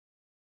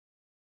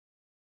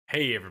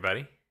Hey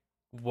everybody,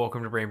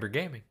 welcome to BramBeard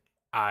Gaming.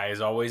 I,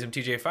 as always, am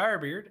TJ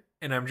Firebeard,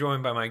 and I'm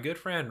joined by my good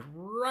friend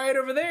right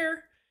over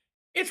there.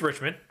 It's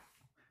Richmond.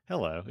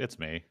 Hello, it's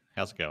me.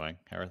 How's it going?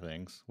 How are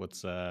things? Do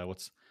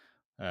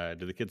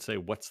the kids say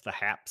what's the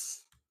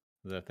haps?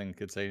 Is that a thing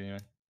kids say anyway?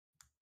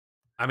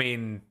 I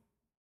mean,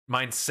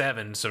 mine's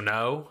 7, so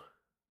no.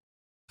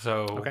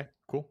 So Okay,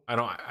 cool.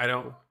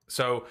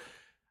 so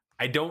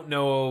I don't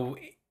know.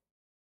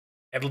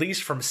 At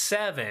least from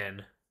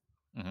 7,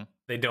 Hmm.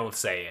 they don't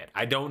say it.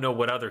 I don't know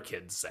what other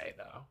kids say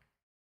though.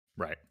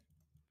 Right.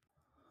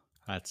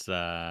 That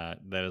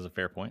is a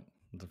fair point.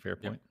 That's a fair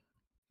Yep. point.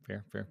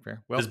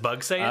 Fair. Well, Does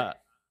Bug say it?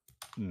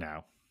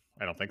 no,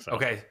 I don't think so.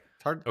 Okay.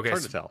 It's hard. Okay.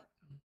 It's hard to tell.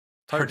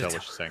 It's hard to tell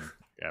what she's saying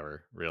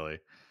ever, really.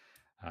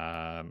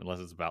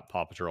 Unless it's about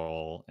Paw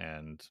Patrol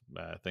and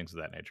things of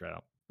that nature. I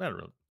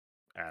don't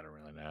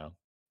really know.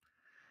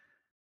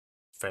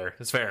 Fair.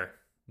 It's fair.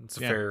 It's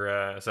a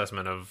fair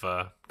assessment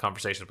of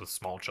conversations with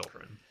small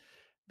children.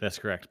 That's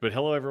correct. But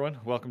hello, everyone.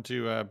 Welcome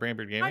to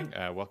BramBeard Gaming.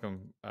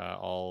 Welcome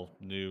all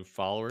new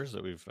followers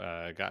that we've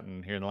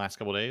gotten here in the last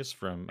couple of days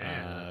from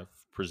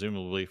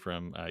presumably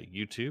from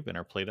YouTube and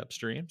our Played Up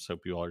streams.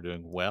 Hope you all are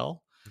doing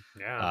well.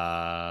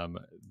 Yeah.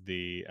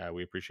 We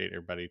appreciate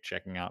everybody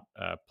checking out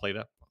Played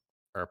Up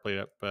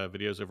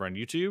videos over on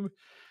YouTube.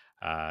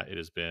 It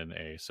has been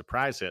a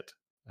surprise hit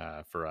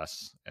for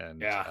us,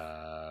 and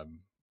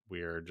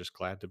we are just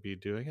glad to be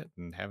doing it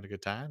and having a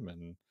good time.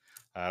 And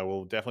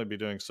we'll definitely be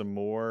doing some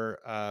more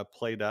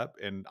Played Up.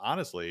 And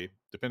honestly,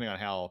 depending on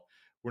how,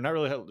 we're not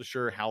really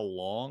sure how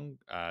long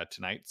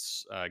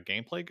tonight's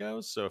gameplay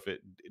goes. So if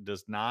it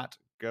does not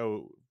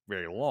go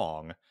very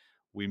long,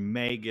 we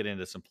may get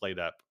into some Played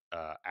Up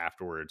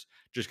afterwards.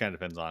 Just kind of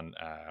depends on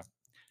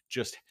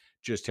just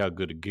how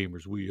good of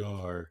gamers we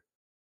are.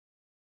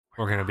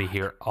 We're gonna be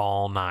here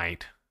all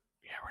night.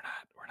 Yeah,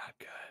 we're not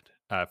good.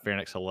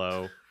 Fairnix,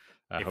 hello.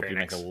 Hey, hope Fairnix.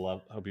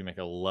 you make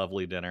a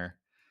lovely dinner.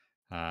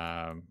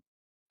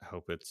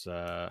 Hope it's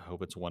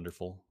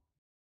wonderful,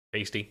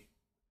 Tasty,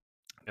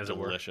 as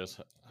delicious.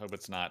 Hope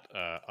it's not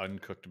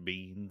uncooked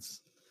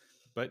beans,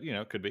 but you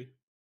know, could be.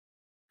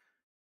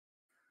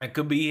 It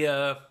could be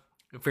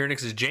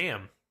Fairnix's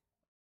jam.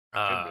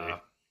 Could be.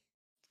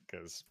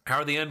 Because how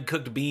are the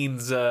uncooked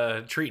beans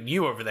treating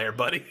you over there,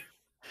 buddy?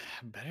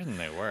 Better than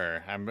they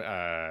were. I'm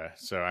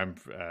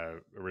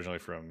originally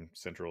from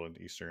Central and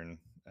Eastern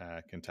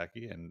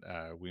Kentucky, and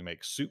we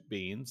make soup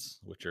beans,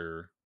 which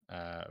are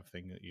a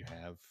thing that you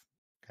have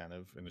kind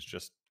of, and it's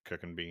just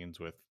cooking beans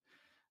with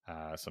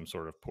some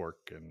sort of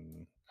pork,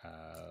 and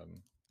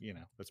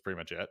that's pretty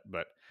much it.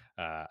 But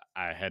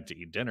I had to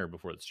eat dinner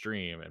before the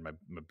stream, and my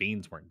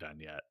beans weren't done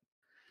yet,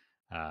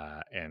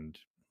 and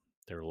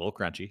they were a little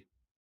crunchy.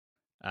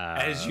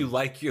 As you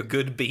like your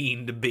good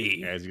bean to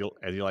be. As you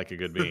like a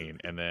good bean.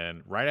 And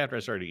then right after I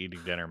started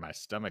eating dinner, my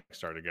stomach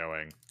started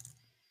going.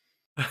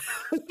 It's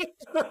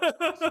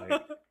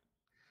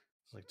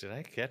like, did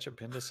I catch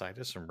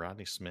appendicitis from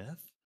Rodney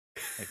Smith?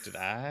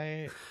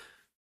 Like,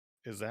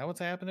 is that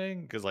what's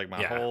happening? Because like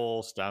my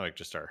whole stomach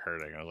just started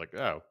hurting. I was like,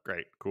 oh,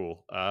 great,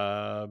 cool.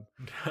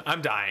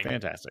 I'm dying.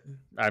 Fantastic.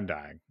 I'm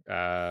dying.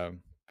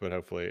 But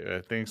hopefully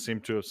things seem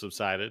to have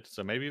subsided.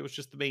 So maybe it was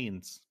just the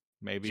beans.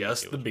 Maybe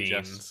just the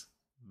beans.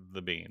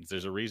 The beans.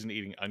 There's a reason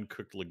eating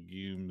uncooked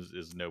legumes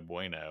is no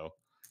bueno.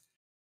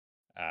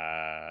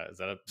 Is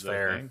that a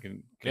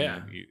thing?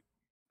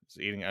 Is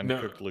eating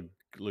uncooked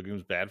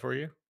legumes bad for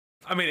you?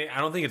 I mean, I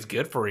don't think it's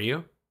good for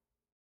you.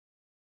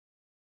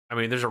 I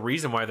mean, there's a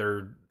reason why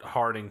they're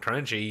hard and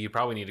crunchy. You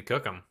probably need to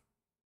cook them.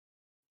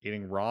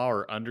 Eating raw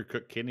or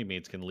undercooked kidney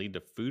beans can lead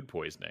to food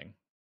poisoning.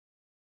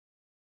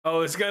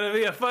 Oh, it's gonna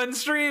be a fun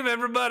stream,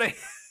 everybody.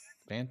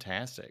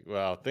 Fantastic.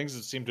 Well,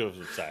 things seem to have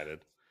subsided.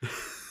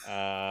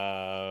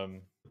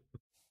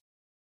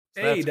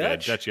 Hey,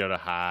 Dutch. Dutch Yoda,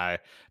 hi.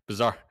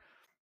 Bizarre.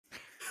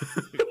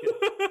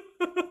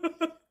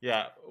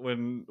 Yeah,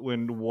 when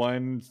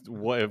one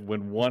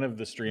of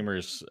the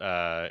streamers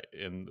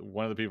in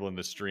one of the people in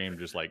the stream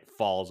just like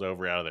falls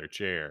over out of their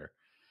chair,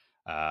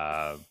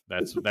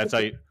 that's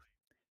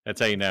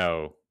how you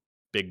know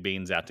Big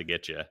Bean's out to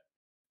get you.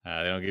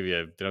 They don't give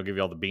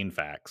you all the bean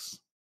facts.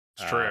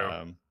 It's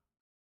true.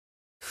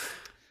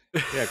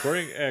 Yeah,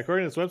 according to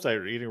this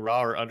website, eating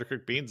raw or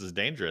undercooked beans is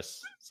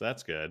dangerous. So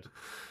that's good.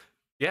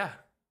 Yeah.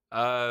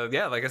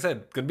 Like I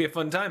said, gonna be a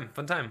fun time.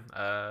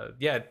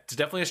 It's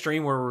definitely a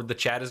stream where the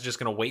chat is just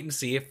gonna wait and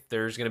see if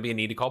there's gonna be a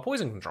need to call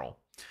poison control.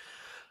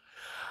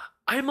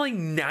 I'm like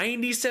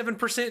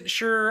 97%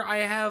 sure I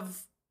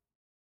have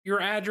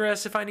your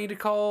address if I need to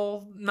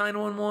call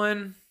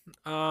 911.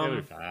 It'll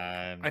be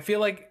fine. I feel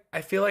like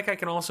I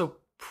can also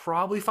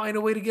probably find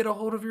a way to get a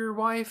hold of your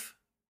wife.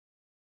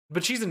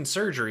 But she's in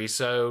surgery,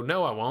 so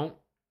no, I won't.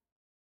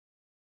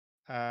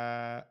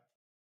 Yeah,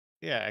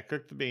 I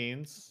cooked the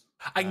beans.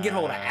 I can get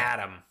hold of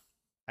Adam.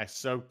 I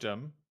soaked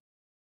them.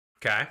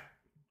 Okay.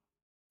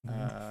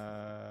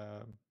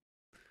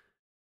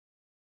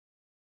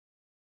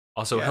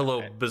 Also,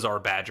 hello, Bizarre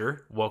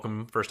Badger.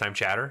 Welcome, first-time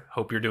chatter.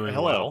 Hope you're doing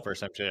well.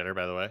 First-time chatter,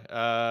 by the way.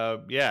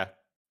 Yeah.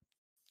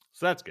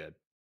 So that's good.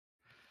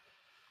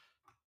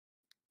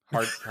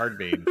 Hard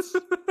beans.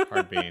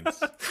 Hard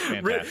beans.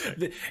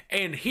 Fantastic.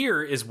 And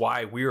here is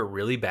why we are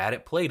really bad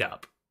at plate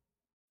up.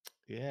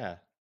 Yeah.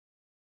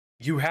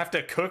 You have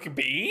to cook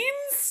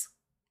beans?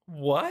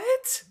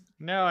 What?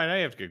 No, I know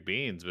you have to cook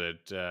beans,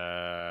 but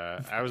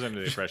I was under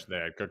the impression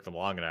that I'd cooked them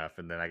long enough,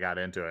 and then I got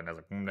into it, and I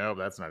was like, nope,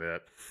 that's not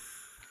it.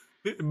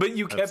 But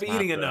you kept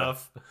eating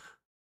enough.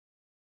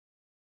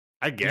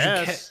 I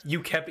guess.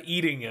 You kept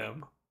eating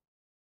them.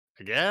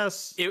 I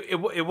guess.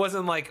 It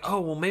wasn't like, oh,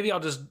 well, maybe I'll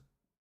just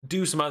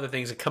do some other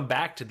things and come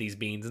back to these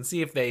beans and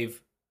see if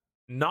they've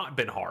not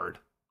been hard.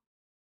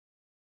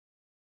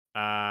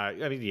 I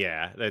mean,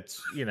 yeah,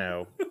 that's, I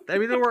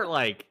mean, they weren't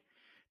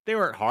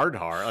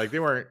hard. Like, they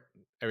weren't,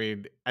 I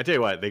mean, I tell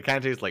you what, they kind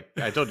of taste like,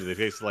 I told you, they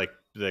taste like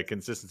the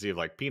consistency of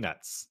like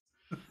peanuts,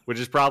 which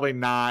is probably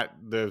not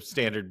the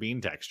standard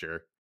bean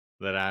texture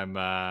that I'm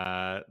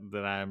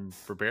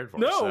prepared for.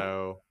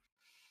 No.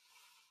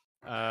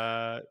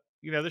 So,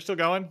 they're still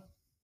going.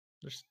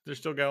 They're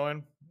still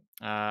going.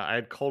 I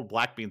had cold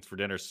black beans for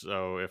dinner,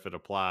 so if it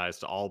applies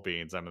to all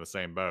beans, I'm in the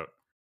same boat.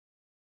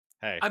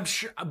 Hey, I'm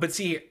sure, but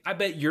see, I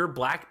bet your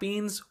black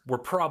beans were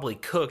probably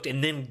cooked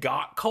and then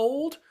got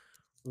cold.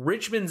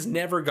 Richmond's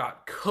never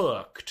got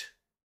cooked.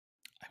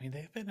 I mean,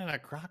 they've been in a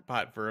crock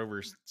pot for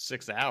over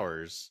 6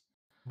 hours.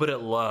 But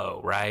at low,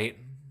 right?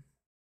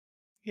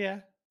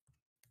 Yeah.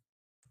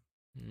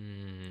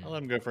 I let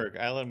them go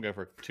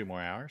for 2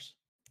 more hours.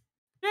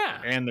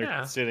 Yeah. And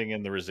they're sitting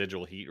in the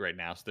residual heat right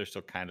now, so they're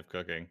still kind of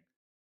cooking.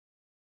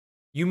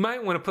 You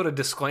might want to put a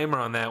disclaimer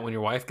on that when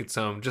your wife gets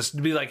home, just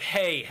to be like,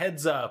 hey,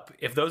 heads up,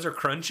 if those are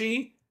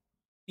crunchy,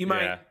 you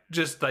might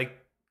just like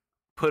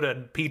put a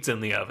pizza in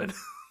the oven.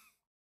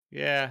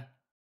 Yeah.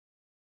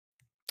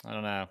 I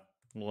don't know.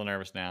 I'm a little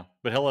nervous now.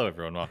 But hello,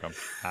 everyone. Welcome.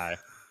 Hi.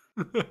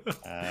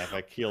 If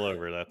I keel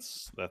over,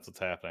 that's what's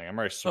happening. I'm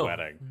already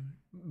sweating.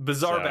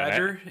 Bizarre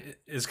Badger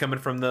is coming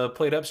from the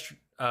Played Up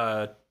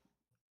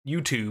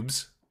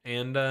YouTubes.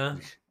 And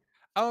the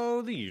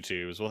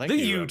YouTubes. Well, thank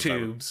you. The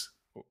YouTubes.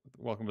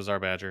 Welcome, Bizarre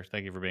Badger.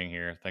 Thank you for being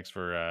here. Thanks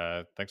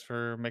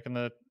for making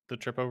the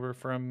trip over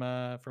from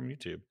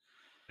YouTube.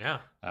 Yeah.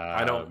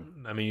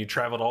 I mean, you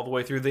traveled all the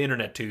way through the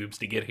internet tubes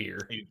to get here.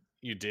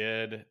 You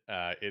did.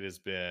 It's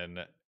been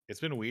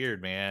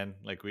weird, man.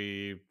 Like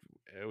we've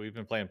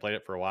been playing Played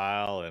It for a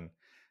while, and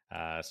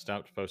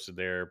Stumped posted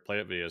their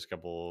Played It videos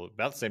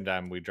about the same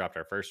time we dropped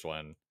our first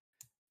one,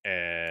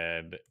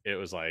 and it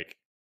was like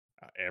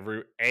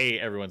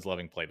everyone's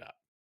loving Played Up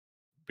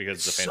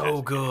because it's a fantastic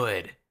so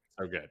good. Game.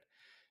 So good.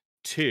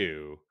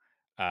 2,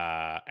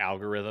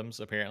 algorithms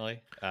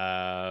apparently.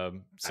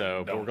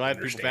 So but we're glad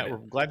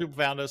people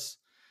found us.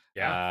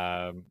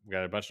 Yeah. We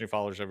got a bunch of new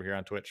followers over here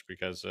on Twitch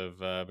because of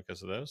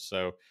those.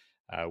 So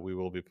we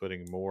will be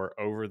putting more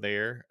over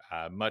there,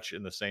 much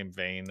in the same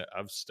vein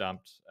of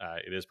Stumped.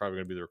 It is probably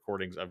going to be the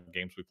recordings of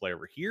games we play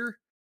over here.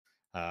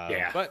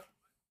 But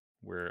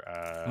we're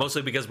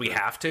mostly because we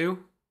have to.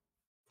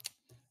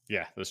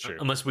 Yeah, that's true.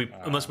 Unless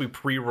we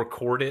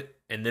pre-record it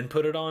and then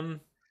put it on.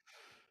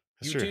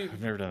 That's YouTube. True.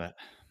 I've never done that.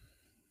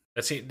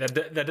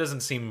 That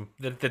doesn't seem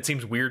that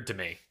seems weird to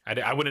me.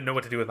 I wouldn't know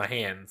what to do with my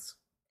hands.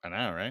 I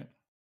know, right?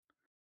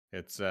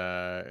 It's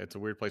a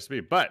weird place to be,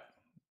 but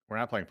we're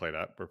not playing Played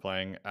Up. We're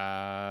playing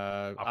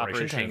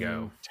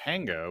Operation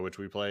Tango, which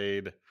we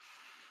played.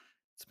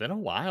 It's been a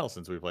while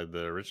since we played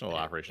the original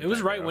Operation. It was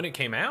Tango. right when it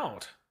came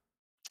out.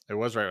 It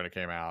was right when it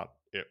came out.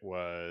 It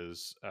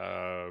was.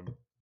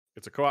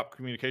 It's a co-op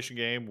communication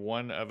game.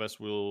 One of us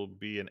will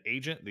be an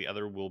agent. The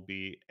other will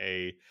be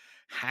a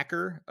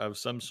hacker of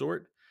some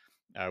sort.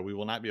 We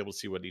will not be able to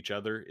see what each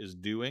other is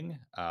doing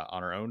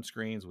on our own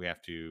screens. We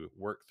have to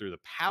work through the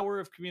power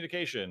of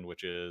communication,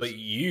 which is... But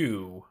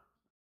you,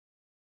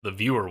 the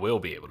viewer, will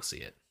be able to see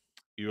it.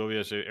 You will be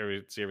able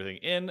to see everything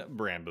in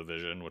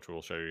BramBeard, which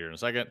we'll show you here in a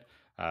second.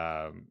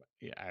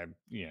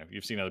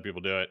 You've seen other people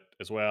do it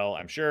as well,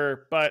 I'm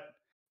sure, but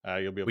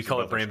you'll be able to see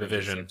call it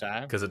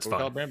BramBeard because it's fun. We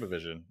call it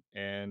BramBeard,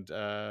 and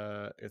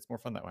it's more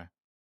fun that way.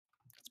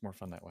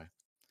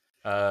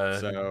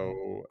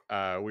 So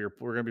we're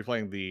going to be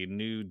playing the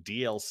new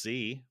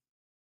DLC,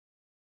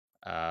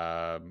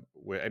 a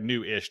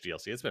new-ish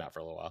DLC. It's been out for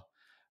a little while,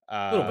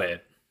 a little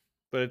bit,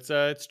 but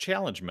it's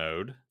challenge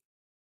mode.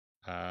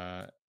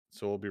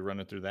 So we'll be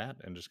running through that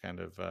and just kind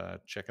of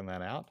checking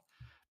that out.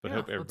 But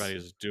hope everybody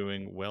is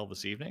doing well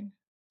this evening.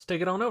 Let's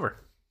take it on over.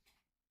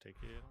 Take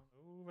it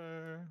on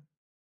over.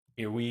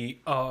 Here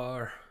we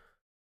are.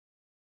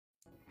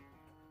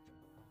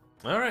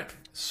 All right,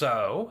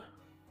 so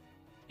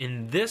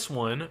in this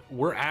one,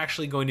 we're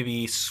actually going to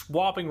be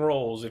swapping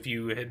roles. If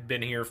you had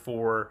been here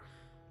for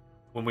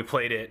when we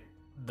played it,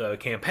 the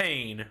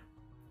campaign,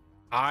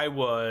 I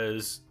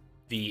was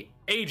the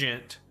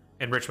agent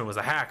and Richmond was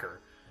a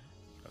hacker.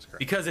 That's correct.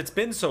 Because it's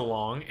been so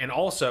long, and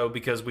also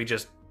because we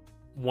just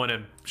want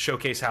to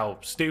showcase how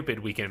stupid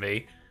we can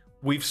be,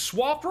 we've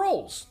swapped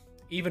roles.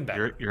 Even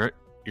better.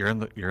 You're in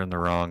the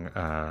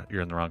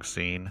wrong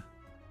scene.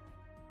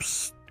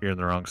 Psst, you're in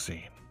the wrong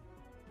scene.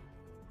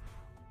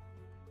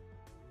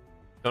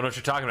 Don't know what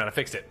you're talking about. I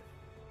fixed it.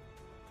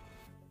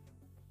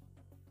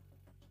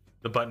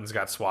 the buttons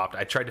got swapped.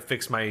 I tried to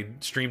fix my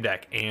Stream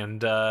Deck,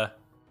 and I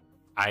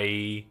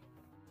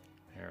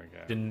There we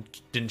go.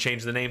 didn't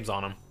change the names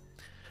on them.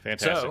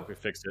 Fantastic. So, We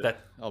fixed it.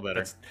 All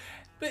better.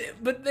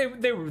 But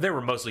they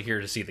were mostly here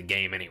to see the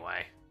game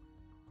anyway.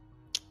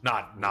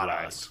 Not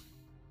Right. us.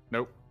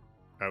 Nope.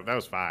 Oh, that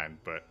was fine,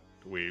 but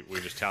we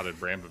just touted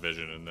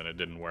BramBeard and then it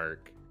didn't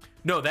work.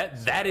 No,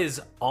 that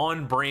is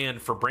on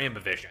brand for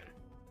BramBeard.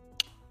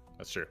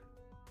 That's true.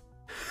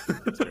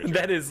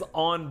 That is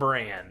on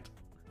brand.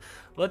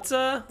 Let's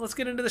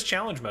get into this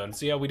challenge mode and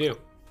see how we do.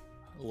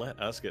 Let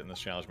us get in this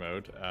challenge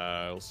mode.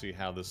 We'll see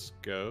how this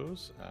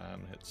goes.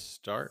 Hit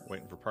start.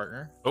 Waiting for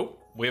partner. Oh,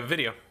 we have a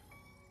video.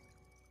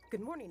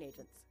 Good morning,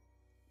 agents.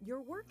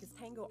 Your work as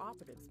Tango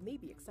operatives may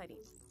be exciting,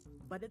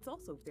 but it's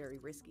also very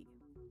risky.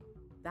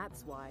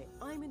 That's why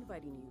I'm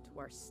inviting you to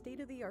our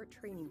state-of-the-art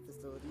training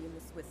facility in the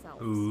Swiss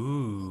Alps.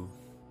 Ooh.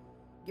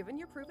 Given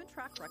your proven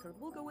track record,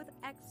 we'll go with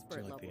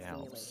expert-level the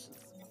Alps?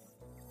 simulations.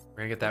 We're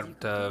gonna get As you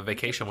that complete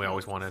vacation we each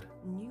always task, wanted.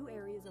 New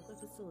areas of the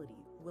facility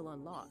will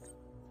unlock.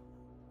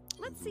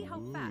 Let's see how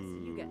fast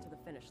you get to the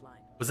finish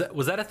line.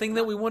 Was that a thing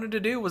that we wanted to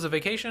do? Was a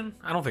vacation?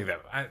 I don't think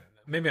that.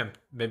 Maybe I'm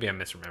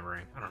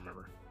misremembering. I don't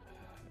remember.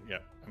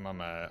 Yep.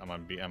 I'm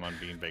on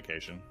bean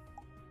vacation.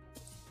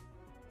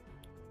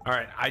 All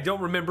right, I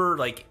don't remember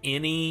like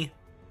any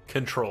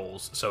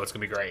controls, so it's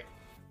gonna be great.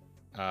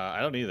 I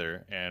don't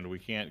either, and we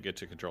can't get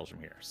to controls from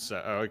here. So,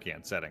 I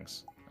can.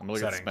 Settings. I'm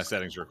looking at my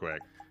settings real quick.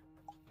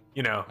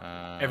 You know,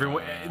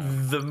 everyone,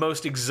 the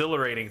most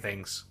exhilarating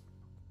things.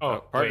 Oh,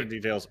 partner wait.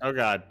 details. Oh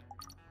God.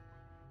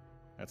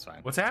 That's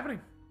fine. What's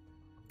happening?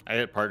 I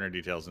hit partner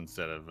details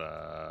instead of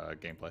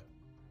gameplay.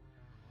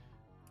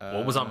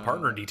 What was on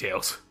partner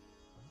details?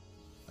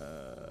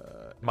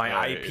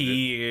 My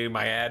IP,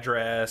 my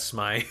address,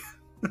 my.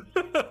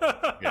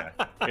 Yeah,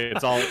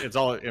 it's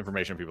all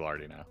information people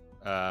already know.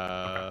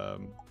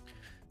 Okay.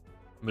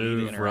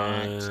 Move,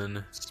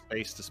 run,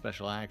 space to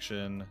special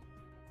action.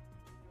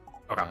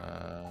 Okay.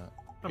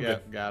 I'm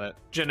good. Got it.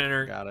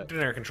 Generic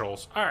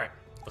controls. All right,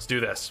 let's do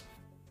this.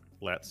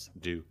 Let's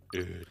do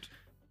it.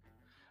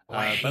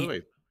 I by the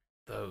way,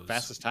 those.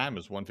 fastest time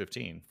is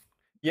 1:15.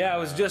 Yeah, I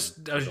was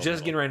just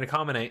getting ready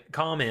to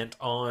comment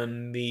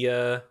on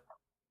the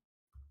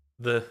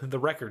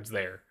records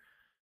there,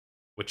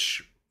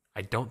 which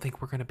I don't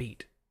think we're gonna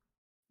beat.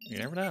 You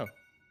never know.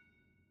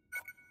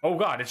 Oh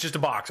God, it's just a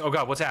box. Oh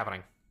God, what's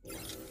happening?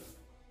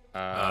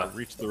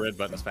 Reach the red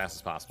button as fast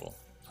as possible.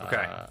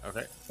 Okay.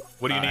 Okay.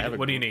 What do you need?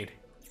 What do you need?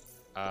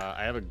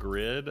 I have a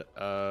grid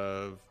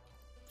of.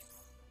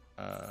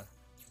 I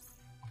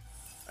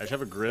just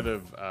have a grid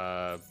of,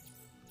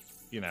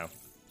 things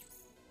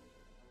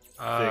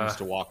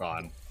to walk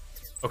on.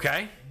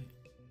 Okay.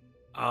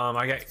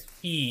 I got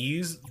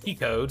key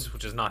codes,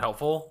 which is not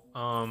helpful.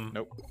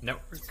 Nope.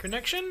 Network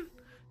connection?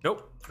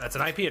 Nope. That's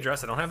an IP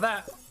address. I don't have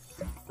that.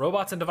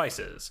 Robots and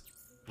devices.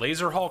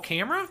 Laser hall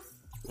camera?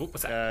 Ooh,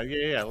 what's that?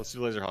 Yeah. Let's do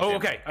laser hall. Oh,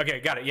 camera.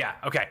 okay. Got it. Yeah.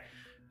 Okay.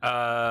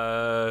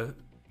 We're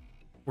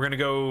gonna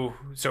go.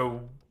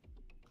 So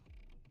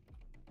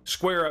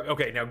square up.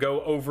 Okay. Now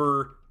go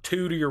over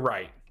 2 to your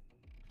right.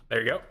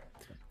 There you go.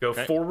 Go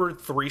forward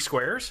 3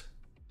 squares.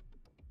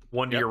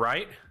 1 to your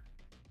right.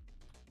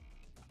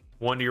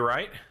 1 to your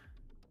right.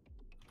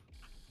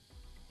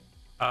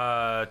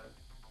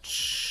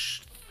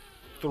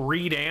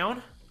 3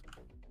 down.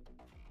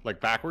 Like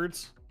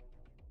backwards?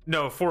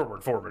 No,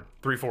 forward.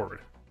 3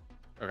 forward.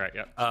 Okay,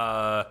 yep.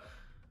 I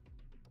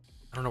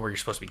don't know where you're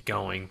supposed to be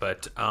going,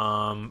 but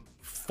 4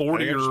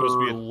 to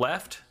your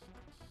left.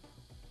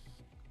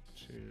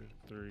 2,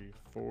 3,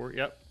 4.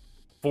 Yep.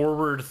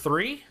 Forward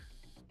 3.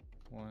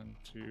 1,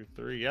 2,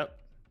 3. Yep.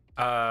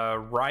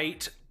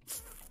 Right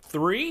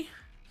 3. 1,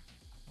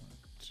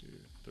 2,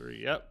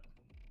 3. Yep.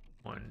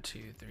 1,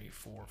 2, 3,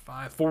 4,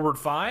 5. Forward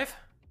 5.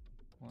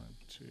 1,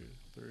 2,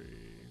 3,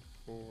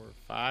 4,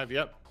 5.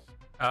 Yep.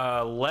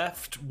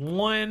 Left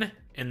 1,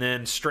 and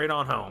then straight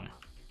on home.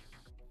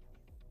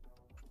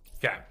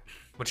 Okay,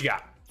 what you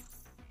got?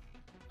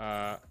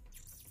 Oh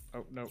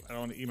no, I don't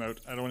want to emote.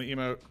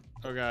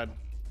 Oh God.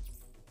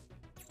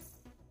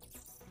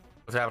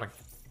 What's happening?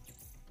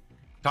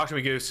 Talk to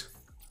me, Goose.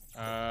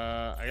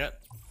 I'm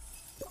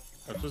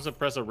supposed to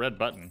press a red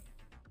button.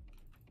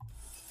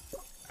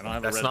 I don't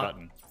have a red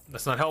button.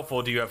 That's not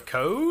helpful. Do you have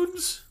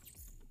codes?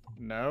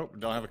 No,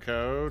 don't have a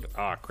code.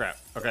 Oh crap.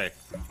 Okay.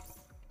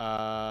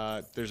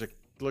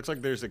 Looks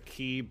like there's a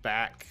key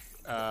back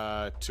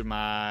to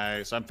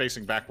my. So I'm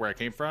facing back where I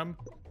came from.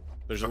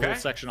 There's a little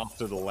section off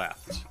to the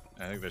left.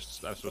 I think I'm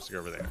supposed to go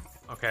over there.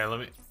 Okay,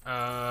 let me.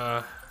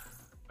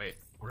 Wait,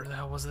 where the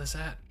hell was this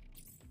at?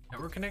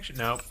 Network connection?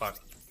 No, fuck.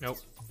 Nope.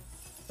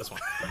 This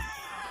one.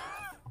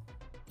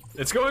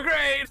 It's going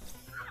great.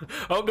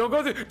 Oh, don't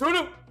go through.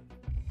 No.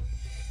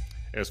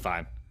 It was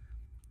fine.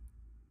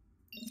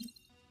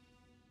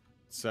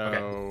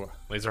 So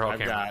laser hall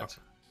camera.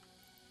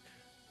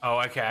 Oh,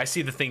 okay. I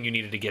see the thing you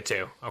needed to get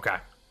to. Okay.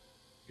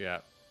 Yeah.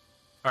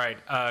 All right.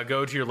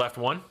 Go to your left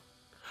 1.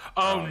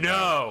 Oh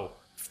no!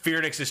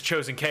 Fearnix has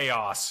chosen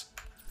chaos.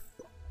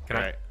 Can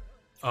I?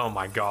 Oh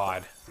my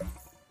God.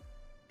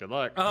 Good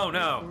luck. Oh,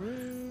 no.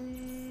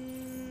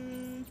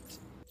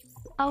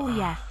 Oh,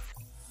 yes.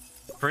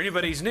 For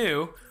anybody who's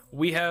new,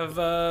 we have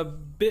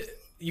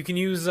you can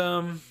use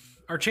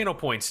our channel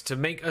points to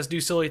make us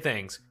do silly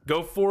things.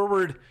 Go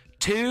forward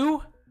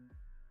 2.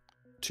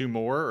 2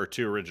 more or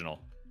 2 original?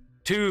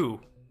 2.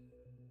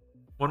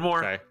 1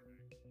 more. Okay.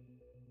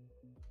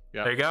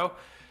 Yeah. There you go.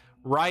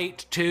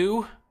 Right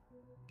 2.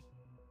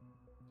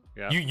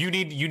 Yeah. You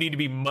need to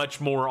be much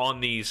more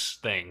on these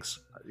things.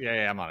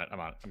 Yeah, I'm on it.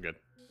 I'm good.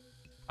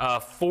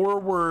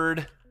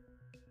 Forward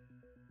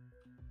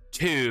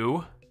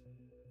 2.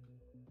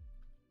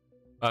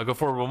 Go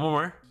forward 1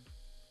 more.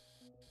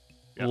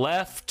 Yep.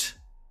 Left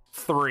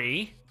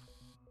 3.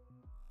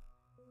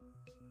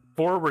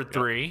 Forward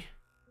 3.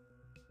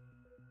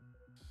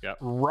 Yep.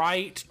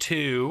 Right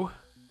 2.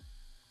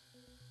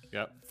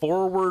 Yep.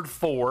 Forward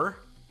 4.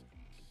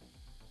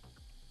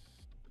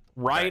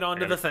 Right Okay,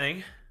 onto the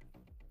thing.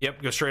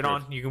 Yep, go straight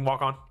on. You can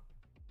walk on.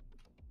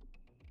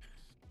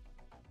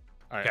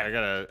 All right, Okay.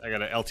 I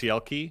got a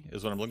LTL key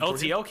is what I'm looking for.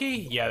 LTL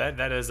key? Yeah,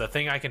 that is a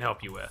thing I can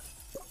help you with.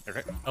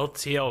 Okay.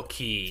 LTL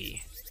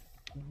key.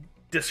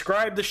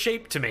 Describe the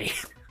shape to me.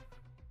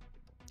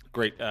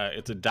 Great.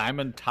 It's a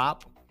diamond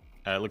top.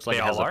 It looks like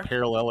They it has all a are?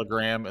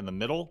 parallelogram in the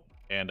middle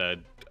and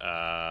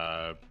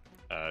a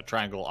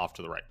triangle off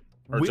to the right.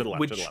 Or to the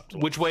left. To the left.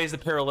 Which way is the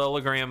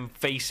parallelogram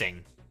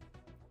facing?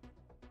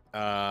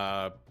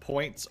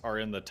 Points are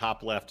in the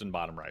top left and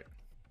bottom right.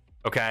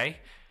 Okay.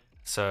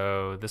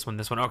 So this one.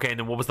 Okay, and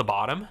then what was the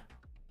bottom?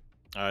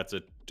 It's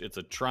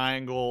a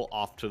triangle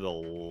off to the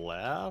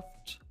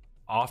left.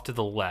 Off to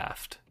the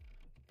left.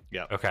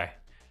 Yeah. Okay.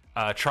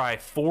 Try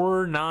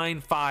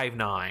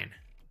 4959.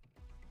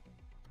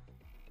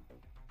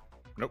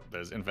 Nope,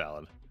 that is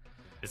invalid.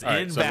 It's All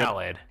right, so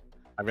invalid.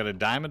 I've got a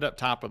diamond up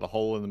top with a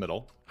hole in the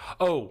middle.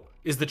 Oh,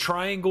 is the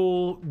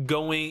triangle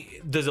going?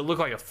 Does it look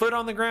like a foot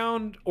on the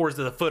ground, or is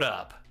it a foot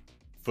up?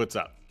 Foot's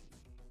up.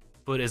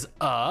 Foot is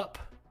up.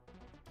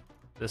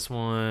 This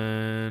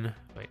one.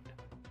 Wait.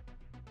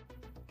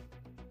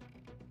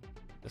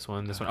 This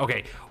one.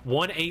 Okay.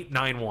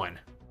 1891.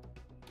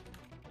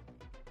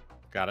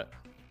 Got it.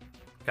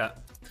 Got.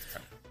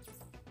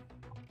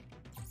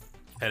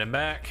 Heading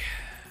back.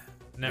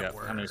 Yeah.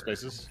 Network. How many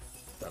spaces?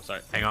 Oh,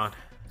 sorry. Hang on.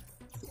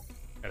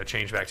 Gotta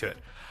change back to it.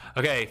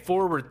 Okay.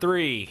 Forward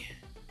 3.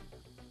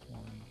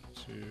 1,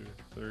 2,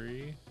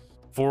 3.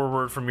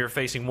 Forward from your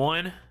facing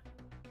 1.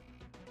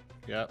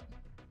 Yep.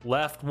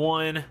 Left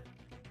 1.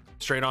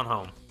 Straight on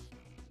home.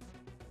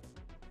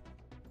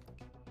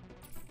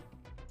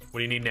 What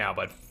do you need now,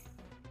 bud?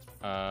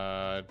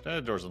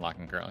 The door's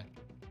unlocking currently.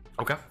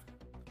 Okay.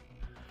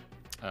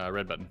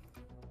 Red button.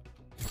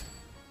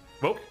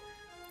 Whoa.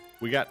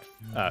 We got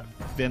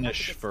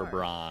finish for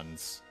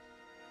bronze.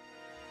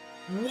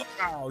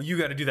 Wow, you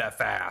got to do that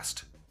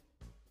fast.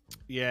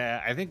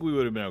 Yeah, I think we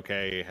would have been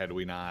okay had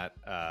we not.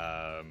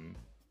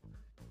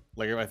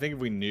 Like, I think if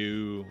we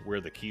knew where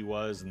the key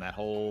was in that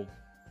hole.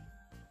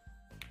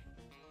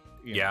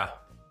 Yeah.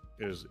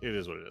 It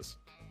is what it is.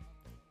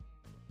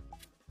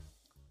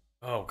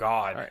 Oh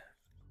God. All right.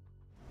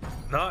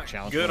 Not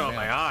Challenge good one on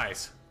down. my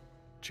eyes.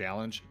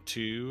 Challenge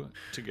 2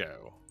 to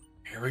go.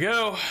 Here we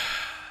go.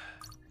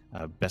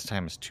 Best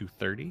time is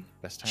 2:30.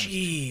 Best time.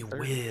 Gee is 2:30.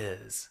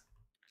 whiz.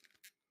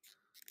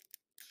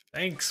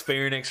 Thanks,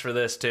 Phoenix, for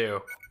this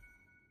too.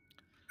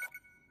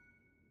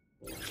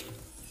 All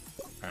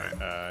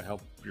right.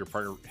 Help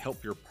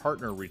your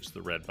partner reach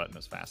the red button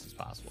as fast as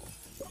possible.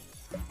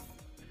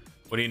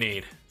 What do you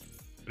need?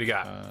 What do you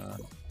got?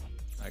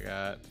 I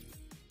got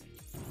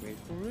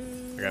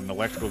an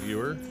electrical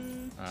viewer.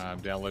 I'm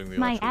downloading the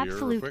My electrical viewer real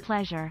absolute quick.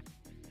 pleasure.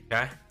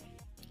 Okay.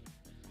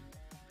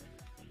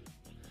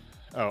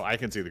 Oh, I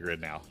can see the grid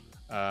now.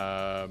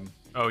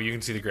 Oh, you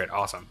can see the grid.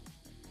 Awesome.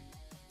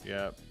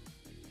 Yep.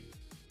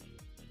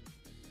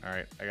 All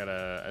right,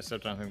 I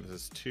stepped on. I think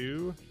this is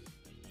 2.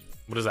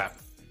 What is that?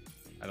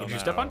 I don't Did know. you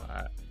step on?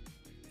 What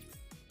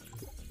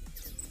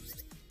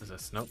is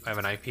this? Nope. I have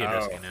an IP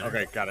address.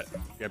 Okay, got it.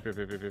 Yep.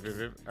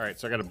 All right,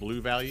 so I got a blue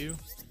value.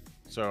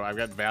 So I've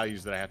got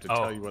values that I have to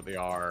tell you what they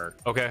are.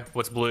 Okay.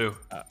 What's blue?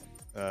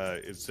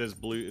 It says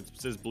blue. It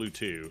says blue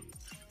 2.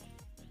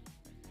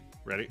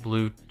 Ready?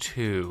 Blue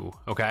 2.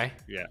 Okay.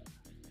 Yeah.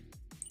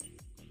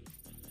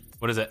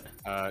 What is it?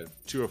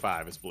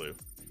 205 is blue.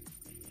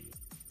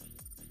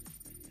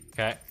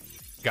 Okay.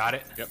 Got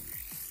it. Yep.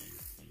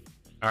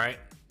 All right.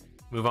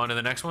 Move on to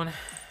the next one.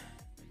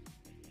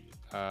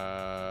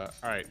 All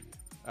right.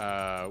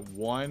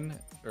 One,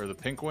 or the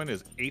pink one,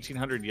 is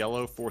 1800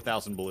 yellow,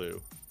 4000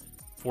 blue.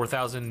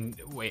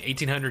 4,000. Wait,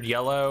 1,800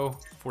 yellow,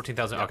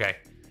 14,000. Yep. Okay.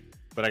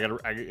 But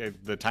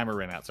the timer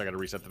ran out, so I got to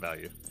reset the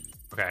value.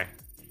 Okay.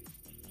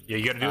 Yeah,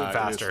 you got to do it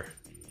faster.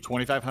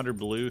 2500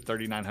 blue,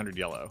 3900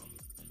 yellow.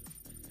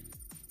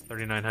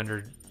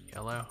 3,900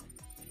 yellow.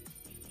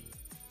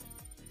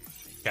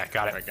 Yeah,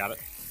 got it. All right, got it.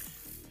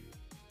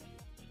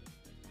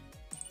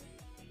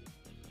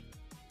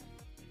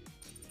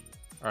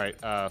 All right.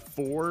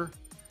 4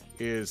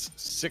 is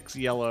 6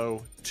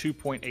 yellow,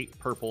 2.8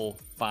 purple,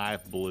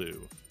 5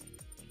 blue.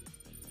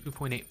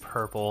 2.8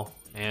 purple.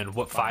 And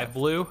what, 5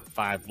 blue?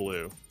 5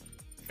 blue.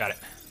 Got it.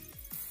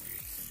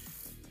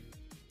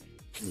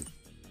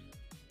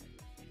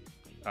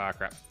 Ah,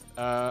 crap.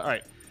 All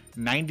right.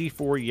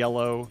 94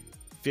 yellow,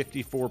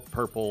 54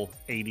 purple,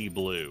 80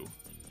 blue.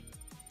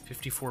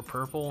 54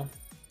 purple?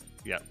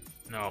 Yep.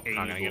 No, I'm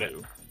not going to get it.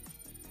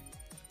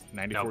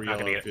 94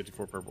 yellow,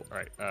 54 purple. All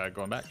right,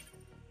 going back.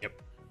 Yep.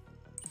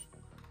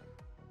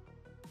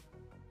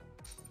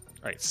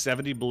 All right,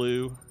 70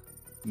 blue,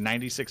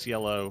 96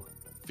 yellow,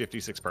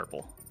 56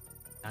 purple.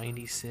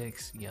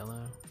 96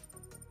 yellow.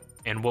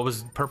 And what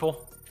was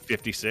purple?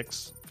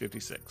 56.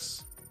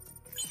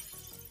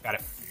 Got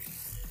it.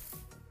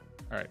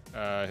 All right,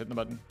 hitting the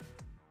button.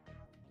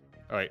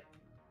 All right.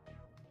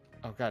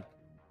 Oh, God.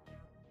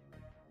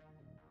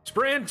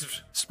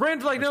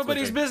 Sprint like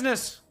nobody's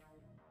business.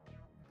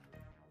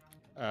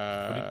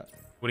 What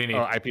do you need?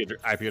 Oh,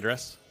 IP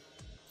address.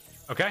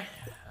 Okay.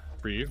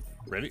 For you.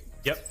 Ready?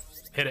 Yep.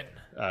 Hit it.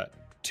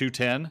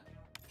 210. Okay.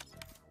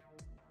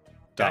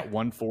 Dot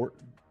 140.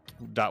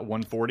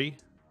 140.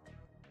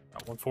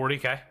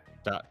 Okay.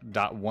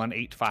 Dot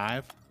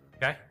 185.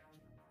 Okay.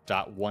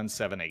 Dot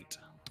 178.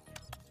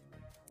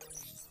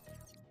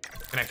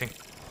 Connecting.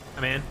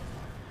 I'm in.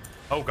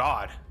 Oh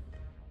God.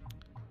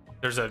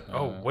 There's a.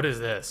 What is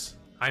this?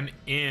 I'm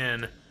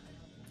in.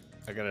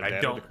 I got a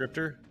data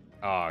decryptor.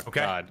 Oh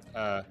okay. God.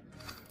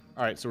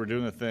 All right, so we're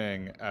doing the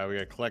thing. We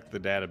gotta collect the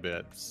data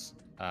bits.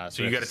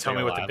 So you gotta tell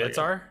me what the bits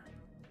are?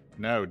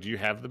 No. Do you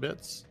have the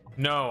bits?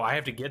 No, I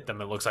have to get them.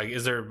 It looks like.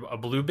 Is there a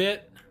blue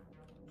bit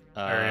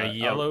or a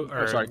yellow?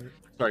 Sorry.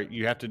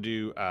 You have to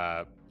do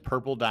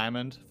purple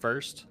diamond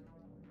first.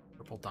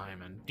 Purple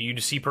diamond. Do you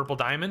see purple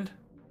diamond?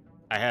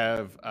 I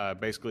have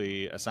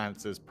basically a sign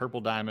that says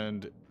purple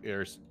diamond.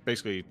 There's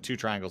basically 2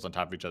 triangles on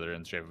top of each other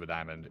in the shape of a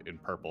diamond in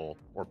purple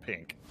or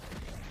pink.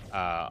 Is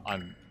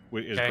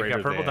okay, greater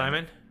got purple than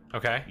diamond.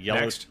 Okay.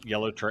 Next.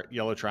 Yellow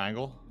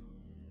triangle.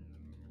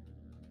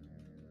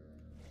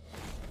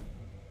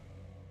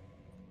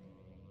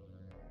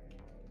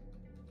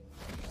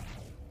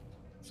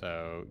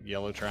 So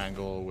yellow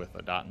triangle with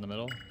a dot in the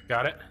middle.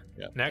 Got it.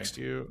 Yeah. Next.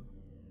 Thank you.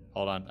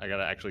 Hold on, I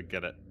gotta actually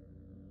get it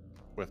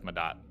with my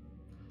dot.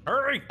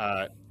 Hurry!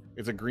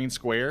 It's a green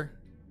square.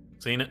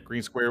 Seen it.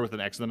 Green square with an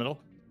X in the middle.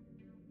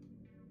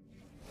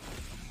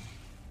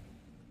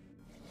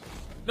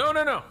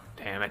 No.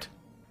 Damn it.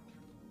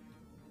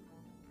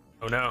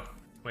 Oh no.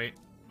 Wait.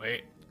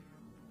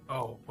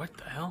 Oh, what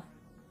the hell?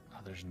 Oh,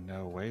 there's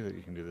no way that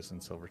you can do this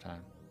in silver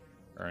time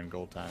or in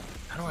gold time.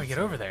 How do I get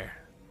over there?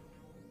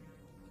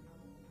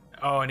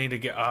 Oh, I need to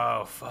get.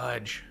 Oh,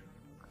 fudge.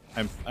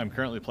 I'm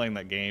currently playing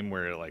that game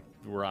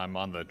where I'm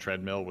on the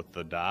treadmill with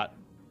the dot.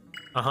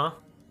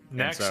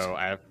 Next. And so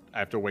I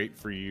have to wait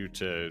for you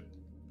to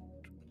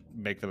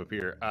make them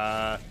appear.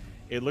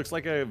 It looks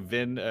like a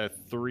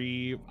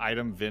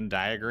 3-item Venn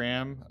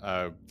diagram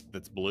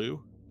that's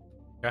blue.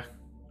 Okay.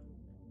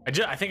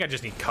 I think I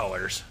just need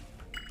colors.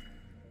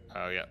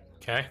 Oh yeah.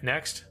 Okay.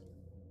 Next.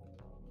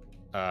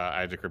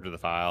 I decrypted the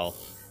file.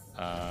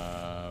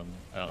 I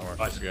don't know where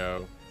it's supposed to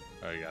go.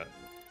 Oh, you got it.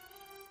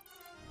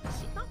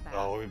 Not bad.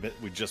 Oh,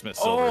 we just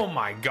missed silver. Oh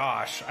my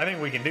gosh! I think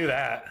we can do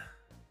that.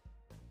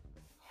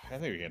 I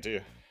think we can too.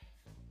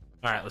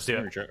 All right, let's do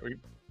it.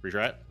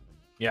 Retry it?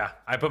 Yeah,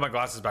 I put my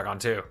glasses back on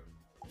too.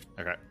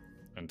 Okay.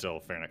 Until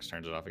Fairnix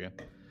turns it off again.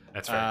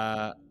 That's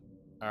fair.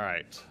 All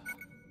right.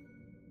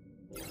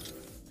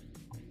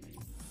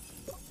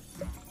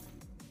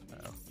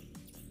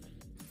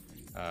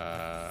 All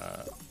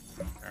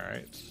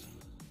right.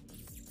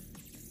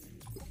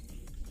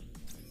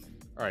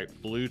 All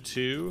right. Blue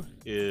 2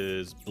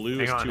 is blue.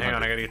 Hang on. I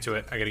gotta get to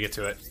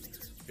it.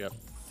 Yep.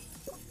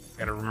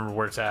 Gotta remember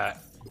where it's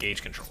at.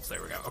 Gauge controls.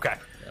 There we go. Okay.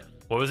 Yep.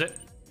 What was it?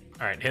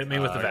 All right. Hit me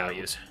with the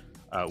values.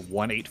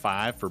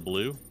 185 for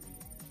blue.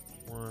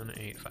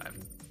 185.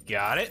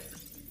 Got it.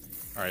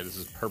 All right. This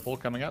is purple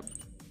coming up.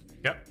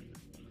 Yep.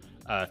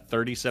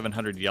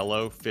 3,700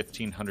 yellow,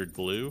 1,500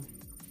 blue.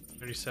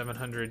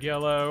 3,700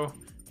 yellow.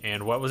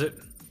 And what was it?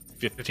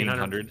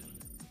 1,500.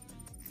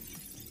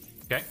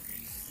 Okay.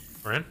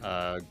 We're in.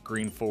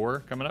 Green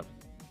 4 coming up.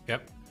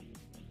 Yep.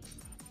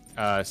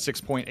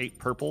 6.8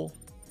 purple,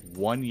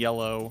 1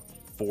 yellow,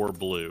 4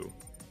 blue.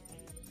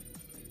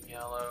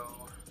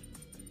 Yellow.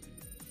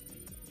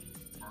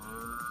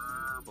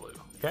 Blue.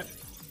 Okay.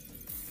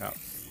 Oh.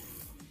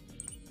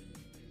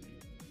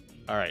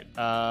 All right.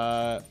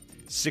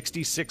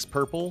 66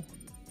 purple,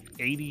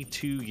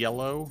 82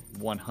 yellow,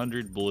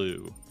 100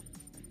 blue.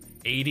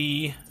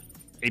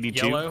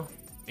 82 yellow.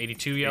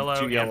 82 yellow.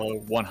 82 yellow,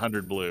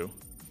 100 blue.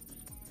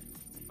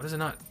 What is it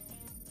not?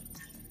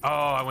 Oh,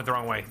 I went the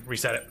wrong way.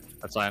 Reset it.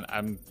 That's fine.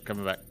 I'm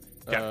coming back.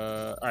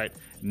 Yeah. All right.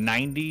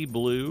 90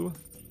 blue,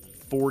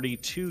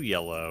 42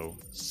 yellow,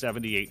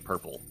 78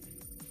 purple.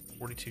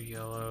 42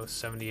 yellow,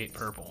 78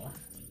 purple.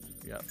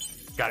 Yep.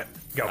 Got it.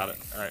 Go. Got it.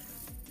 All right.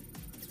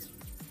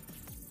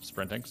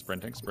 Sprinting.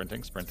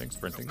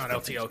 Not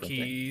LTL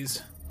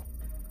keys.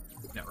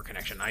 Network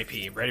connection.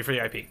 IP. Ready for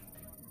the IP.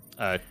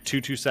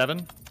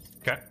 227.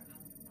 Okay.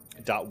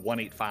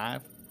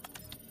 .185.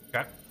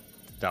 Okay.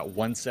 Got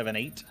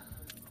 178.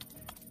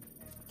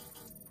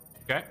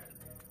 Okay.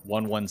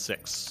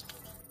 116.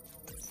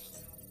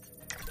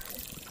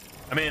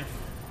 I'm in.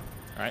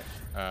 All right.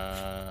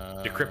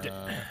 Decrypt it.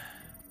 All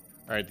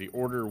right. The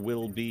order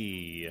will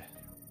be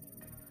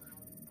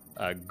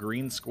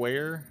green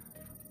square.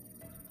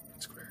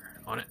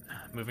 Square. On it.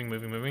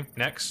 Moving.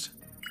 Next.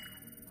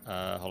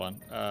 Hold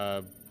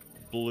on.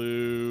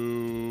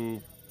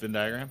 Blue Venn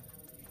diagram.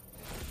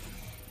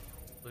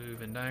 Blue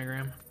Venn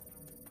diagram.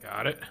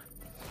 Got it.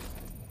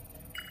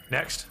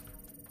 Next.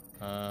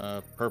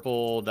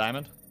 Purple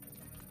diamond.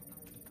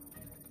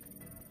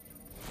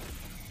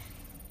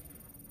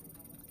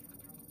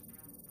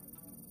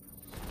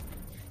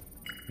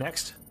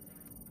 Next.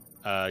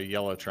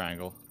 Yellow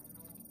triangle.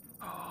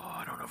 Oh,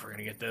 I don't know if we're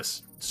gonna get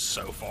this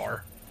so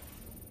far.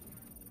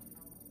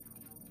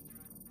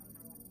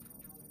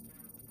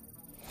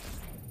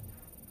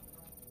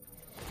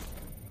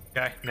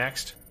 Okay,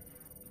 next.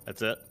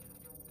 That's it.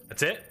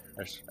 That's it?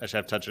 I should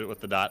have to touch it with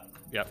the dot.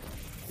 Yep.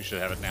 You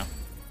should have it now.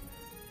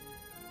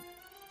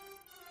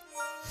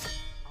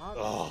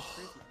 Oh.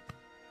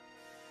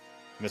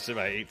 Missed it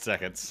by 8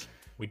 seconds.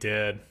 We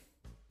did.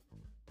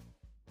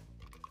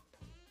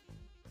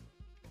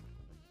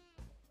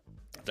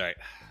 That's all right.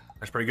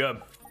 That's pretty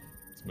good.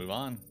 Let's move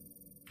on.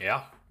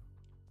 Yeah.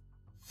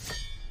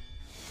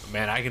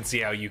 Man, I can see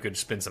how you could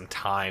spend some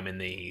time in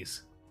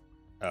these.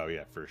 Oh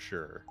yeah, for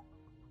sure.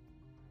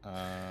 All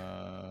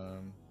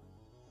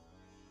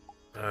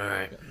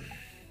right.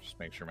 Just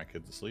make sure my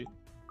kid's asleep.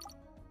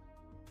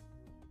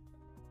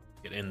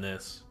 Get in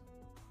this.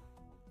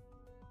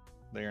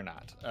 They are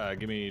not.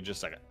 Give me just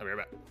a second. I'll be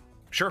right back.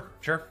 Sure.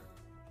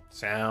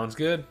 Sounds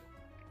good.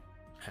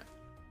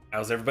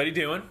 How's everybody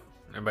doing?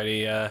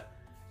 Everybody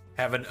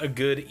having a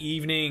good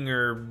evening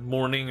or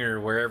morning or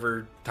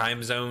wherever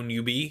time zone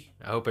you be?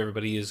 I hope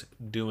everybody is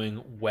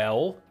doing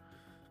well.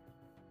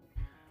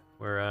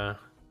 We're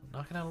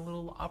knocking out a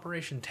little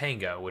Operation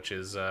Tango, which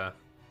is my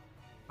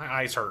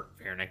eyes hurt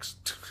here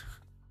next.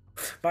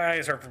 My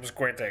eyes hurt from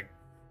squinting.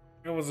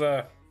 It was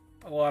a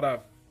lot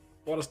of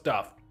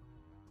stuff.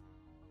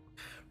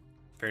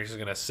 Ferris is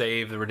gonna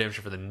save the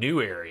redemption for the new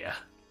area.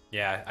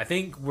 Yeah, I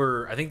think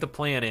the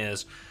plan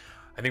is,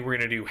 I think we're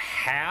gonna do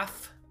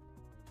half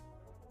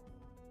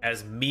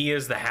as me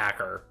as the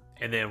hacker,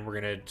 and then we're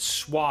gonna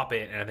swap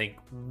it, and I think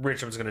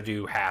Richmond's gonna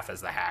do half as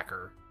the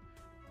hacker,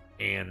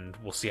 and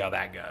we'll see how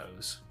that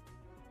goes.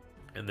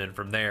 And then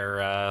from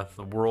there,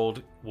 the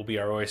world will be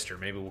our oyster.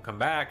 Maybe we'll come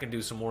back and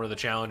do some more of the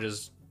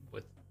challenges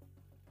with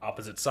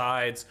opposite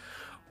sides,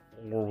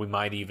 or we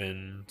might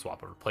even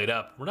swap it or plate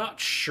up. We're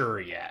not sure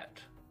yet.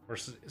 We'll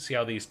see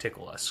how these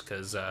tickle us,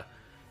 because they're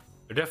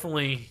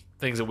definitely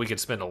things that we could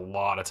spend a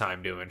lot of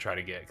time doing, try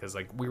to get, because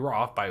like we were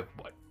off by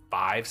what,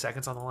 5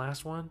 seconds on the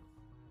last one?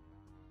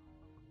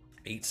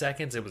 8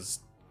 seconds? It was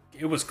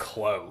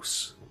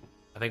close.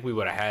 I think we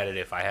would have had it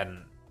if I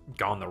hadn't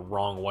gone the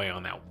wrong way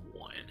on that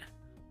one,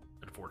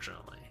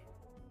 unfortunately.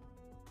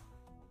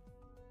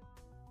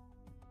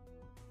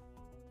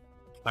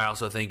 I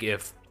also think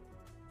if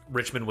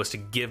Richmond was to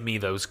give me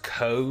those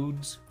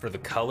codes for the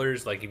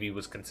colors, like if he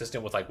was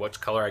consistent with like which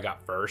color I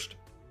got first,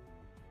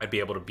 I'd be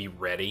able to be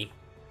ready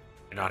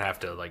and not have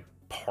to like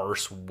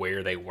parse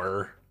where they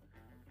were,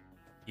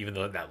 even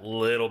though that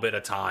little bit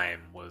of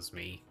time was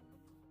me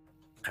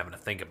having to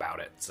think about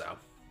it. So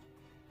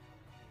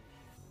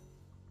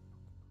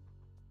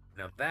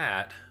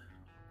now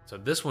so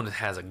this one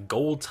has a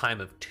gold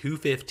time of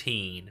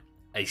 2:15,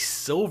 a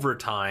silver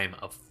time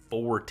of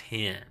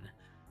 4:10,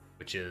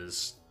 which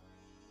is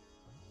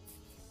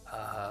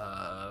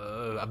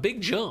a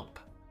big jump.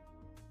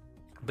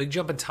 A big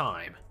jump in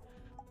time.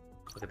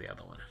 Look at the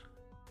other one.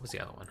 What's the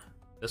other one?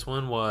 This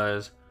one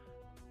was,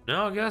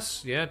 no, I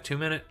guess, yeah, 2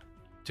 minute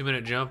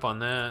jump on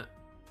that.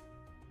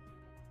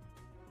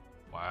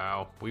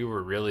 Wow, we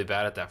were really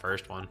bad at that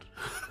first one.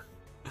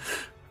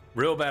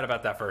 Real bad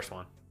about that first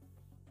one.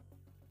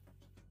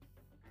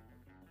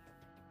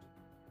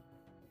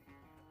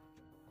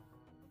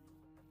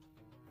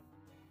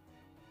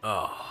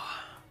 Oh.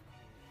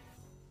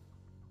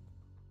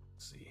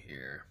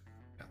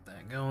 Got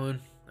that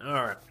going. All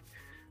right.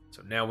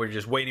 So now we're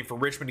just waiting for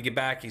Richmond to get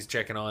back. He's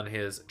checking on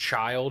his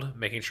child,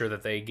 making sure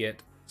that they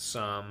get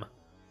some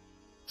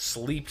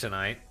sleep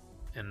tonight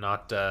and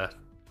not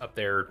up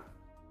there,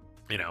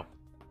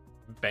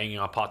 banging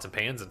on pots and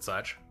pans and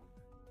such.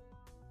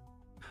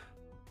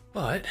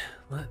 But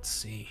let's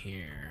see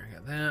here.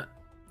 Got that.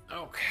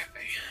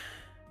 Okay.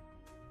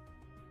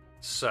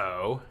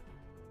 So,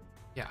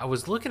 yeah, I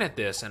was looking at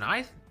this and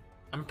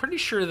I'm pretty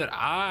sure that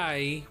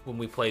when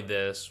we played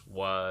this,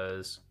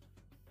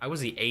 I was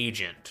the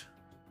agent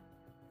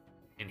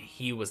and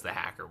he was the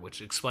hacker,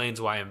 which explains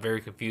why I'm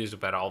very confused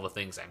about all the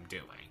things I'm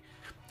doing.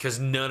 Because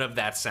none of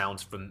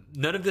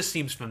this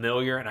seems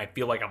familiar, and I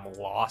feel like I'm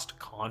lost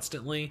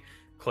constantly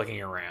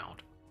clicking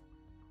around.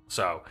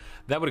 So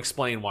that would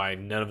explain why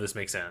none of this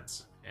makes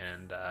sense,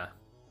 and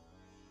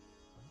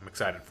I'm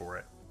excited for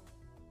it.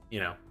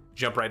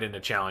 Jump right into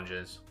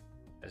challenges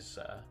as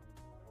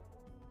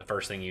the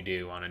first thing you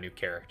do on a new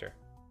character.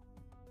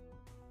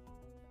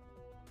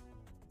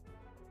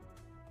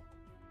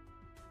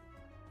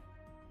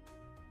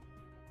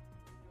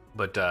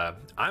 But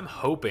I'm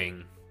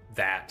hoping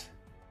that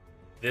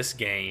this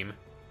game,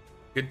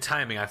 good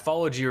timing. I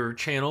followed your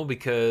channel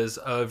because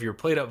of your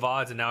played up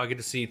VODs, and now I get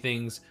to see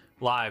things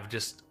live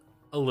just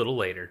a little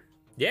later.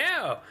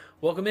 Yeah,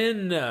 welcome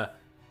in,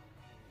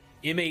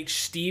 MH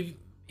Steve.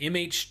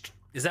 MH,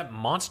 is that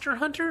Monster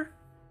Hunter?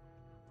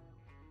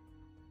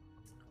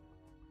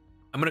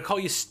 I'm gonna call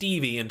you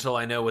Stevie until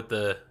I know what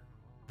the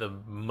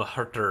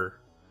Hunter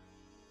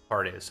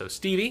part is. So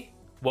Stevie,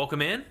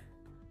 welcome in.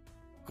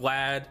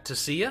 Glad to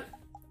see you,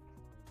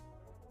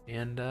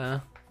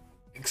 and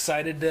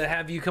excited to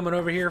have you coming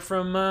over here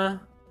from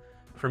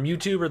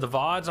YouTube or the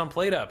VODs on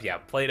Played Up. Yeah,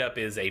 Played Up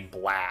is a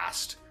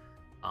blast.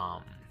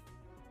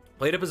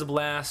 Played Up is a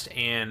blast,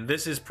 and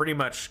this is pretty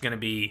much gonna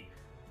be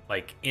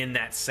like in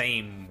that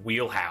same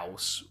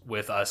wheelhouse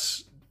with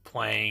us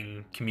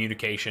playing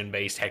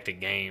communication-based hectic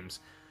games.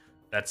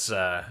 That's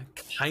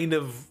kind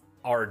of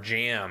our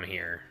jam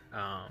here.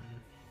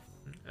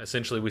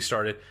 Essentially, we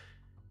started.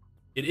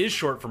 It is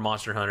short for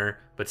Monster Hunter,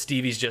 but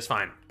Stevie's just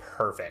fine.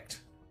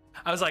 Perfect.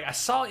 I was like, I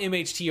saw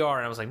MHTR,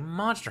 and I was like,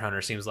 Monster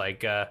Hunter seemed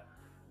like a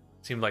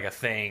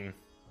thing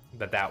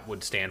that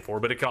would stand for,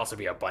 but it could also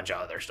be a bunch of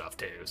other stuff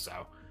too.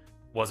 So,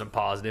 wasn't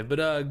positive,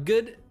 but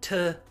good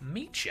to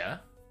meet you.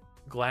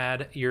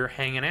 Glad you're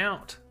hanging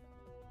out.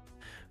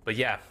 But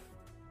yeah,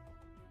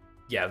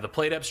 the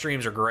Played Up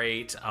streams are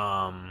great.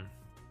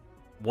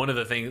 One of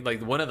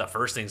the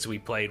first things we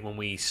played when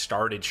we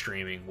started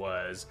streaming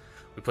was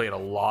we played a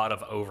lot of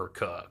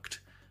Overcooked,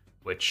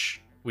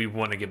 which we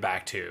want to get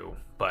back to.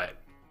 But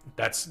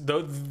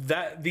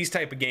these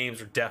type of games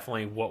are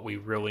definitely what we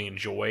really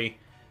enjoy.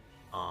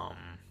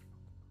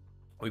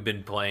 We've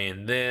been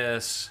playing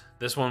this.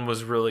 This one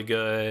was really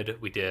good.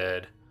 We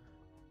did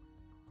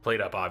Played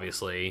Up,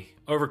 obviously,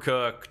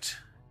 Overcooked,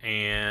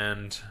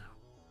 and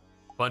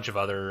a bunch of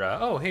other.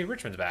 Oh, hey,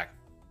 Richmond's back.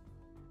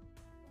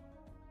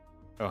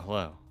 Oh,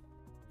 hello.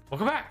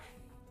 Welcome back.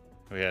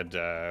 We had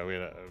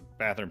a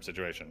bathroom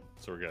situation,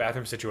 so we're good.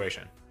 Bathroom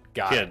situation.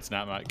 Got Kids,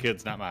 not mine.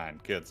 Kids, not mine.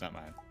 Kids, not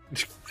mine.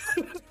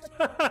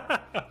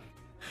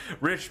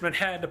 Richmond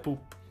had to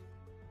poop.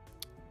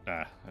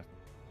 No,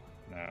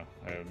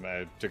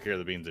 I took care of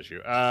the beans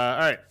issue. All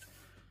right.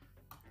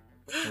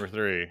 Number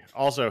 3.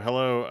 Also,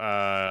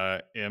 hello,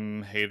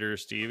 M. Hater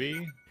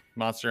Stevie.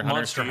 Monster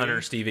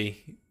Hunter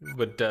Stevie.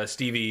 But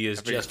Stevie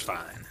is just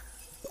fine.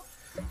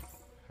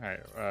 All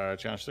right,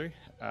 challenge 3.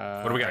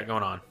 What do we got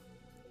going on?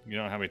 You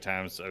know how many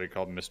times I've been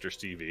called Mr.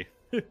 Stevie.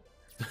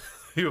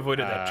 You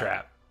avoided that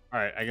trap. All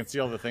right, I can see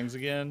all the things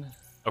again.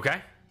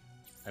 Okay.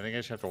 I think I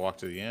just have to walk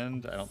to the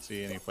end. I don't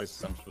see any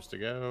places I'm supposed to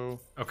go.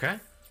 Okay.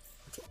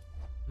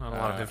 Not a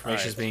lot of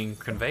information is being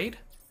conveyed.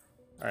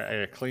 All right, I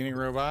got a cleaning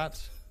robot.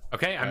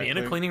 Okay, I'm in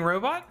a cleaning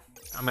robot.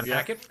 I'm gonna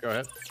hack it. Go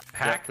ahead.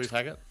 Hack. Yeah, please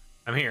hack it.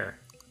 I'm here.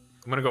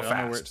 I'm gonna go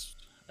fast.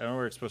 I don't know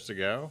where it's supposed to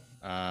go.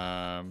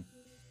 I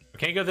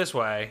can't go this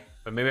way,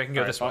 but maybe I can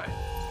go this way.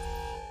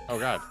 Oh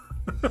God.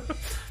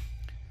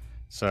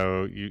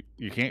 So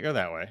you can't go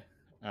that way.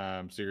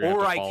 So you're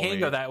or I can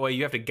go that way.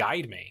 You have to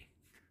guide me.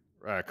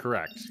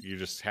 Correct. You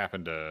just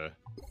happen to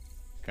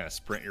kind of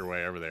sprint your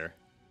way over there.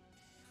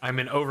 I'm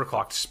in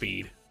overclocked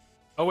speed.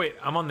 Oh wait,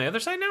 I'm on the other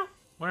side now?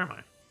 Where am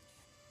I?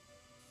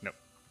 Nope.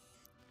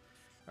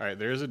 All right,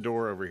 there's a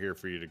door over here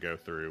for you to go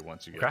through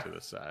once you get to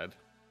this side.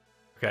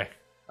 Okay.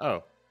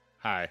 Oh,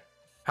 hi.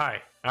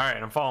 Hi. All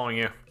right, I'm following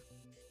you.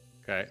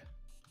 Okay.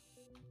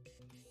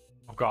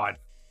 Oh God.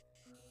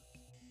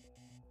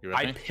 You with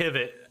me?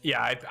 Pivot.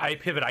 Yeah, I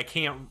pivot. I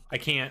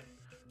can't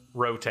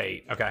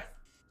rotate. Okay.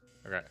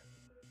 Okay.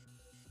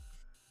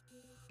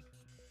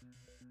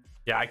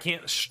 Yeah, I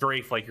can't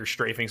strafe like you're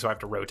strafing, so I have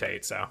to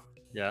rotate, so.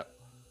 Yeah.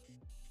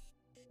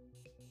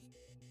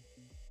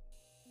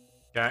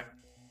 Okay.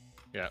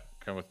 Yeah,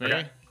 come with me.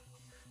 Okay. All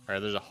right,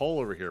 there's a hole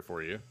over here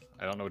for you.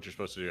 I don't know what you're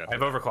supposed to do. I've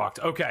overclocked.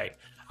 Okay.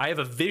 I have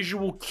a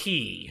visual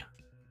key.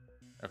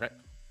 Okay.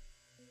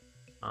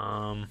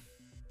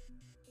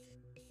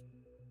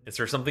 Is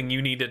there something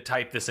you need to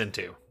type this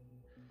into?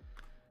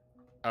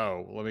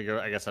 Oh, let me go.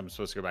 I guess I'm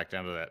supposed to go back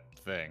down to that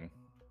thing.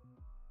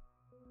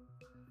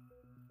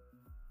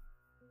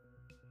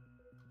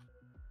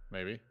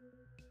 Maybe.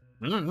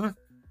 Mm-hmm.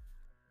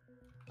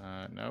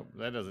 Nope,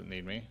 that doesn't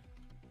need me.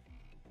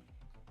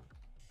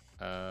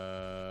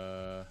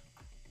 While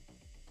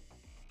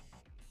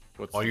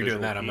you're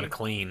doing that, I'm gonna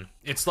clean.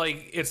 It's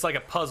like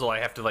a puzzle. I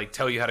have to like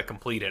tell you how to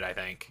complete it, I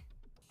think.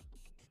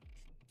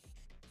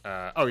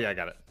 Oh yeah, I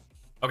got it.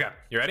 Okay,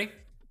 you ready?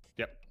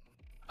 Yep.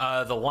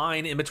 The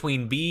line in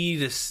between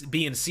B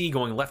and C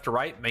going left to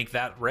right, make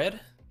that red.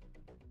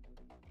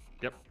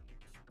 Yep.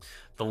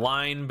 The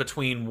line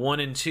between 1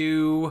 and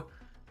 2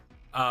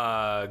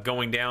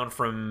 going down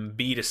from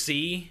B to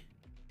C,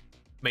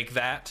 make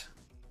that.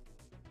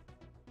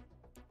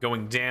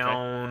 Going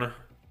down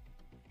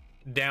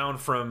down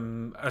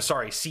from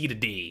C to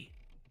D.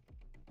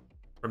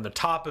 From the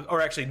top of,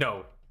 or actually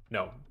no.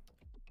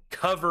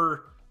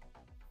 Cover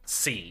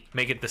C.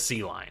 Make it the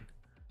C line.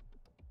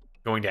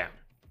 Going down.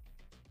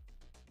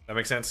 That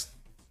makes sense?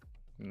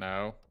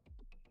 No.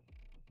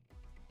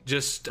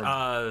 Just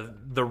not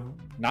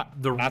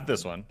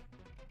this one.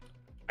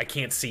 I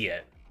can't see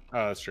it.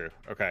 Oh, that's true.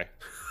 Okay.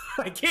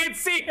 I can't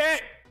see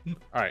it.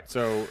 All right.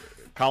 So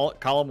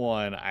column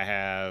 1, I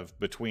have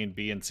between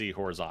B and C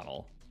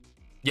horizontal.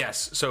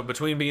 Yes. So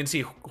between B and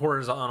C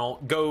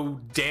horizontal, go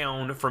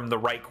down from the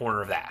right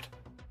corner of that.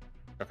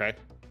 Okay.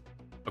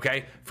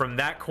 Okay. From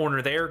that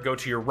corner there, go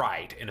to your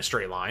right in a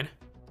straight line.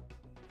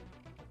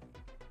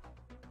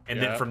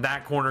 And then from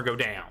that corner, go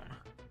down.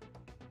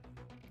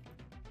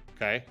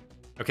 Okay.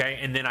 Okay.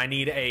 And then I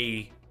need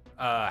a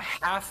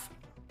half,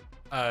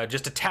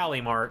 just a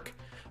tally mark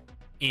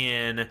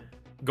in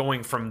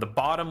going from the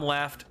bottom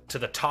left to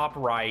the top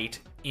right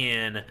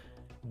in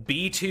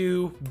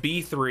B2,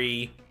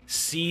 B3,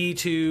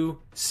 C2,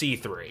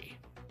 C3.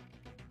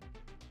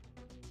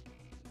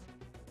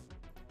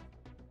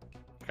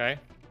 Okay.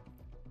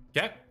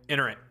 Okay,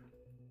 enter it.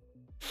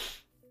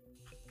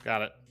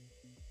 Got it.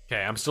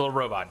 Okay, I'm still a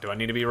robot. Do I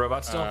need to be a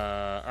robot still? All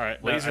right.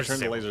 Lasers I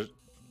turned the disabled. lasers.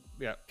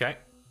 Yeah. Okay.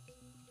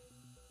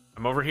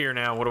 I'm over here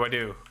now. What do I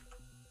do?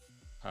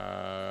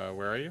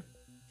 Where are you?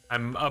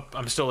 I'm up.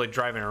 I'm still like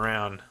driving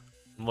around.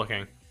 I'm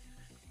looking.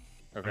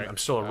 Okay. I'm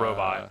still a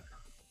robot.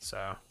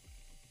 So.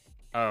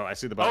 Oh, I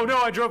see the button. Oh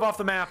no! I drove off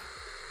the map.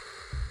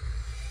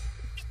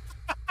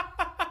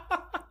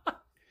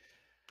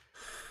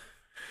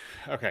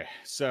 Okay,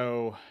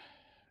 so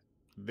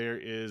there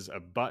is a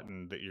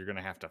button that you're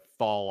gonna have to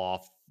fall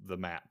off the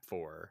map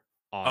for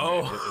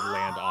and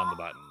land on the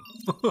button.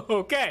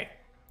 Okay,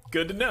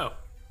 good to know.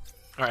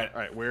 All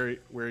right. Where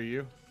are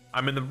you? Oh,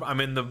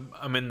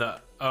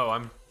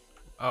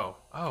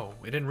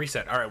 it didn't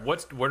reset. All right,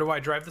 where do I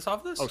drive this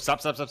off this? Oh,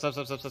 stop.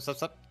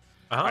 Uh-huh.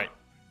 All right.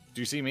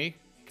 Do you see me?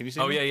 Can you see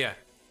me? Oh yeah.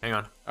 Hang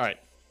on. All right.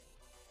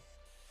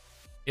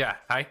 Yeah.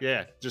 Hi.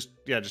 Yeah. Just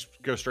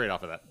go straight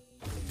off of that.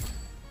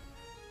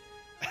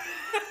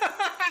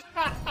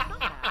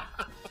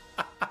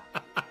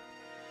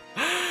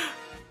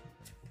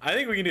 I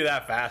think we can do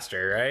that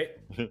faster, right?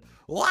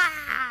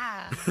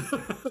 Wow!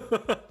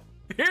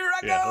 Here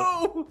I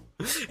go!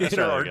 Let's Enter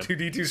try that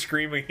R2D2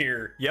 screaming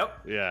here.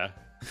 Yep. Yeah.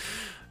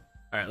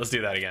 All right, let's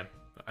do that again.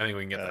 I think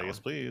we can get that Yes,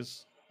 one.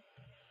 please.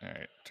 All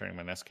right, turning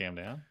my Nest Cam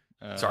down.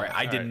 Sorry,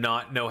 I did right.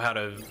 not know how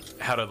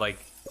to like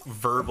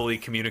verbally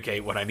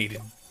communicate what I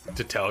needed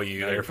to tell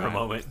you there for a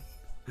moment.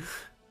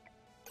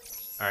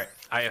 All right,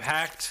 I have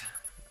hacked.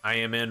 I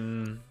am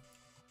in.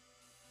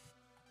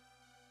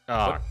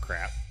 Oh,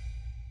 crap.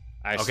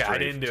 I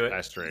didn't do it.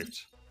 I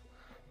strafed.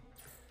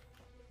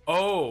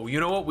 Oh, you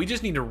know what? We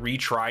just need to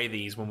retry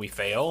these when we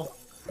fail,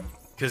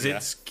 because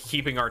it's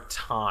keeping our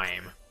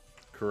time.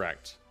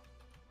 Correct.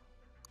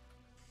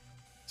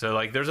 So,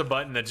 like, there's a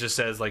button that just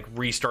says, like,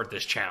 restart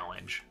this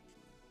challenge.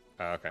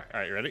 Okay. All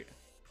right, you ready?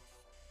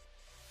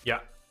 Yeah.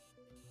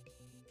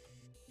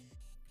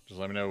 Just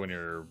let me know when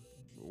you're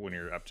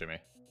up to me.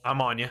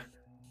 I'm on you.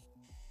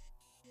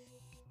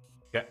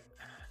 Okay.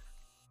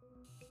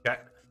 Okay.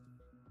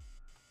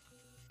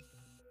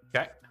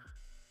 Okay.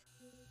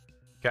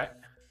 Okay.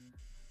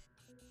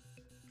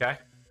 Okay.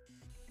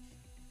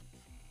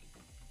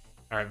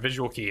 All right,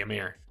 visual key. I'm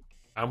here.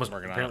 I almost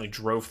apparently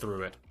drove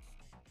through it.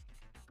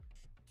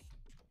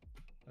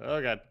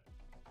 Oh, God.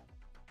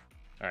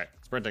 All right,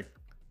 sprinting.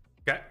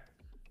 Okay.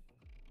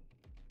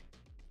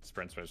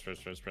 Sprint.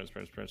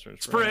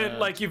 Sprint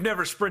like you've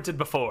never sprinted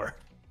before.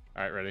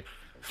 All right, ready?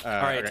 All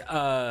right.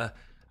 Okay.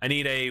 I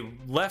need a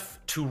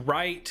left to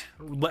right,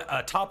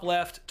 top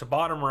left to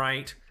bottom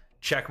right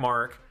check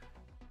mark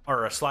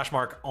or a slash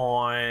mark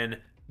on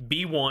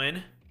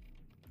B1.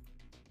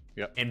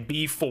 Yep. And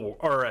B4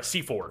 or a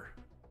C4.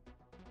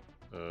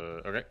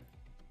 Okay.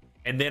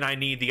 And then I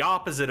need the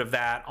opposite of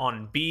that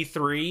on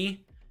B3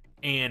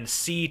 and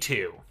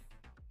C2.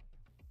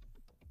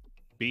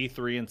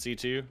 B3 and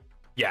C2?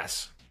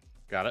 Yes.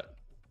 Got it.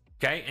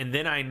 Okay, and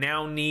then I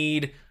now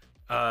need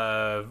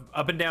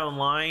up and down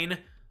line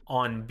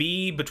on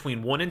B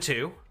between 1 and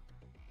 2.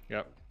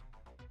 Yep.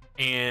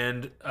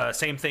 And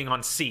same thing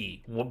on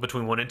C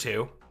between 1 and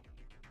 2.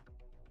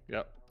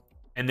 Yep.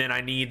 And then I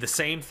need the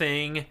same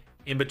thing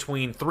in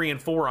between 3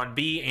 and 4 on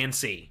B and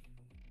C.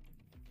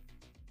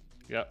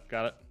 Yep,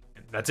 got it.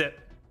 That's it.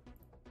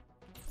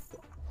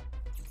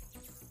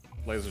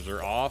 Lasers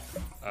are off.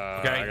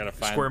 Okay, I gotta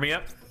find. square me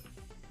up.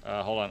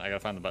 Hold on, I gotta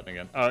find the button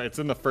again. It's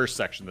in the first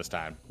section this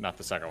time, not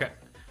the second one.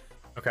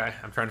 Okay,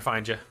 I'm trying to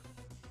find you.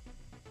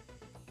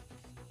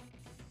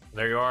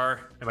 There you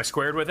are. Am I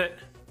squared with it?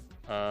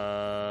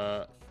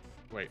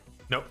 Wait.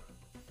 Nope.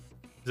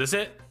 Is this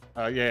it?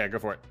 Yeah, go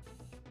for it.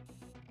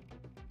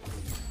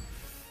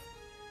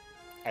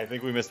 I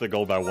think we missed the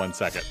goal by 1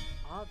 second.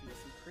 Obvious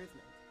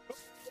improvement.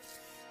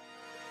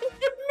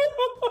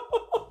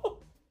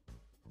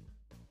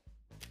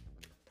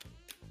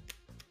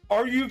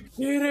 Are you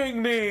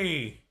kidding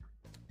me?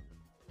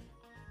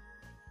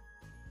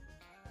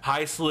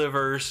 Hi,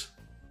 Slivers.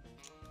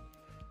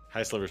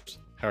 Hi, Slivers.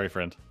 How are you,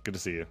 friend? Good to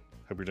see you.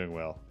 Hope you're doing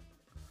well.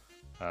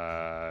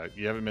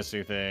 You haven't missed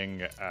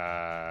anything.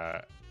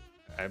 I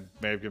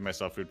may have given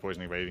myself food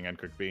poisoning by eating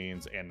uncooked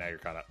beans, and now you're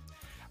caught up.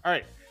 All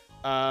right.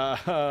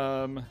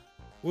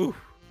 Woo.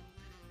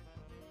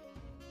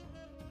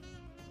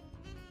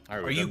 All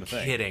right, Are you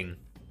kidding?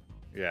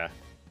 Yeah.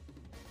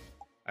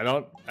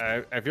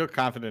 I feel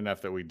confident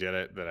enough that we did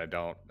it that I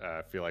don't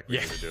feel like we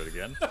need to do it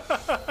again.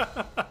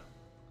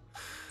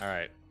 All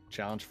right,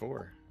 challenge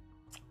 4.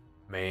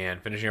 Man,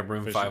 finishing up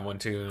room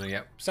 512.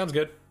 Yep, sounds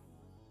good.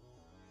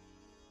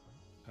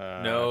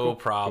 No cool,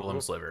 problem,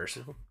 cool. Slivers.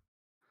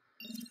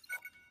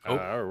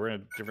 We're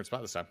in a different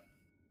spot this time.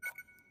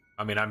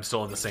 I mean, I'm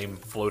still in the same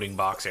floating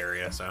box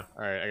area, so.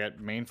 All right, I got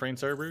mainframe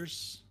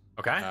servers.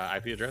 Okay.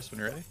 IP address when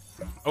you're ready.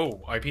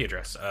 Oh, IP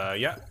address.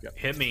 Yeah. Yep.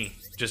 Hit me.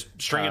 Just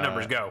string of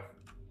numbers. Go.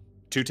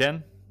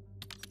 210.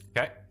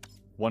 Okay.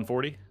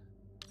 140.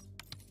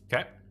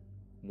 Okay.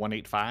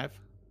 185.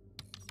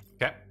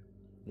 Okay.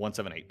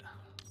 178.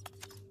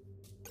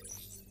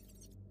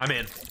 I'm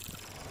in.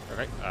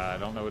 Okay. I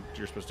don't know what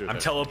you're supposed to do. I'm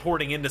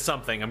teleporting into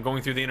something. I'm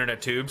going through the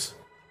internet tubes.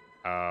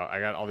 I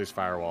got all these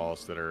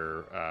firewalls that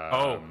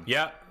are.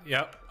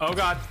 Yep. Oh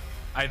god,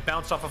 I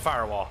bounced off a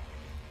firewall.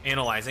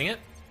 Analyzing it.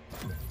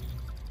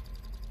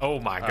 Oh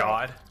my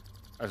god.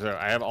 So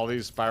I have all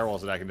these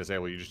firewalls that I can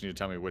disable. You just need to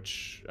tell me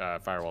which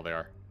firewall they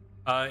are.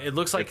 It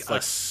looks like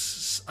a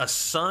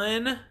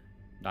sun.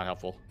 Not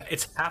helpful.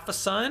 It's half a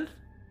sun.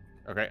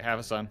 Okay, half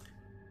a sun.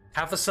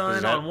 Half a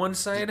sun on one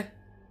side.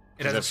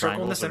 It has a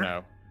circle in the center.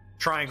 No?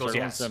 Triangles,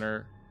 circle yes. In the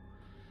center.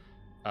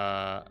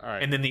 All right.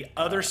 And then the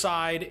other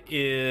side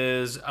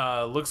is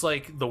looks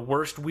like the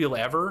worst wheel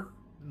ever,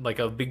 like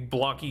a big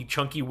blocky,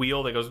 chunky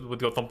wheel that would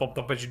go thump thump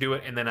thump as you do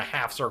it, and then a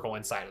half circle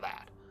inside of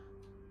that.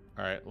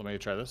 All right, let me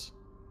try this.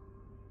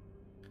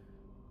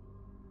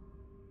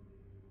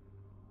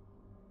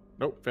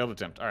 Nope, failed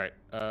attempt. All right,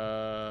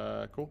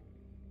 cool.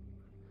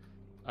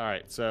 All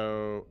right,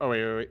 so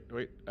wait.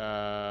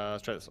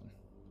 Let's try this one.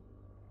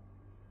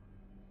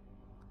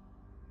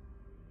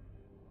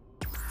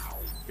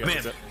 Yeah,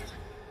 Man.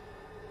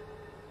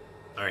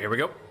 All right, here we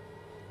go.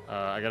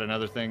 I got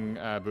another thing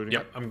booting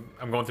up. Yep,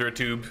 I'm going through a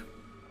tube.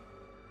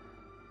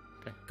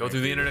 Okay. Go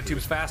through the internet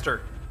tubes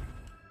faster.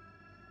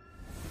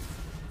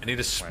 I need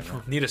a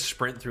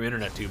sprint through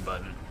internet tube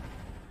button.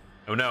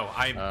 Oh no,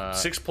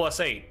 6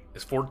 plus 8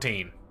 is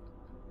 14.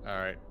 All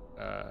right,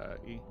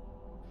 E.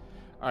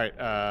 All right,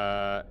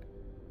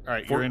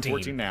 14. You're in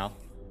 14 now.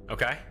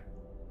 Okay.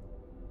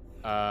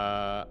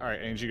 All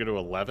right, I need you to go to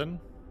 11.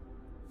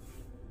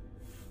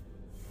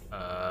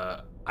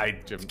 I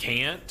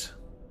can't.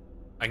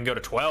 I can go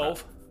to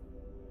 12.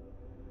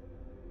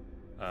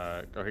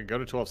 Okay, go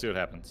to 12, see what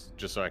happens,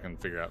 just so I can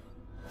figure out.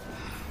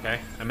 Okay,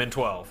 I'm in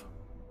 12.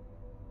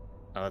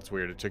 Oh, that's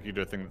weird. It took you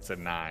to a thing that said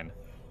 9.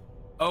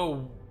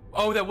 Oh,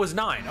 that was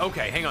 9.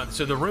 Okay, hang on.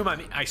 So the room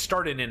I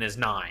started in is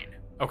 9.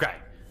 Okay.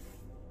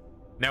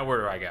 Now where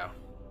do I go?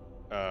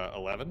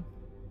 11.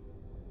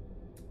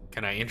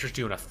 Can I interest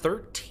you in a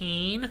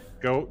 13?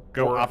 Go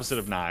opposite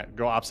of 9.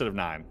 Go opposite of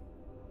 9.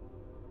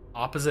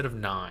 Opposite of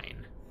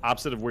 9.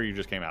 Opposite of where you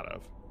just came out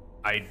of.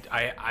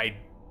 I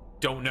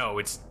don't know.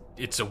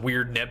 It's a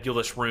weird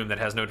nebulous room that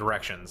has no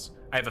directions.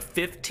 I have a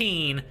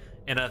 15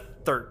 and a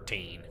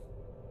 13.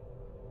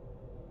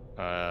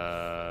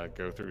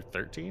 Go through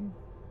 13.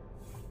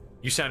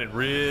 You sounded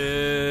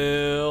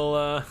real.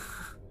 All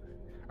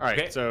right,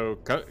 okay. So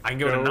I can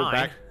go to 9.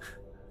 Back.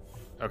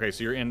 Okay,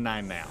 so you're in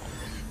 9 now.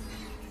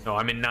 No,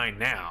 I'm in 9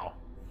 now.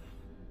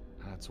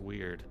 That's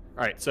weird.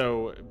 All right,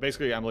 so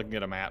basically, I'm looking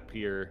at a map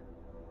here.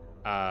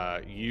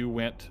 You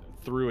went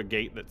through a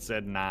gate that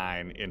said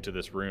 9 into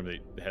this room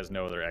that has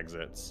no other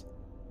exits.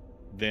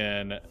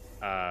 Then,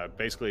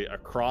 basically,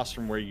 across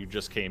from where you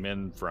just came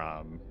in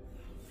from,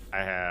 I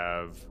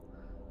have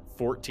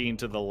 14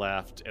 to the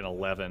left and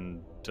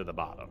 11 to the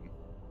bottom.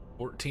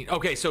 14.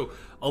 Okay, so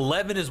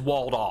 11 is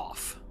walled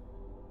off.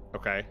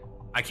 Okay.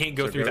 I can't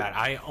go through that.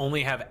 I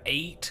only have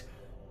 8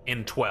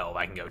 and 12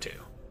 I can go to.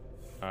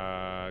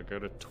 Go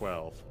to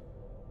 12.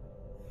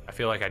 I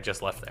feel like I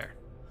just left there.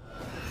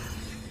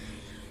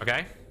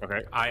 Okay.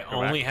 Okay. I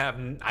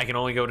can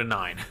only go to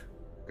 9.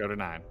 Go to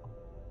 9.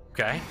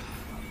 Okay.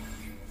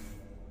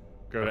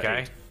 Go to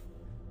 8.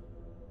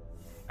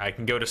 I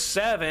can go to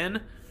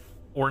 7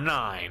 or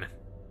 9.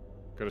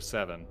 Go to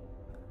 7.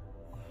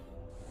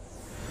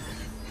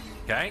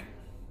 Okay.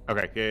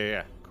 Okay.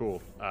 Yeah.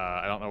 Cool.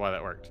 I don't know why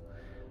that worked.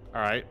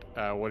 All right.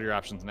 What are your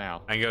options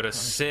now? I can go to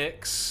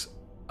 6,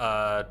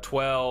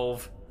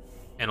 12,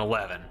 and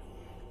 11.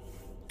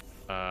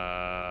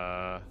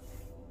 12.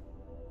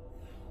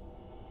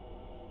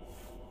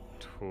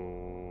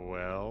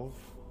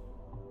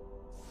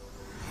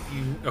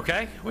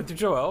 Okay? Went to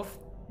 12.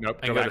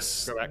 Nope. Go back.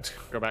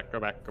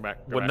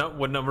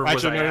 What number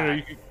was I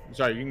at? You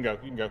can go.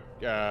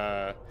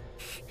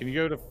 Can you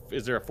go to?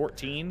 Is there a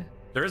 14?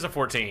 There is a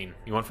 14.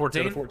 You want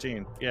 14? Go to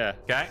 14. Yeah.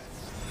 Okay.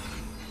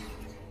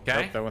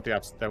 Okay. Nope, that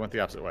went the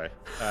opposite way.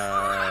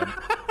 I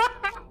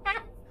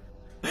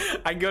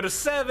can go to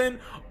 7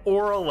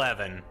 or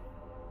 11.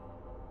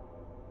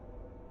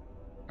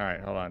 All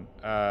right, hold on.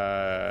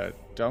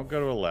 Don't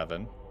go to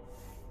 11.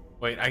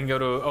 Wait, I can go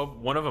to... Oh,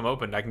 one of them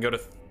opened. I can go to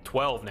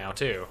 12 now,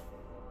 too.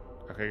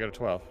 Okay, go to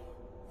 12.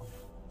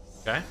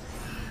 Okay.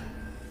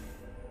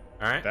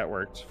 All right. That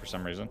worked for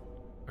some reason.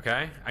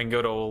 Okay. I can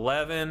go to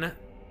 11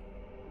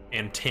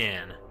 and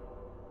 10.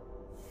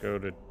 Go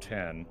to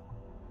 10.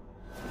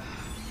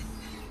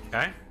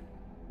 Okay.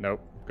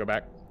 Nope. Go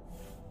back.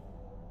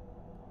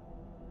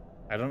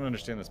 I don't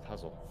understand this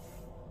puzzle.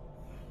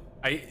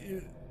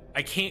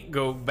 I can't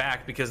go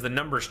back because the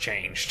numbers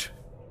changed.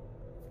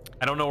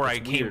 I don't know where I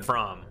came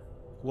from.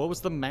 What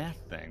was the math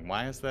thing?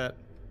 Why is that?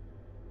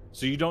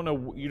 So you don't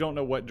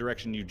know what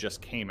direction you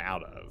just came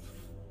out of.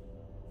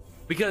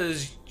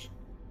 Because,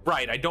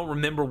 right, I don't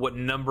remember what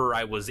number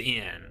I was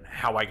in,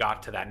 how I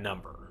got to that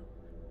number.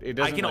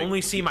 I can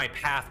only see my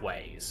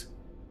pathways.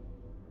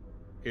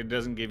 It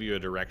doesn't give you a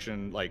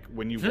direction. Like,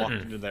 when you walk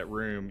into that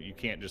room, you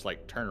can't just,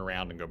 like, turn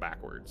around and go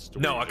backwards.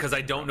 No, because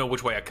I don't know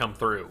which way I come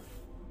through.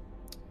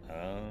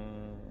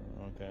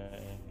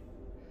 Okay.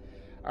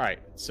 All right,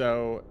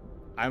 so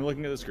I'm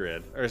looking at this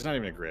grid. Or it's not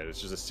even a grid.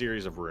 It's just a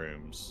series of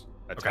rooms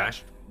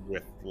attached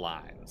with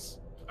lines.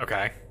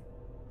 Okay.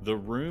 The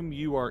room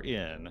you are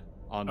in,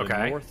 on the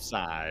north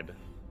side,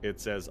 it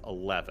says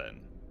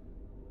 11.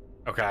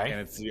 Okay. And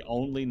it's the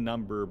only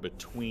number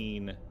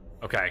between...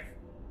 Okay.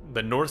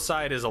 The north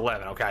side is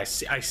 11. Okay, I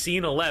see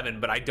an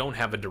 11, but I don't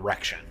have a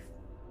direction.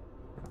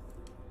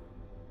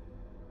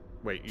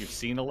 Wait, you've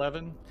seen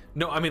 11?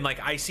 No, I mean, like,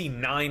 I see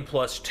 9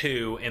 plus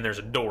 2, and there's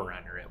a door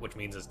under it, which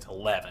means it's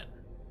 11.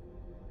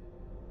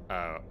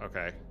 Oh,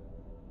 okay.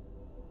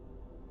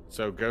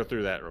 So go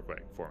through that real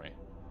quick for me.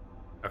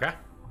 Okay.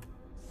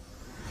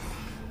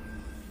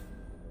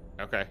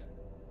 Okay.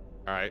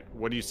 All right,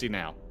 what do you see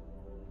now?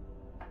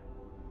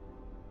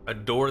 A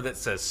door that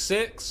says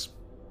 6,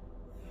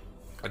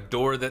 a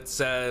door that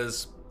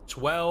says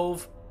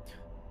 12,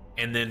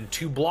 and then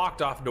 2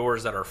 blocked off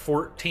doors that are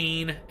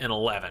 14 and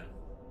 11.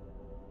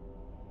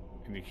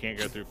 And you can't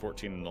go through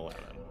 14 and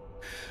 11.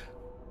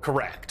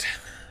 Correct.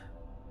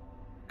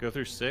 Go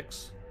through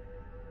 6.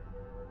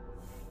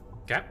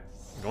 Okay.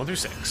 I'm going through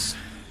 6.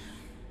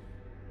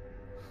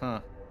 Huh.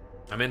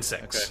 I'm in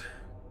 6. Okay.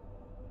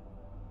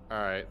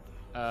 All right.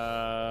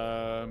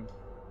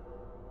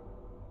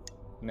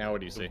 Now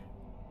what do you see?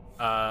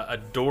 A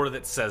door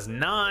that says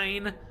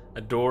 9,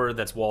 a door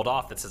that's walled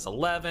off that says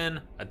 11,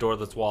 a door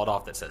that's walled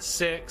off that says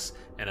 6,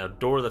 and a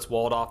door that's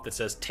walled off that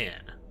says 10.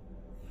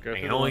 I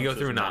can only go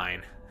through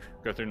 9.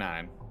 Go through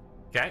 9.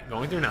 Okay,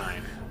 going through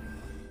 9.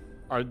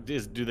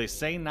 Do they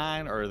say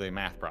 9 or are they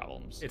math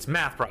problems? It's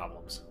math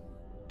problems.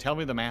 Tell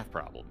me the math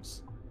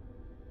problems.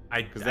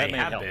 I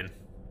have been.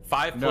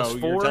 5 plus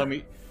 4.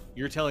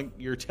 You're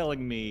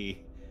telling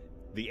me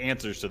the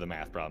answers to the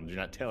math problems. You're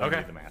not telling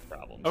me the math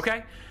problems.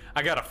 Okay.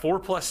 I got a 4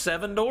 plus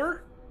 7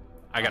 door.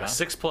 I got a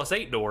 6 plus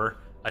 8 door,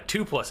 a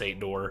 2 plus 8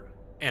 door,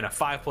 and a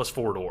 5 plus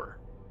 4 door.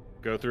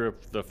 Go through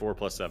the 4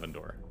 plus 7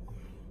 door.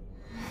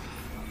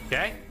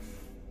 Okay.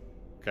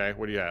 Okay,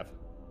 what do you have?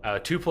 A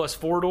 2 plus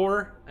 4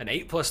 door, an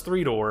 8 plus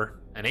 3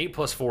 door, an 8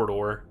 plus 4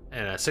 door,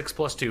 and a 6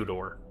 plus 2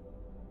 door.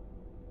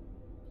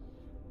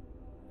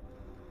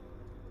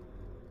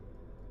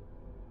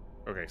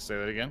 Okay, say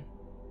that again.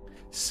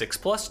 6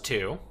 plus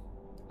 2,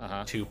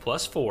 2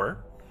 plus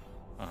 4,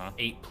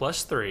 8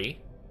 plus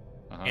 3,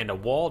 and a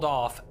walled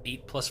off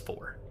 8 plus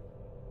 4.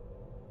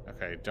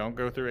 Okay, don't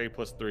go through 8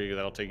 plus 3.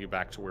 That'll take you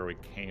back to where we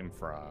came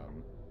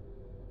from.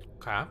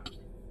 Okay.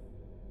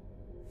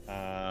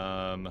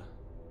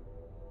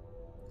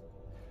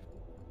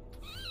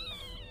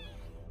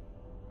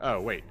 Oh,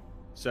 wait.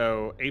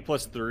 So 8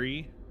 plus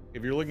 3,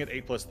 if you're looking at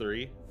 8 plus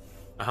 3,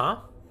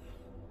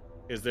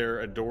 is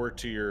there a door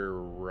to your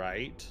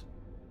right?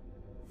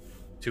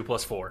 2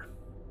 plus 4.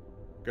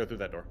 Go through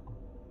that door.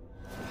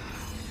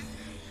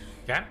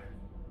 Okay.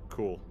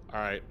 Cool. All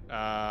right.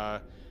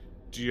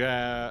 Do you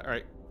have... All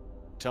right.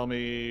 Tell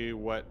me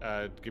what...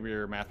 give me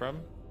your math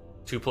problem.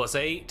 2 plus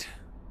 8.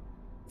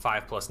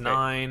 5 plus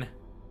 9.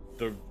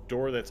 The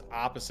door that's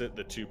opposite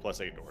the 2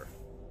 plus 8 door.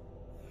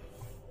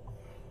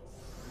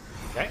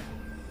 Okay.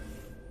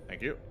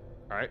 Thank you.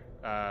 All right.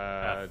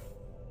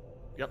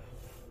 Yep.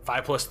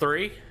 5 plus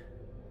 3.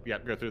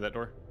 Yep, go through that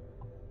door.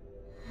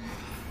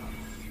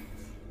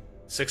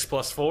 6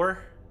 plus 4.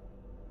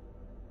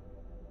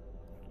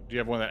 Do you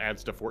have one that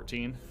adds to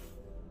 14?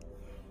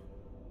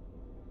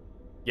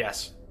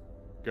 Yes.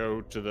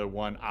 Go to the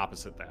one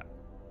opposite that.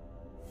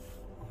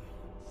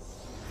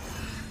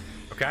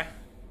 Okay.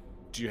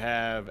 Do you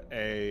have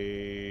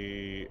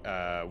a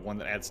one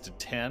that adds to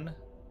 10?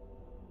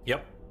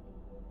 Yep.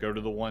 Go to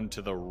the one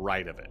to the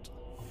right of it.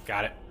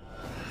 Got it.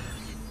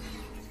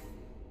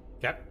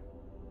 Yep.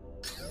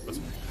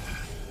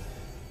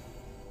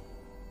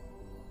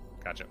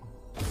 Gotcha.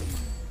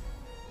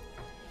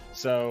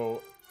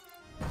 So...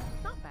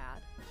 Not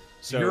bad.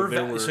 So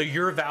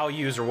your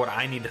values are what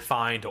I need to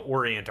find to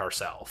orient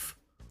ourselves.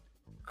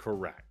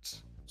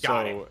 Correct.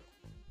 Got it.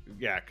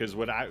 Yeah, because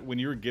when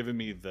you were giving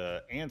me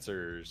the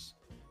answers,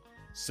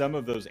 some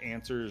of those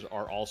answers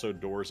are also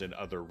doors in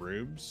other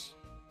rooms.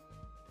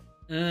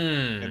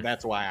 And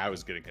that's why I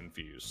was getting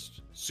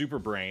confused. Super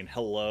Brain,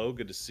 hello,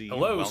 good to see you.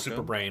 Hello,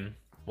 Super Brain.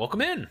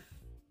 Welcome in.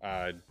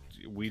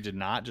 We did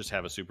not just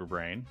have a Super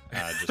Brain.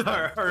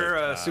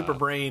 Our Super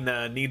Brain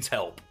needs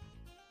help.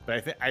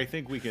 But I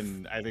think we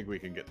can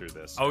get through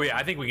this. Oh yeah,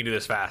 I think we can do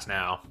this fast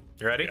now.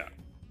 You ready?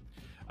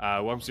 Yeah.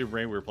 Welcome to Super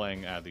Brain. We're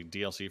playing the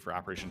DLC for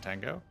Operation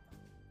Tango.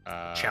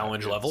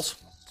 Challenge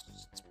levels.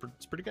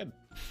 It's pretty good.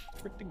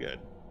 Pretty good.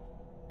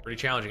 Pretty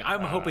challenging.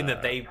 I'm hoping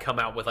that they come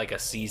out with like a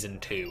season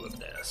 2 of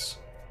this.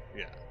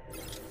 Yeah.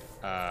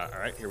 All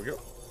right, here we go.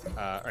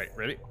 All right,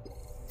 ready?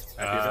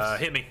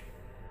 Hit me.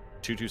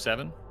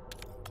 227.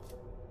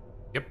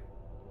 Yep.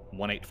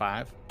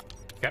 185.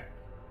 Yep.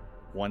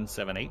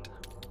 178.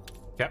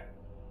 Yep.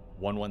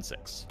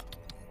 116.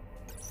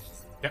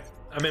 Yep.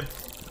 I'm in. All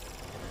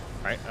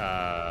right.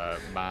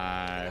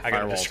 My I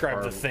gotta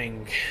describe the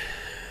thing.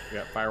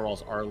 Yeah,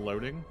 firewalls are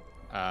loading.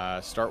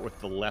 Start with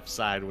the left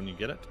side when you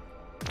get it.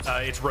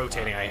 It's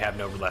rotating. I have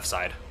no left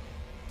side.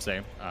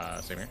 Same.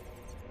 Same here.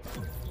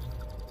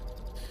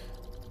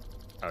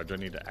 Oh, do I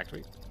need to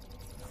activate?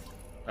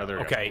 Oh, there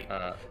we okay.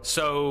 go.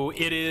 So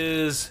it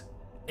is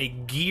a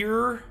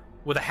gear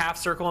with a half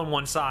circle on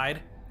one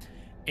side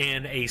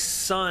and a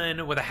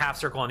sun with a half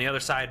circle on the other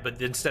side,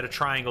 but instead of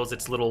triangles,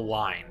 it's little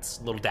lines,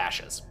 little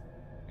dashes.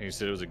 And you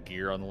said it was a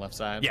gear on the left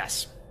side?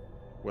 Yes.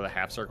 With a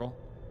half circle?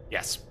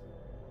 Yes.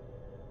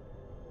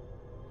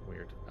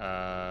 Weird.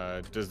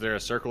 Is there a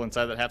circle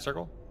inside that half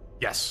circle?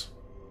 Yes.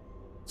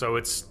 So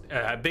it's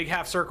a big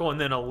half circle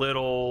and then a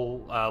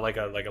little like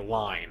a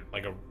line,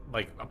 like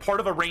a part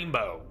of a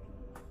rainbow.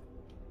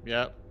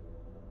 Yep.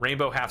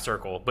 Rainbow half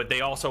circle, but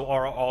they also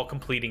are all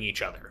completing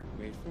each other.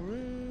 Wait for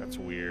it. That's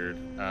weird.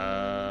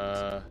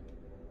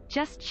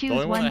 Just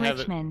choose one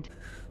Richmond.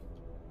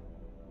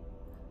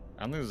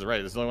 I don't think this is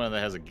right. This is the only one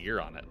that has a gear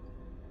on it.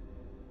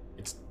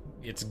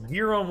 It's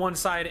gear on one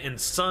side and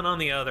sun on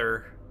the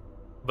other,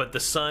 but the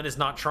sun is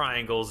not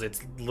triangles,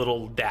 it's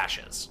little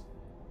dashes.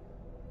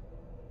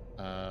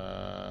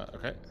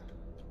 Okay.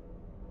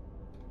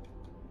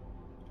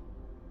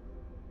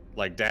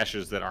 Like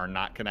dashes that are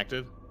not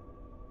connected?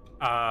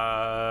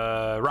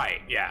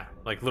 Right, yeah.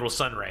 Like little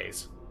sun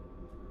rays.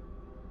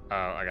 Oh,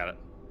 I got it.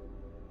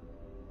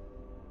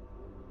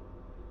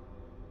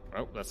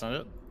 Oh, that's not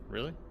it?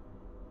 Really?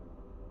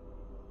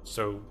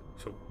 So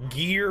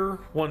gear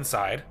one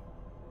side.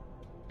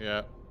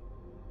 Yeah.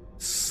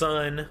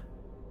 Sun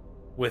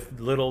with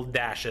little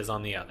dashes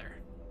on the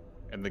other.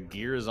 And the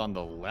gear is on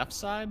the left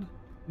side?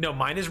 No,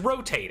 mine is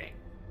rotating.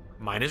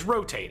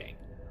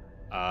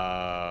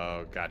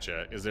 Oh,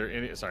 gotcha. Is there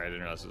any... Sorry, I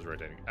didn't realize it was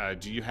rotating.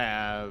 Do you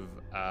have...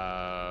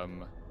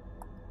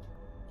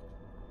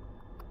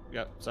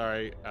 Yep,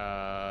 sorry.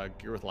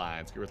 Gear with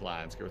lines.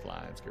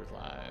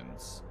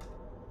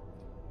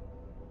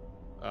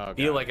 Oh, I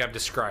feel like I've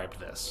described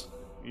this.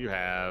 You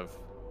have.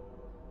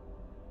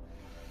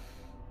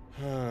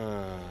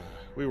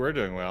 We were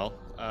doing well.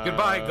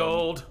 Goodbye,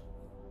 gold.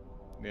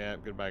 Yeah,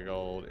 goodbye,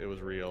 gold. It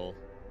was real.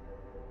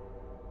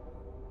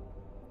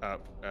 I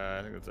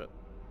think that's it.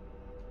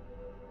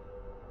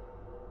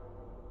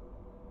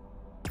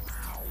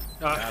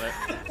 Got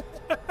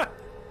it.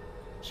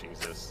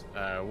 Jesus.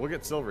 We'll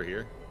get silver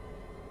here.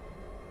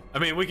 I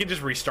mean, we can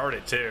just restart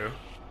it too.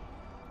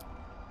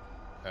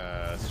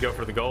 Let's go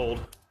for the gold.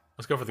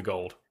 Let's go for the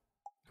gold.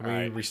 Can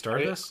we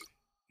restart this?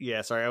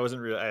 Yeah, sorry, I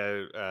wasn't real.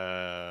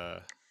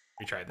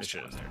 We tried this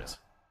shit. There it is.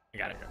 I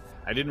got it.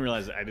 I didn't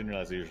realize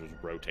yours was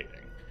rotating.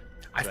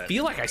 I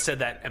feel like I said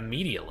that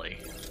immediately.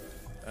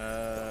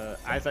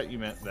 I thought you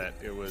meant that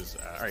it was.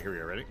 All right, here we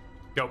go. Ready?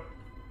 Go.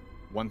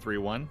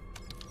 131.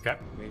 Okay.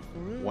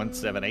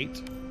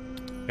 178.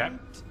 Okay.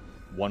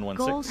 116.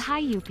 Gold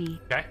high Yuppie.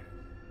 Okay.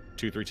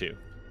 232.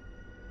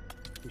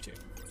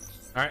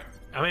 All right,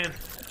 I'm in.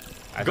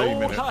 I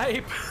Gold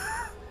hype.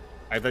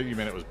 I thought you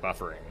meant it was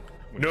buffering.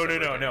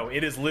 No.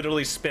 It is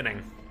literally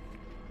spinning.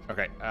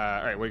 Okay. All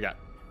right. What do you got?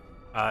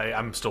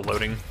 I'm still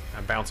loading.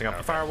 I'm bouncing off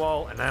the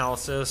firewall.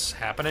 Analysis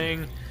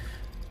happening.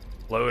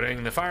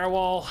 Loading the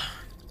firewall.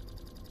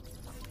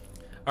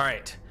 All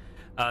right.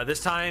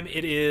 This time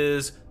it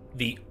is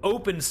the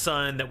open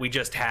sun that we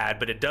just had,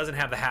 but it doesn't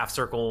have the half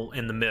circle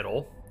in the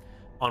middle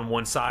on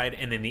one side,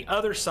 and then the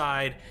other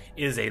side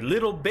is a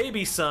little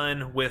baby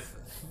sun with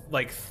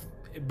like,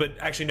 but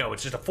actually no,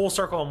 it's just a full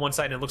circle on one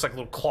side and it looks like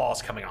little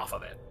claws coming off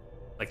of it,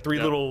 like three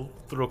little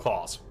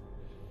claws.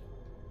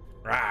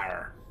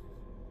 Rawr.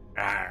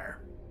 Rawr.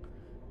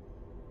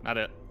 Not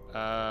it.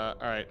 All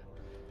right.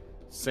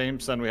 Same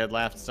sun we had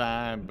last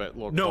time, but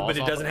little no, claws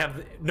but it doesn't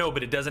have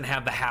but it doesn't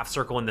have the half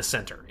circle in the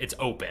center. It's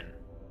open.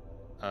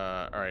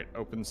 All right.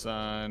 Open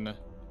sun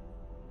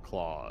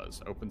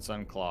claws. Open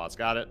sun claws.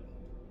 Got it.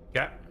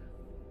 Yeah.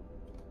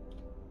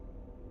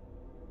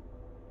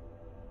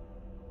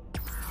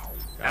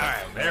 All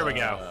right, there we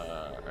go.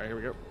 All right, here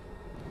we go.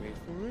 Wait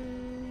for it.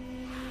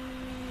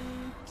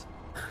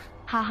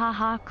 Ha ha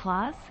ha,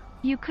 claws?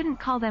 You couldn't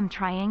call them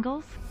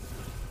triangles?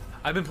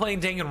 I've been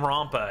playing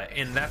Danganronpa,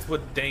 and that's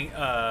what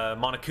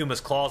Monokuma's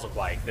claws look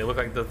like. They look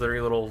like the three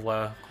little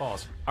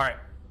claws. All right,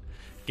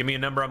 give me a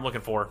number I'm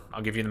looking for.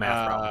 I'll give you the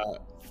math problem.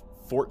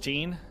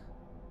 14.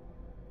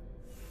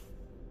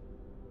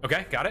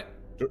 Okay, got it.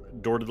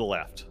 Door to the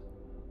left.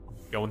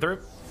 Going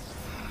through.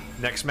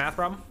 Next math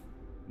problem.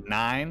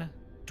 9.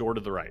 Door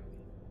to the right.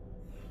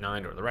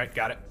 9 to the right.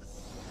 Got it.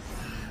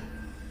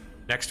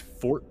 Next.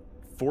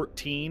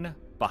 14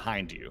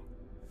 behind you.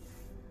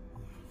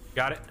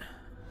 Got it.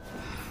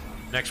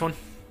 Next one.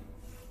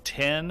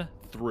 10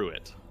 through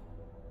it.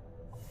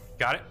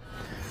 Got it.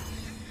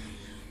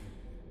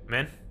 I'm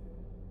in.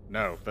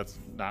 No, that's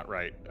not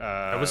right.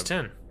 That was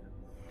 10.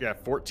 Yeah,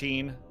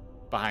 14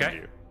 behind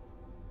you.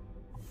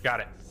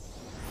 Got it.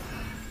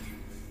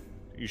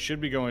 You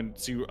should be going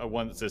see a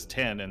one that says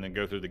 10 and then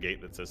go through the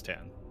gate that says 10.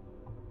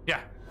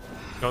 Yeah.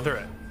 Going through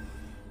it.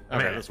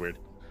 Okay, that's weird.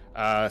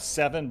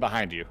 7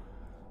 behind you.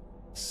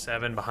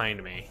 7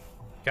 behind me.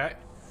 Okay.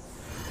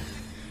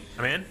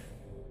 I'm in.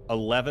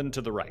 11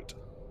 to the right.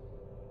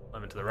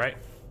 11 to the right.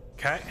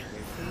 Okay.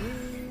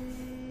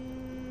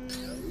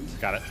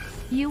 Got it.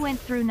 You went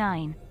through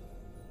 9.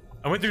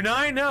 I went through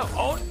 9? No.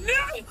 Oh,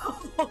 no!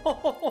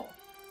 Oh,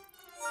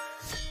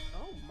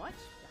 much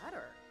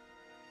better.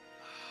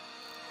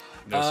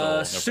 No soul,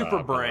 no Super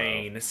problem.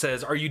 Brain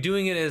says, "Are you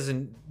doing it as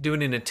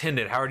doing it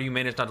intended? How do you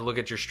manage not to look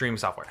at your stream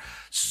software?"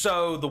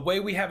 So the way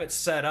we have it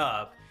set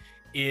up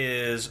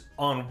is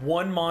on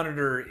one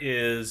monitor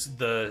is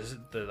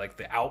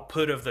the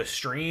output of the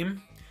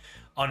stream,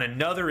 on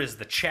another is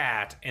the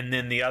chat, and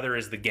then the other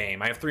is the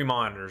game. I have 3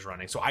 monitors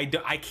running, so I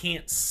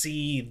can't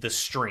see the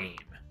stream.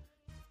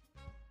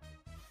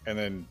 And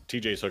then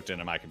TJ's hooked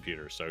into my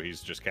computer, so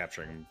he's just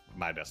capturing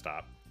my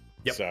desktop.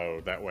 Yep.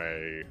 So that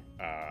way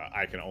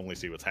I can only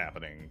see what's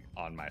happening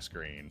on my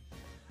screen.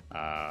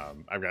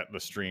 I've got the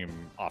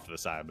stream off to the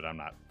side, but I'm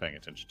not paying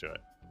attention to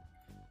it.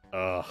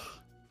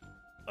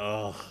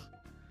 Ugh.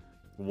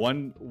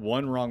 One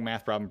wrong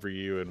math problem for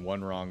you and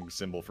one wrong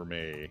symbol for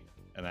me.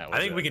 And that was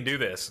I think we can do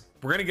this.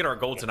 We're gonna get our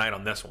goal tonight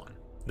on this one.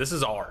 This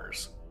is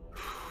ours.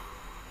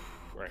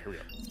 All right, here we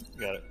go.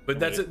 Got it. But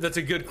that's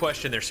a good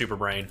question there, Super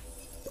Brain.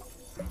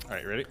 All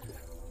right, ready?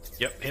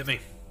 Yep, hit me.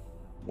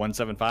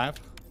 175.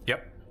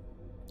 Yep.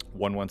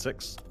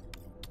 116.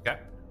 Okay.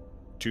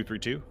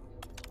 232.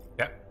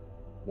 Yep.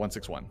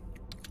 161.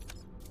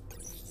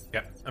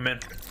 Yep. I'm in.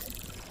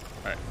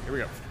 All right, here we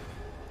go.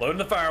 Loading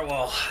the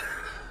firewall.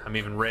 I'm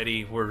even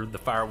ready where the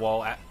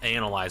firewall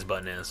analyze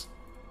button is.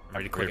 I'm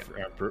ready to click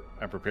it.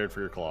 I'm prepared for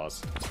your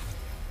claws.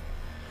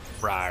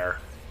 Briar.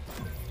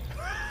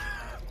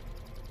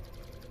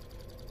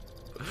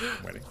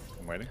 I'm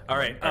waiting. All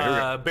right.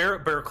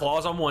 Bear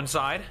claws on one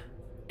side,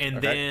 and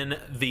then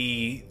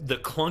the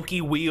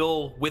clunky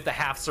wheel with the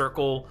half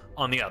circle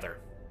on the other.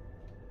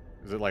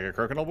 Is it like a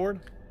crokinole board?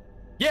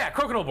 Yeah,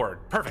 crokinole board.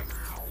 Perfect.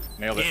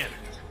 Nailed it. In.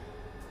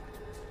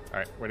 All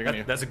right, waiting on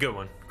you. That's a good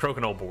one.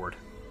 Crokinole board.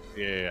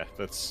 Yeah.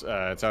 That's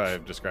how I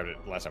described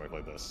it last time we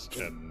played this,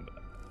 and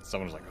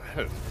someone was like,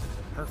 "That is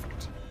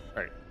perfect."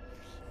 All right.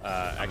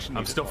 Action.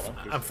 I'm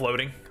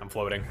floating. I'm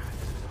floating.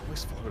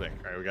 Always floating.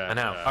 All right, we got. I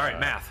know. All right,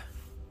 math.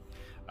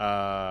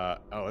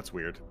 Oh, that's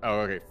weird.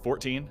 Oh, okay.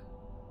 14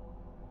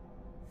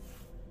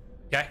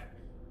 Okay.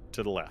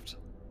 to the left.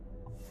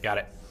 Got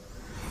it.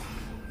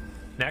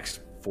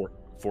 Next.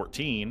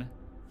 14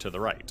 to the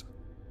right.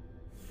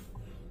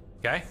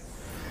 Okay.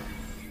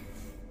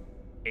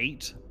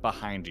 8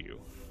 behind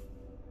you.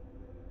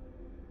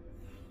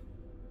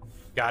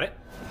 Got it.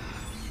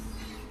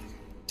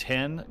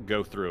 10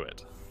 go through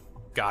it.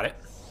 Got it.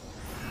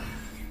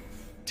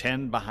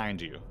 10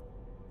 behind you.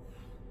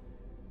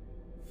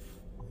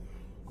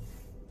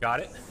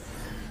 Got it.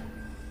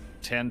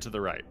 10 to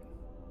the right.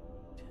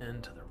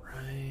 10 to the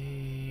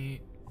right.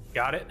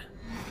 Got it.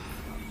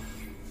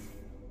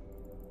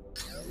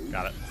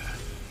 Got it.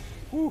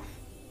 Whew.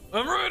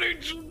 I'm ready.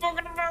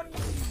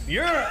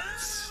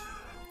 Yes.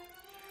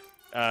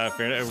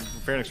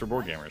 Fairnix for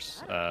board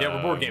gamers. Yeah,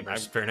 we're board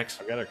gamers.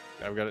 Fairnix.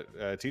 I've got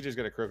it. TJ's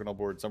got a crokinole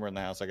board somewhere in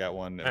the house. I got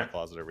one in the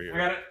closet over here. I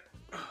got it.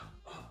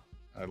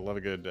 I love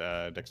a good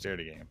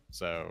dexterity game.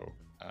 So,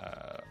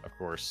 of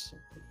course,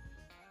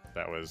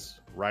 that was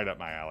right up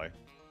my alley.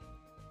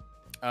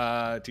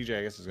 TJ,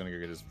 I guess, is going to go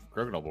get his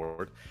crokinole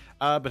board.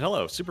 But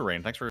hello, Super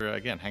Rain. Thanks for,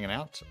 again, hanging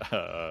out.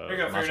 There you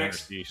go,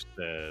 Fairnix.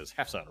 Says,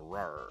 half sun,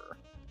 rawr.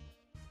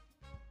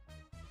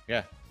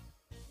 Yeah.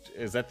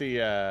 Is that the,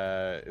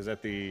 oh,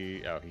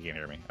 he can't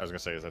hear me. I was going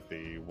to say, is that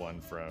the one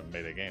from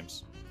Mayday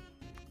Games?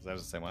 That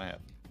was the same one I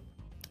have.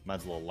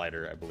 Mine's a little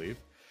lighter, I believe.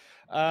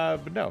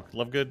 But no,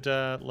 love a good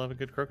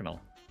crokinole.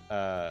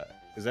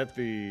 Is that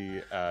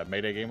the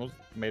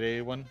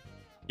Mayday one?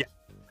 Yeah.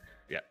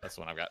 Yeah, that's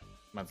the one I've got.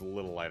 Mine's a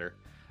little lighter.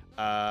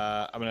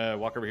 I'm gonna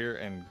walk over here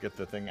and get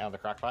the thing out of the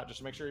crock pot just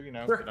to make sure,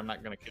 that I'm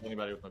not gonna kill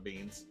anybody with my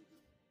beans.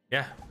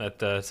 Yeah,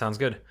 that sounds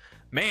good.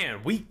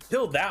 Man, we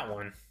killed that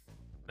one.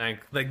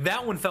 Like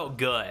that one felt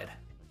good.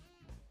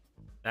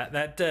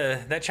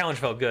 That challenge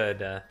felt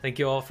good. Thank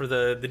you all for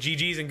the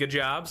GGs and good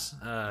jobs.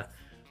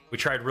 We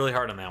tried really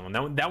hard on that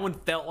one. That one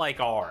felt like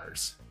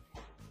ours.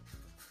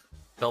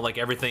 Felt like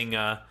everything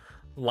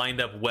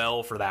lined up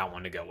well for that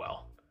one to go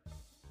well.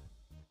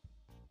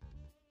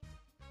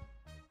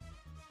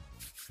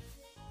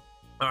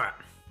 All right,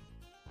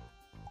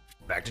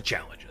 back to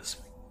challenges.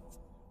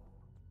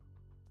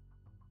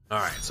 All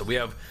right, so we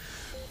have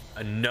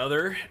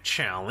another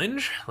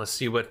challenge. Let's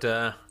see what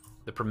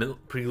the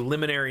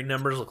preliminary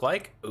numbers look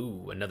like.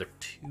 Ooh, another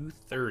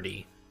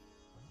 230.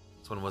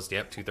 This one was,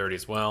 yep, 230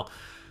 as well.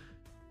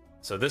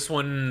 So this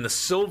one, the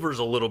silver's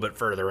a little bit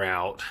further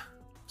out.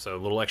 So a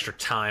little extra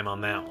time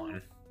on that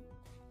one.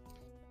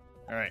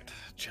 All right,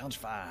 challenge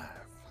 5.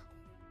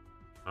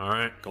 All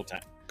right. Gold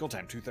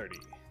time 2:30.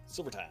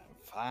 Silver time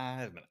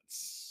 5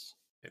 minutes.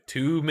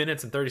 2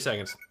 minutes and 30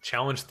 seconds.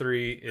 Challenge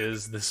 3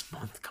 is this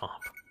month comp.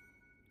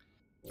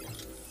 All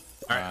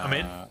right, I'm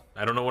in.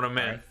 I don't know what I'm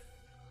in.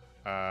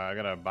 Right. I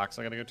got a box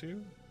I gotta go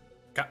to.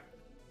 Okay.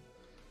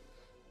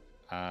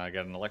 I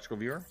got an electrical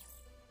viewer.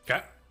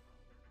 Okay.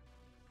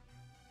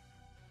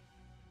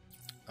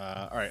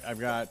 All right, I've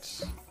got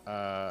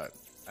I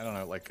don't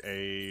know, like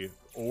a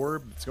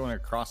orb that's going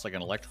across like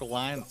an electrical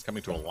line that's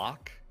coming to a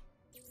lock.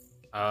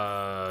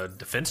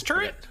 Defense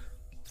turret?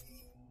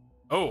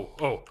 Okay.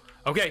 Oh.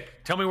 Okay,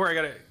 tell me where I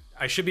gotta...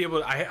 I should be able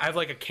to... I have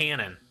like a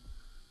cannon.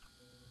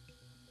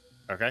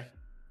 Okay.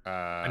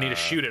 I need to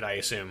shoot it, I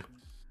assume.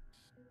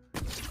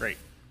 Great.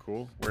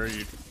 Cool. Where are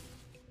you?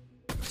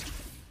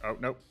 Oh,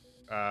 nope.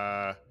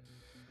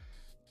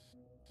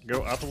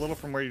 Go up a little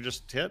from where you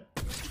just hit.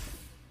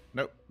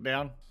 Nope.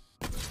 Down.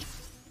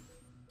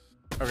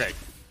 Okay.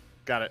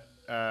 Got it.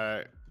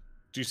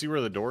 Do you see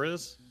where the door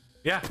is?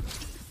 Yeah.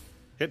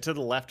 Hit to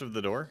the left of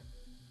the door.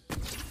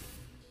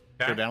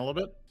 Okay. Go down a little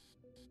bit.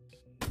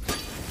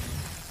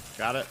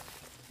 Got it.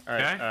 All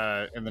right.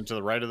 Okay. And then to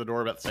the right of the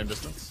door, about the same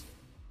distance.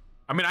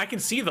 I mean, I can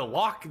see the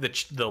lock,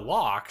 the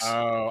locks.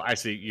 Oh, I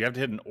see. You have to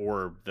hit an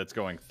orb that's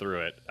going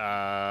through it.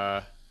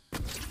 All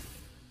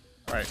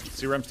right.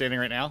 See where I'm standing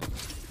right now?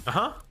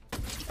 Uh-huh. All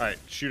right.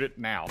 Shoot it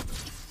now.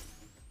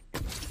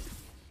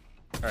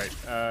 All right.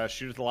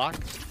 Shoot at the lock.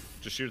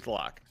 Just shoot at the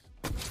lock.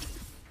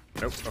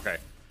 Nope. Okay.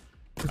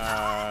 How's it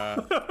I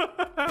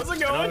don't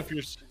know going? if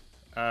you're...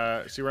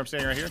 see where I'm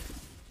standing right here?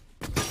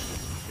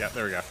 Yeah,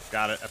 there we go.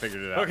 Got it. I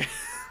figured it out. Okay.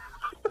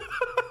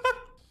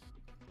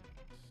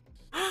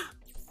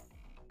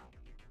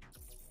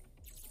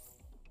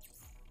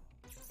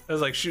 That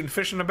was like shooting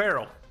fish in a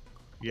barrel.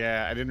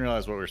 Yeah, I didn't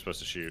realize what we were supposed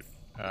to shoot.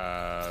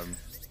 What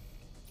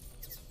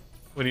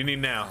do you need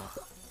now?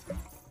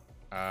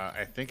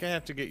 I think I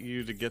have to get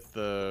you to get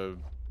the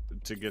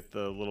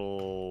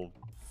little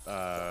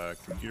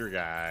computer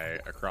guy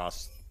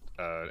across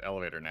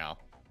elevator now.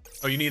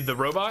 Oh, you need the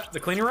robot? The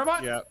cleaning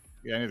robot? Yeah,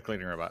 I need the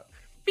cleaning robot.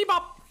 Beep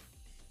bop.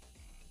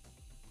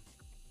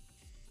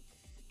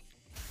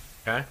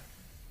 Okay.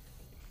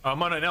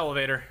 I'm on an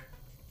elevator.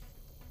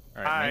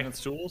 All right, Hi.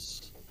 maintenance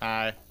tools.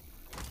 Hi.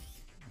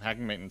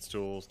 Hacking maintenance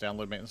tools.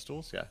 Download maintenance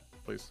tools. Yeah,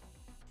 please.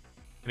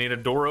 I need a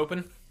door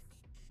open.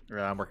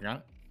 I'm working on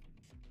it.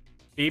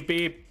 Beep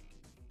beep.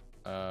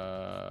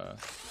 Oh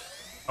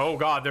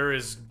god, there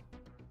is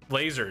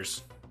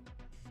lasers.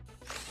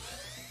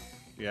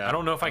 Yeah. I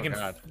don't know if I can.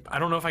 God. I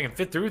don't know if I can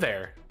fit through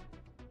there.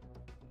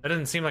 That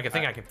doesn't seem like a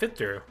thing I can fit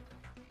through.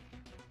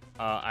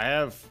 I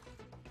have.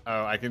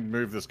 Oh, I can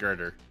move this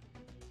girder.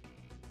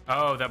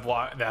 Oh, that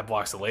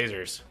blocks the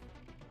lasers.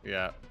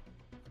 Yeah.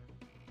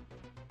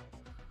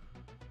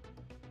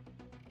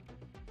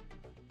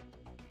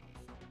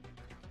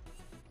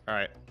 All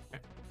right.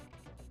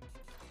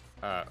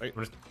 Wait.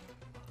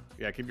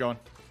 Yeah, keep going.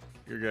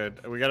 You're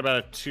good. We got about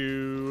a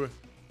 2.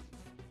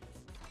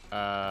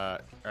 All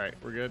right,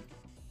 we're good.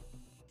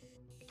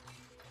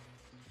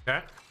 Okay.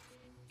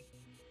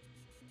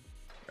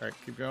 All right,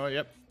 keep going.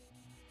 Yep.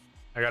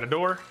 I got a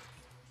door.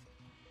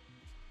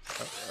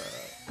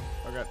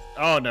 Oh god.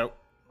 Oh no.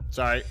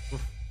 Sorry.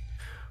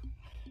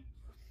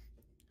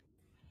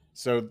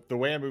 So the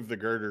way I move the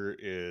girder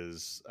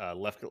is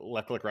left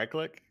click, right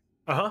click,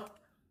 Uh-huh.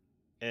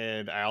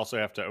 and I also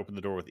have to open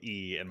the door with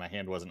E, and my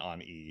hand wasn't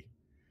on E,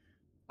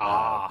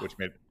 which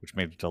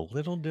made it a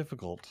little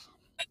difficult.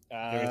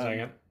 Give me a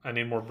second. I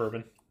need more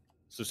bourbon.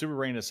 So Super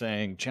Rain is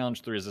saying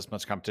challenge 3 is this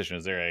much competition.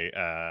 Is there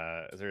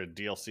a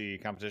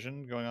DLC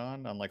competition going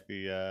on like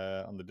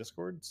the on the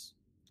Discords,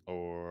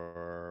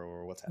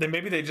 or what's happening?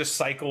 Then maybe they just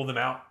cycle them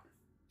out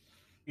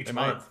each They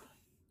might. month.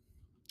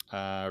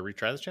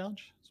 Retry this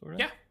challenge. Sort of?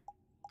 Yeah.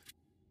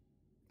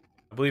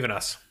 I believe in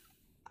us.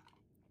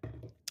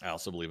 I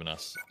also believe in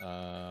us.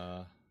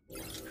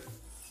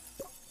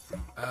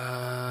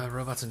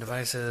 Robots and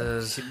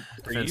devices.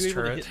 Are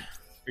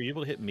you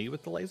able to hit me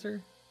with the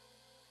laser?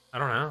 I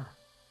don't know.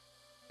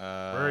 Where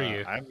are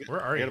you?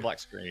 Where are I you? got a black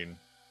screen.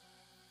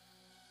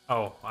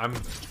 Oh, I'm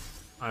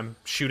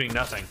shooting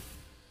nothing.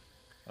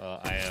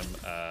 I am.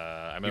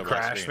 I'm You in a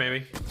black crashed, screen.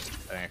 maybe? I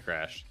think I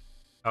crashed.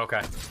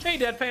 Okay. Hey,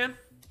 Deadpan.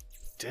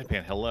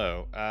 Deadpan,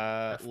 hello.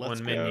 Let's F1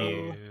 go.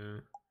 menu.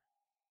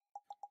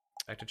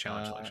 Back to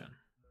challenge selection.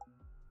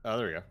 Oh,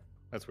 there we go.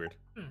 That's weird.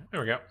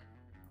 There we go.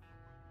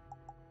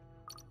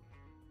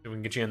 See if we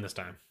can get you in this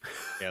time.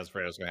 Yeah, I was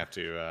afraid I was gonna have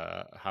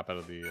to hop out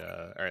of the.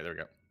 All right, there we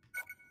go.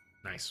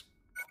 Nice.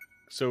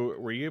 So,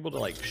 were you able to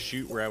like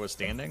shoot where I was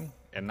standing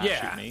and not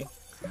Yeah. shoot me?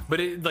 But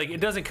it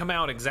doesn't come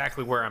out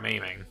exactly where I'm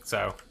aiming.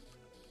 So,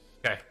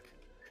 okay.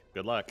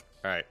 Good luck.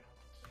 All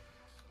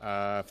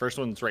right. First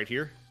one's right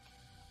here.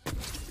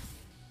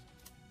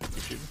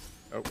 Keep shooting.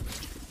 Oh.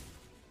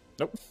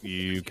 Nope.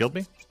 You killed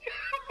me.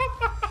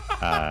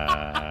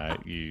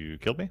 You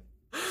killed me.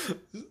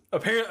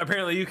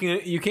 Apparently, you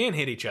can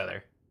hit each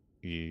other.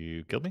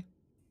 You killed me.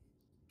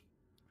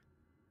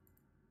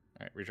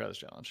 All right, retry this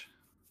challenge.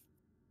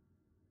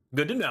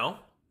 Good to know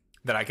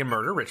that I can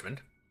murder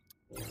Richmond.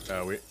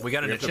 We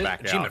got an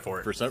achievement for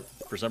it.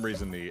 For some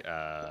reason, the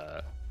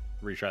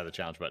retry the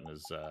challenge button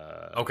is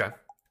okay.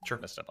 Sure.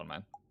 Messed up on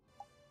mine.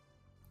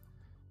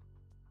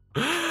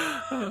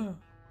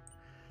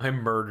 I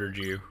murdered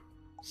you.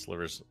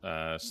 Slivers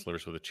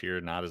with a cheer,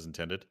 not as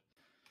intended.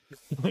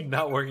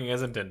 Not working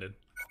as intended.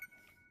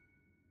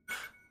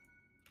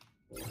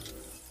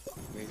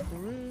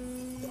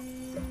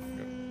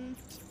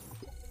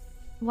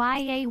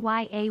 Y-A-Y-A-Y-A-Y-A-Y-A-Y-A-Y-Y.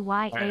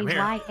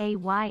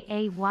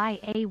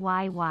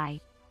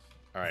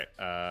 All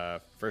right.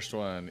 First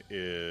one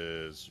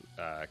is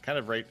kind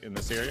of right in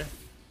this area.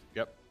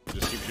 Yep.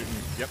 Just keep shooting.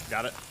 Yep.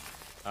 Got it.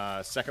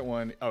 Second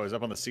one, is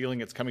up on the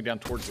ceiling. It's coming down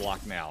towards the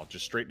lock now.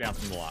 Just straight down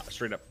from the lock.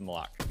 Straight up from the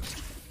lock.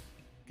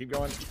 Keep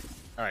going.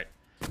 All right.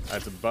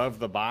 It's above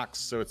the box,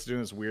 so it's doing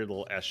this weird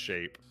little S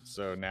shape.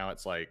 So now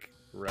it's like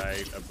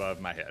right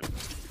above my head.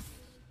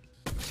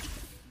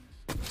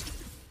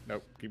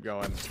 Nope. Keep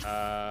going.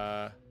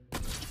 All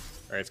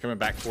right. It's coming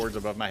back towards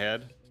above my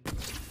head.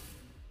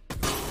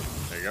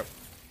 There you go.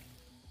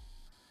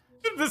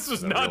 This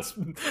was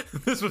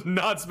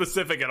not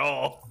specific at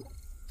all.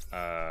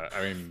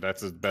 I mean,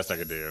 that's the best I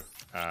could do.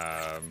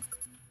 All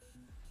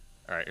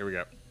right, here we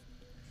go.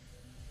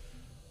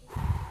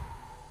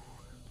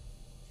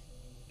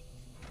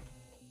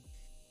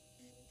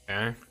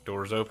 Okay,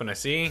 doors open. I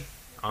see.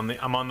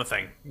 I'm on the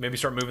thing. Maybe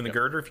start moving the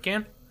girder if you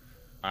can.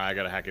 I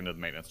gotta hack into the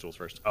maintenance tools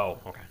first. Oh,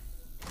 okay.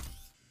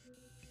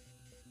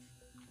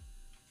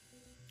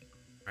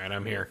 All right,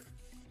 I'm here.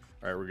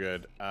 All right, we're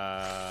good.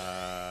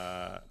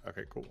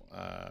 Okay, cool.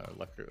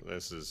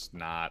 This is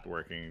not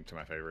working to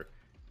my favor.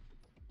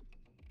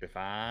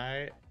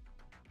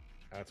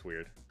 That's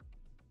weird.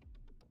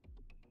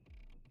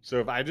 So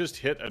if I just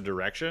hit a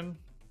direction,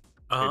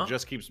 it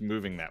just keeps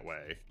moving that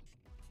way.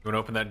 You want to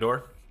open that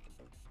door?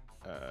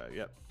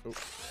 Yep. Oh,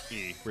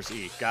 E. Where's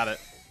E? Got it.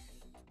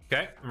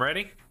 Okay, I'm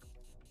ready.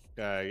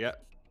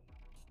 Yep.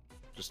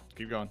 Just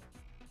keep going.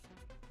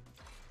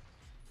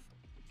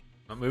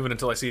 I'm moving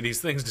until I see these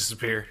things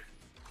disappear.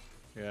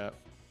 Yep.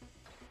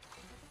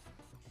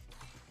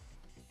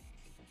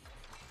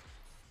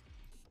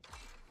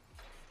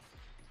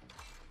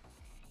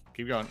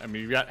 Keep going. I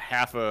mean, you've got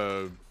half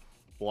a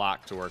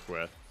block to work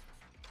with.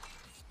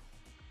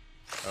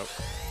 Oh.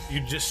 You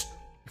just...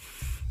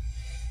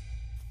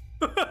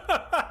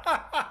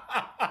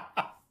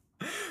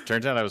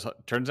 Turns out I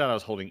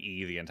was holding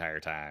E the entire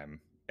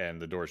time,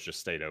 and the doors just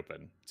stayed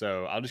open.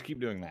 So I'll just keep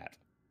doing that.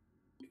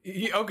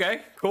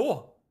 Okay,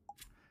 cool.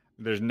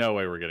 There's no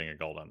way we're getting a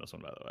gold on this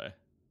one, by the way.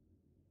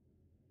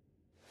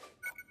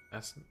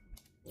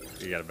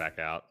 You gotta back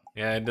out.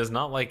 Yeah, it does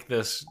not like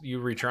this. You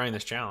retrying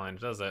this challenge,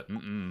 does it?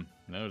 No,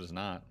 it does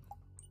not.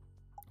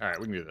 All right,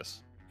 we can do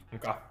this.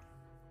 Okay.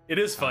 It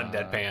is fun,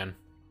 Deadpan.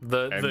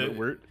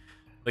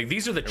 Like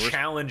these are the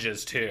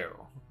challenges too.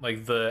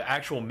 Like the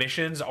actual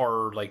missions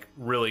are like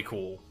really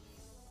cool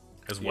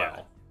as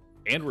well.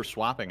 And we're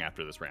swapping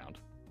after this round.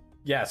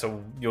 Yeah,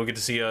 so you'll get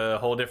to see a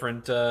whole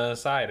different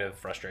side of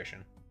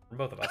frustration from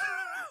both of us.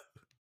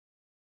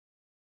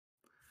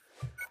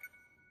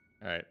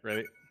 All right,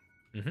 ready?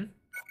 Mm-hmm.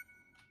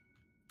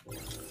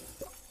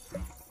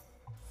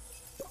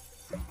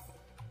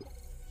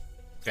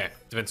 Okay,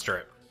 defense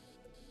turret.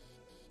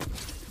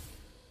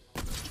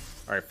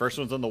 All right, first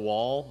one's on the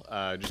wall.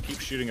 Just keep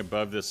shooting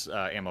above this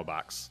ammo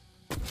box.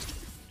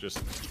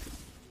 Just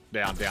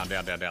down,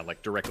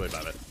 like directly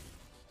above it.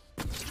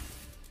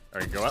 All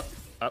right, go up.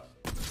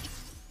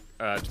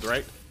 To the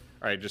right.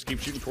 All right, just keep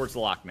shooting towards the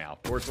lock now.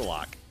 Towards the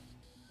lock.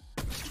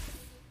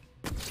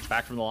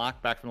 Back from the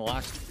lock.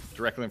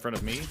 Directly in front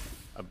of me.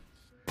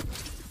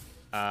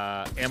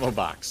 Ammo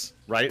box.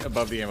 Right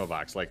above the ammo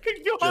box. Like,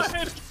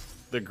 just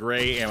the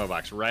gray ammo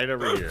box right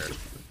over here.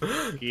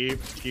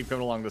 Keep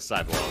coming along this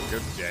side wall.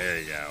 Good. There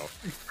you go.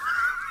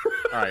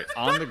 All right,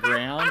 on the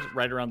ground,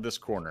 right around this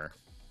corner.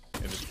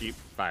 And just keep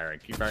firing.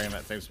 Keep firing in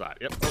that same spot.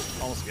 Yep. Oh,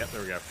 almost. Yep,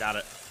 there we go. Got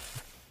it.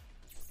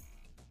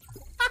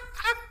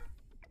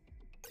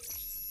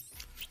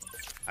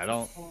 I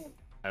don't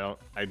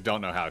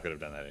know how I could have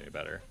done that any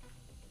better.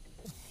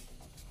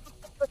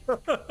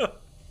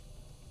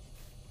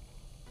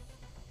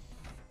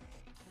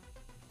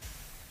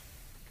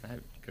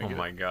 Oh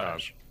my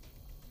gosh.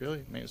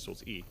 Really? Maintenance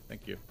tools E.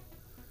 Thank you.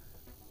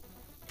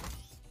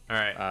 All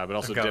right. But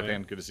also,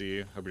 Deadpan, good to see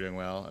you. Hope you're doing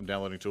well. I'm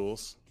downloading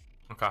tools.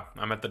 Okay,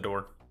 I'm at the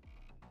door.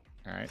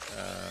 All right.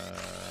 All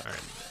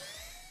right.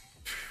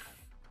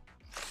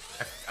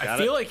 I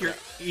feel like you're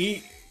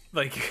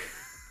like.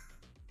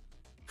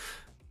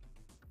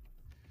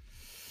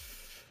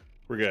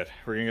 We're good.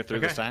 We're gonna get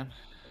through this time.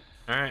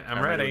 All right,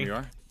 I'm ready. When you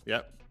are.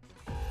 Yep.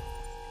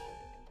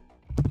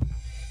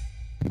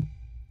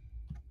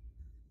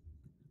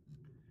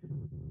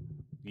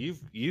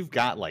 You've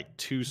got like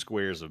 2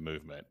 squares of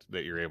movement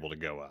that you're able to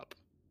go up.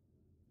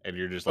 and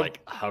you're just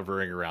like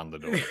hovering around the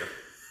door.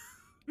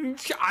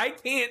 I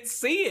can't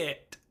see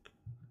it.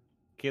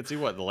 Can't see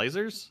what? The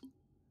lasers?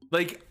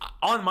 Like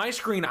on my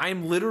screen,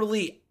 I'm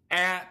literally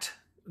at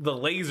the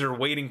laser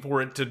waiting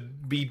for it to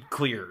be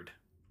cleared.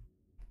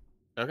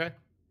 Okay.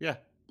 Yeah.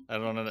 I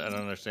don't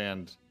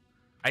understand.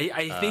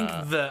 I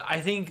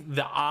think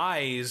the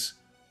eyes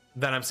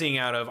that I'm seeing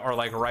out of are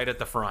like right at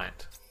the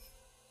front.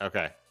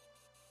 Okay.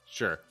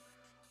 Sure.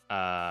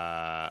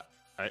 All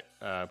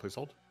right. Please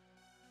hold.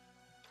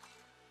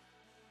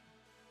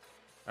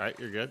 All right.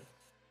 You're good.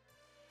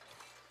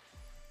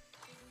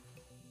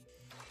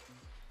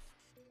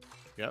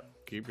 Yep.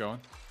 Keep going.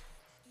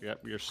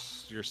 Yep. You're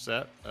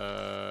set.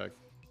 Yep.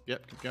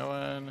 Keep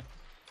going.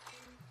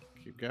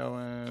 Keep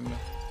going.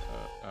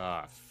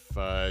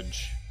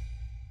 Fudge.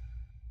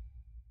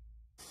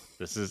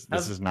 This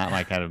is not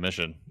my kind of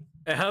mission.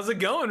 How's it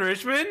going,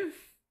 Richmond?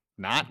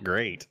 Not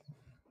great,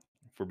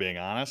 if we're being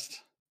honest.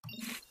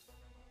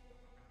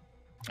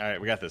 All right,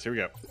 we got this. Here we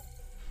go.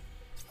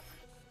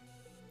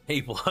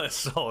 A+,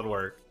 solid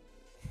work.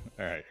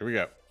 All right, here we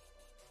go.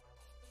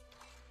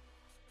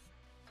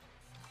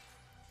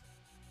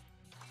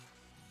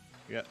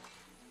 Yep.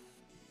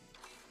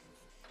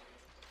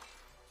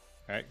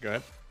 All right, go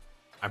ahead.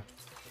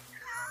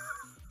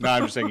 No,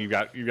 I'm just saying you've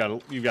got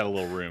a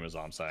little room, is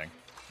all I'm saying.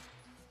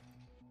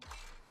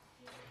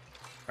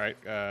 All right.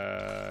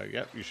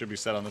 Yep. You should be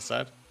set on this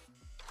side.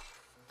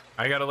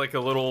 I got like a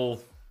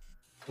little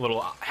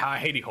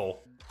Haiti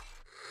hole.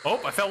 Oh,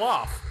 I fell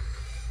off.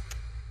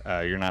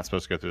 You're not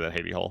supposed to go through that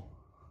Haiti hole.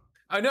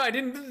 I know. I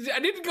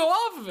didn't go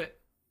off of it.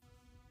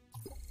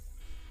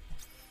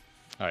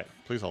 All right.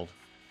 Please hold.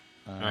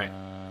 All right.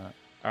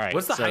 All right.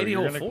 What's the Haiti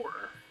hole for?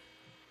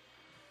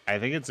 I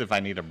think it's if I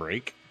need a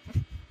break.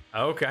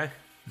 Okay.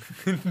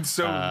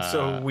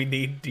 So we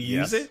need to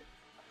use it.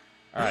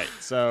 All right,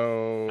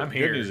 so I'm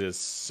here. Good news is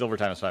silver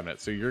time is 5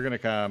 minutes. So you're going to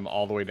come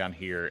all the way down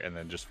here and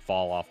then just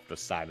fall off the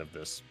side of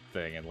this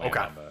thing and land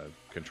on the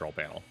control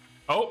panel.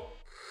 Oh.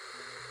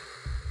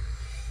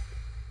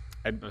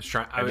 I was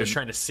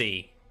trying to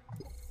see.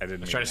 I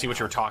was trying to see what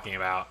you were talking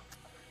about.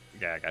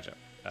 Yeah, I gotcha.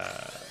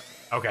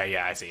 Okay,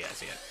 yeah, I see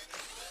it.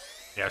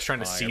 Yeah, I was trying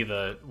to see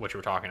what you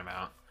were talking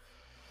about.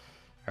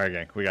 All right,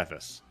 gang, we got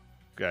this.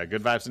 Good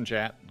vibes in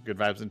chat. Good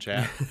vibes in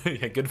chat.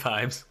 Yeah, good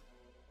vibes.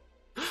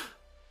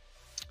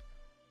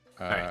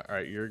 All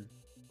right, you're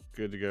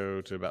good to go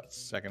to about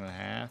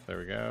 2.5. There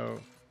we go.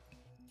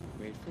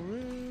 Wait for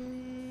it.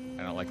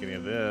 I don't like any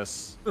of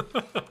this.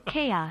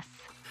 Chaos.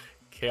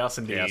 Chaos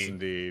indeed. Chaos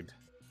indeed.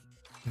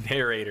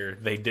 Narrator,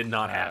 they did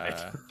not have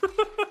it.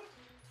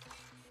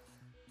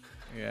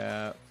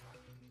 Yeah.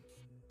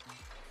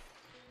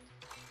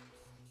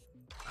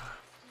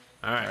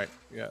 All right.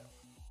 Yeah.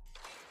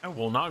 I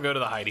will not go to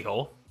the hidey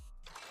hole.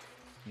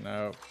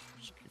 No.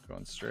 Just keep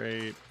going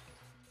straight.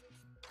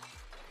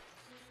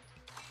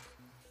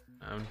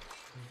 I'm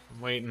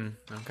waiting.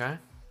 Okay.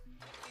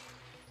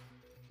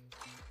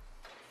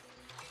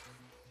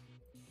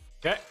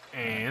 Okay,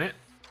 and it.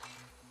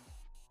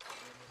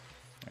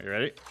 Are you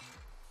ready?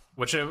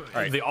 Which all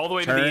right. the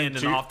way to the end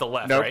and off the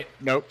left, nope, right?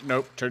 Nope.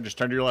 Just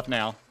turn to your left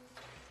now.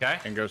 Okay.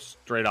 And go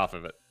straight off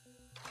of it.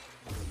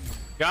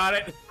 Got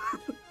it.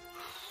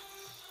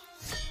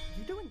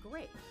 You're doing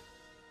great.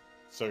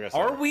 Still got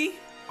Are silver. we?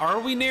 Are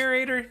we,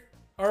 narrator?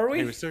 Are we?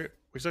 Hey, we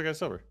still got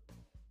silver.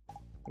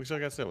 We still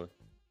got silver.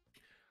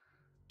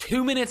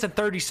 2 minutes and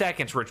 30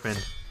 seconds,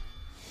 Richmond.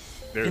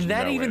 There's Can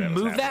that no way even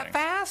was move that happening.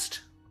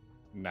 fast?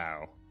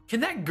 No.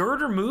 Can that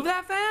girder move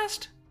that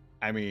fast?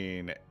 I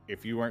mean,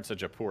 if you weren't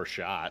such a poor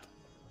shot,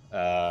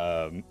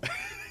 oh,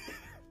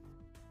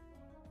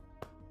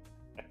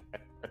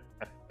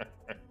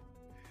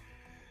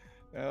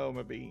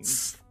 my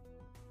beans.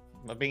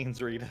 My beans,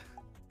 Rita.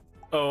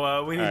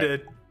 Oh, we need All to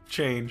right.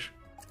 change.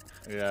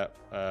 Yeah.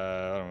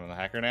 I'm the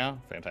hacker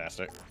now.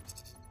 Fantastic.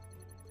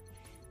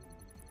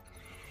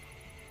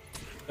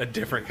 A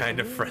different kind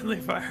of friendly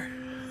fire.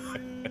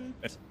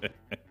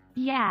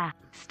 Yeah,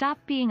 stop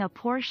being a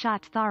poor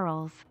shot,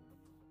 Tharls.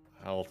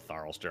 Oh,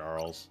 Tharls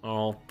Jarls.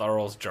 Oh,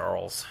 Tharls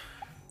Jarls.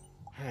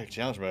 All right,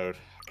 challenge mode.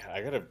 God,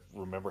 I gotta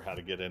remember how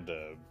to get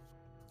into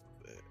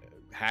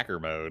hacker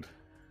mode.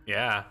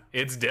 Yeah,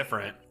 it's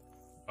different.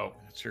 Oh,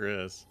 It sure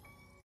is.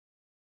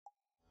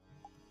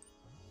 All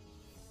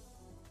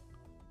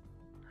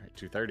right,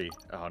 2:30.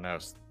 Oh no,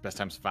 best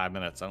time's 5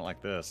 minutes. I don't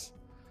like this.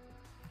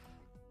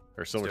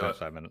 Or silver do time's it.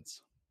 5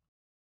 minutes.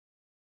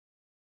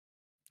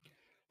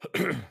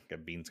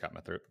 Got beans caught in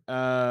my throat.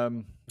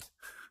 All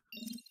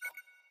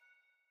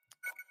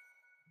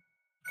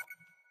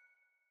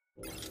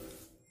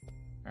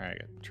right,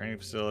 got training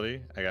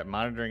facility. I got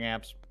monitoring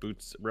apps,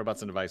 boots,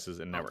 robots and devices,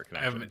 and network I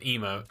have connection.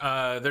 an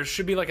emote. There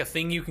should be like a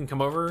thing you can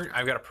come over.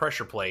 I've got a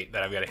pressure plate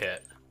that I've got to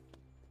hit.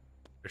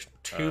 There's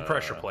two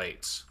pressure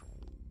plates.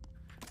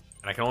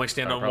 And I can only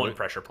stand on probably- one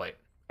pressure plate.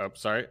 Oh,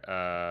 sorry.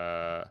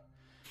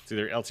 It's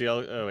either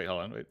LTL. Oh, wait,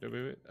 hold on. Wait.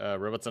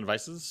 Robots and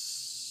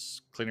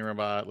devices, cleaning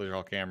robot, laser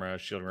hall camera,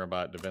 shielding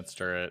robot, defense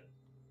turret.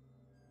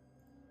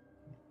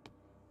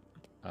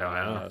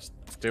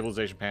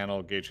 Stabilization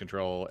panel, gauge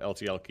control,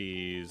 LTL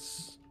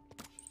keys.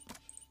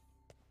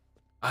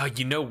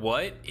 You know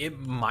what? It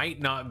might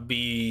not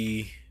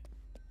be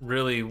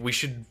really. We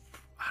should.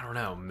 I don't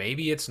know.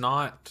 Maybe it's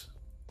not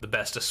the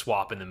best to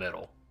swap in the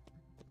middle.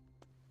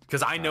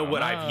 Because I know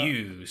what I've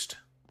used.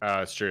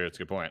 Oh, it's true. It's a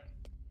good point.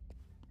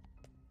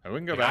 We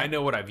can go back. I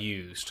know what I've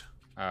used.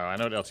 Oh, I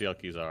know what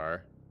LTL keys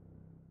are.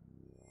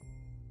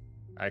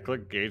 I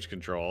click gauge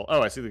control.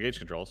 Oh, I see the gauge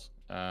controls.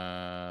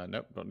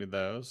 Nope, don't need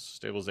those.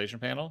 Stabilization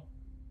panel.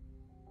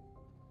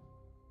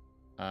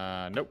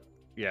 Nope.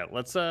 Yeah,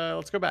 let's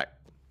go back.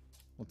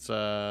 Let's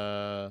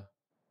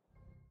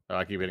Oh,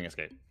 I keep hitting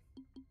escape.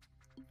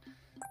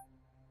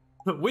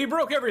 We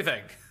broke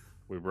everything.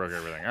 We broke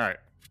everything. All right.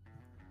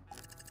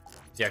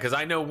 Yeah, because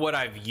I know what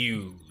I've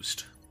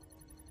used.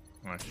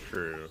 That's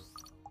true.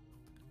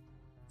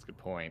 That's a good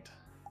point.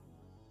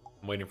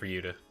 I'm waiting for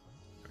you to.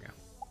 Okay.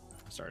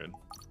 I started.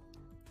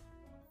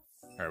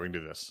 All right, we can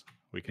do this.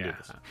 We can do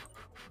this.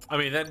 I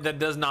mean, that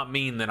does not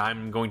mean that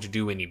I'm going to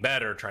do any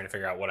better trying to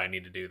figure out what I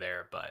need to do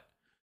there, but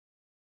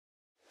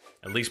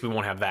at least we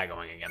won't have that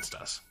going against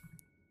us.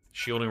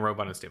 Shielding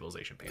robot and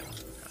stabilization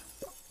panels.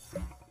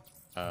 Okay.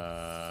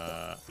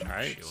 All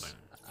right. Shielding.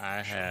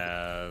 I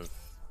have.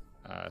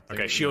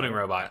 Okay, shielding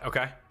robot.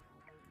 Okay.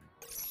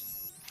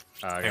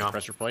 I got a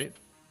pressure plate.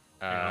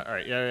 All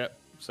right. Yeah.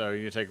 So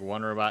you take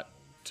one robot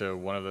to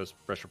one of those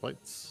pressure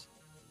plates.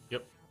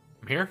 Yep.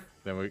 I'm here.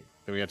 Then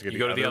we have to get You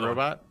go to the other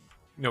robot. one.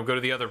 No, go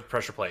to the other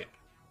pressure plate.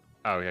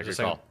 Oh yeah, good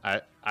call.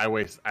 I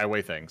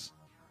weigh things.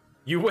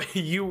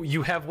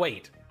 You have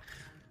weight.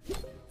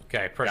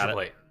 Okay, pressure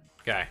plate.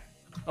 Okay.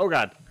 Oh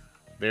god,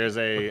 there's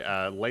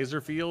a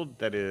laser field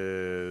that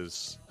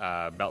is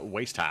about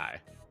waist high.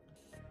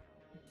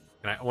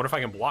 I wonder if I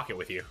can block it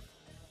with you.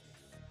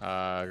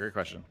 Great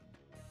question.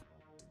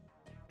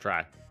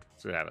 Try.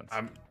 See what happens.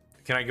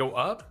 Can I go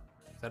up?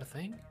 Is that a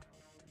thing?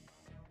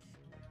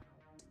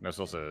 No,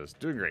 still says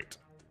doing great.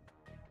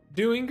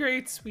 Doing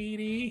great,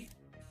 sweetie.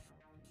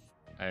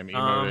 I am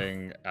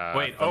emoting.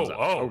 Wait.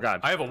 Oh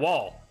god. I have a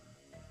wall.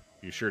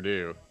 You sure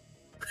do.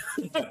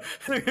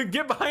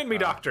 Get behind me,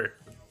 doctor.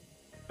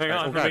 Hang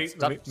on. God,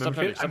 stop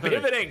I'm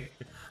pivoting.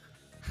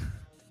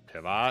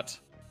 Pivot.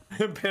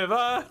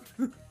 Pivot.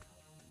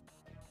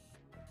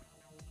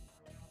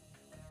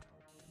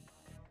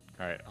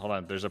 All right, hold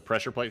on. There's a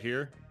pressure plate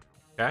here.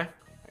 Okay.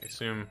 I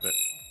assume that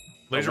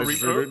Laser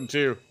rebooting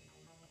too.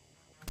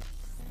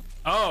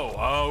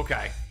 Oh,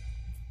 okay.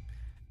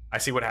 I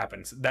see what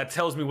happens. That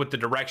tells me what the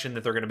direction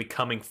that they're going to be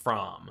coming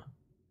from.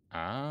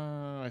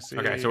 Ah, I see.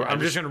 Okay, so I'm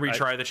just going to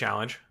retry the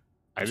challenge.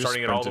 I'm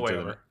starting it all the way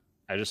over.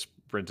 I just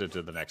sprinted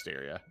to the next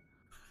area.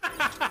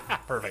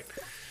 Perfect.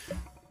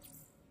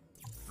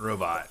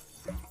 Robot.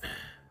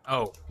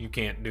 Oh, you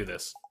can't do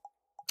this.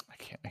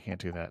 I can't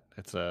do that.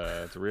 It's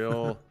a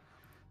real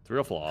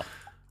flaw.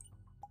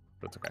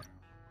 But it's okay.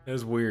 That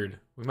is weird.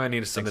 We might need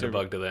to submit a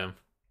bug to them.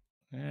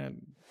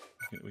 And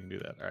we can do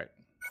that. All right.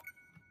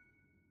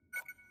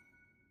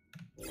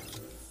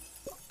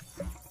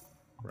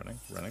 Running.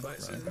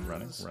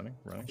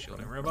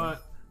 Shielding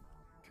robot.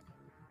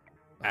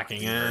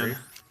 Hacking in.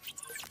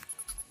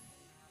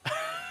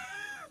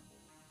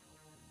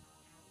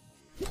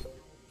 All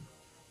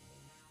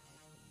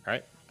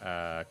right.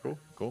 Cool.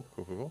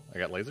 I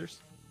got lasers.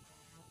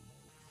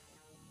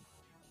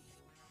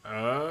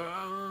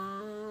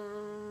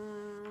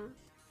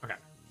 Okay.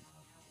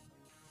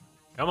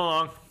 Come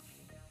along.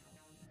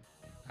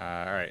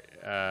 All right.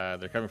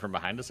 They're coming from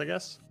behind us, I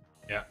guess.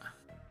 Yeah.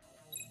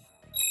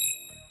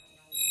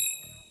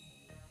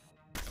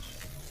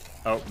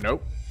 Oh,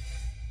 nope.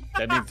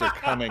 That means they're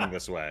coming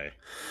this way.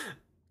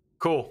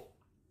 Cool.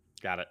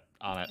 Got it.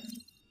 On it.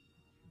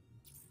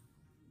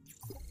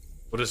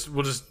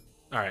 We'll just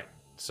all right.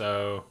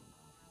 So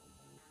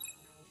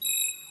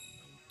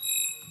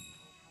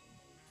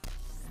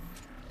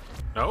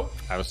nope.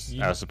 I was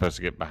supposed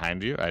to get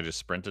behind you. I just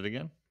sprinted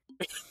again.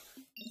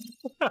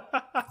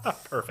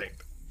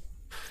 Perfect.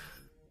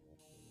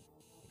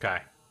 Okay.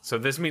 So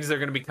this means they're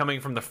going to be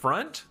coming from the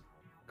front?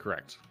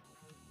 Correct.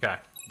 Okay.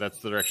 That's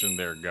the direction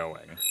they're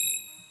going.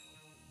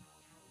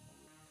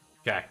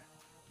 Okay.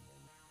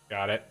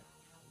 Got it.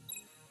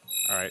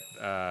 All right.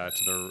 To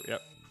the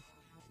yep.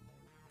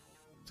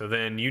 So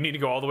then you need to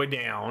go all the way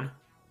down.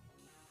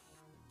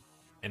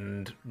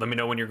 And let me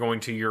know when you're going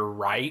to your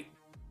right.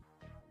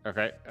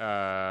 Okay.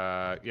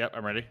 Yep,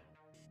 I'm ready.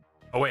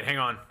 Oh, wait, hang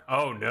on.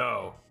 Oh,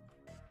 no.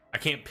 I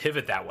can't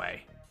pivot that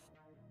way.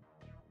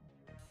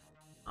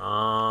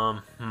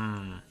 Yeah,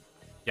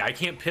 I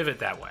can't pivot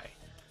that way.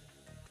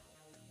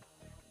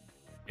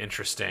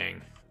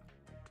 Interesting.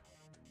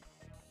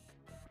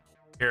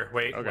 Here,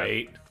 wait,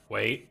 okay.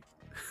 wait.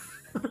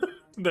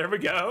 There we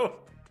go.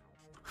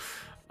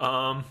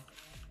 Huh.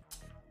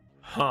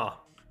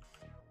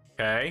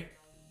 Okay.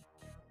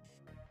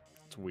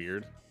 It's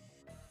weird.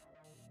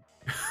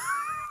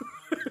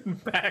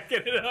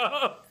 Backing it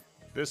up.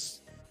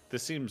 This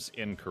seems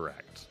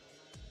incorrect.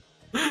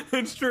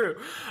 It's true.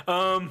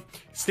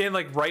 Stand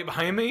like right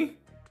behind me.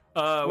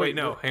 Wait,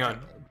 no, hang on.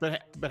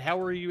 But how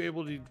were you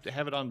able to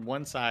have it on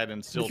one side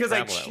and still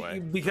travel that way?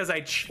 Because I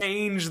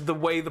changed the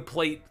way the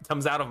plate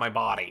comes out of my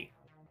body.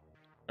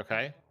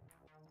 Okay.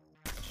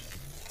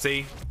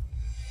 See?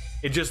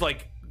 It just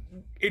like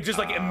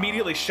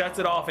immediately shuts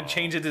it off and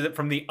changes it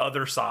from the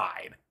other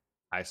side.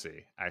 I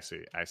see.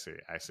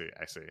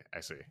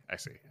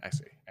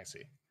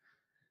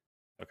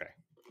 Okay.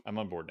 I'm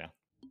on board now.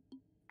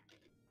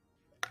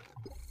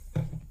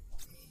 All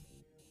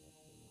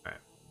right.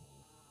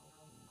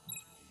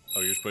 Oh,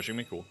 you're just pushing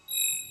me? Cool.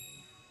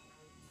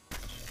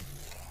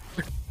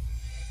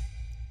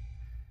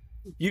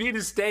 You need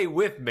to stay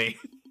with me.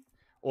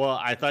 Well,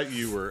 I thought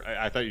you were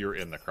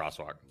in the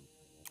crosswalk.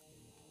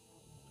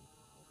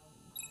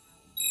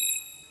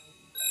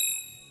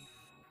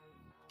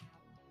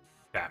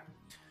 Yeah.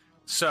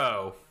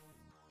 So,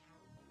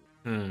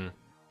 Richmond,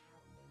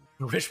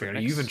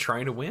 are you even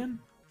trying to win?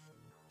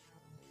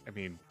 I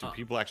mean, do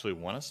people actually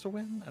want us to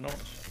win? I don't.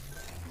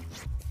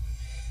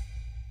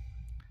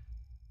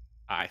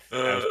 I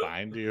was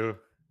behind you.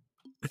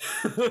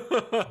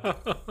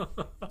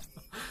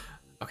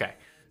 Okay,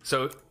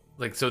 so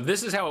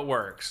this is how it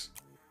works.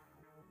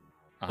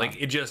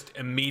 Like it just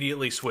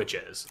immediately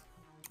switches.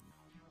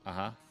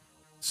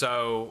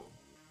 So,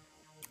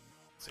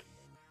 let's see.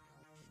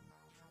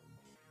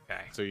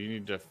 Okay. So you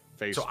need to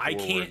face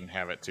forward and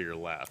have it to your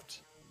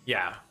left.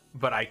 Yeah,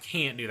 but I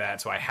can't do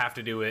that, so I have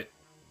to do it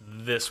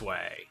this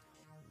way.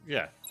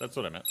 Yeah, that's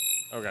what I meant.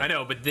 Okay. I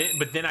know, but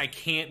then I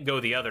can't go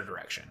the other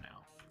direction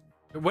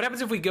now. What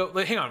happens if we go?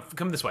 Like, hang on,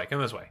 come this way.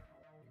 Come this way.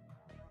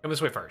 Come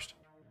this way first.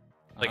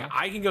 Like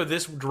I can go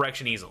this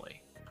direction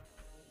easily.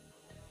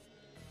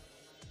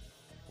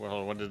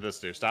 Well, what did this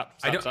do? Stop.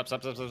 I'm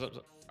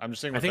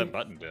just seeing what that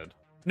button did.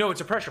 No,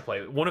 it's a pressure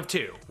plate. One of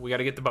two. We got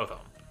to get to both of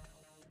them.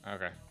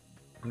 Okay.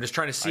 I'm just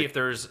trying to see if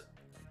there's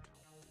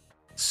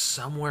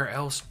somewhere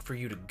else for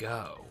you to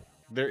go.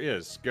 There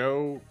is.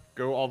 Go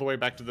all the way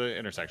back to the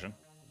intersection.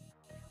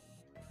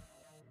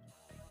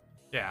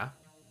 Yeah.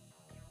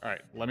 All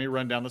right. Let me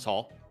run down this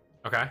hall.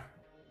 Okay.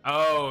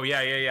 Oh,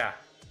 yeah.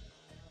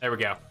 There we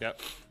go.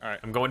 Yep. All right.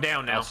 I'm going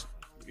down now.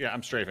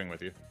 I'm strafing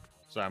with you.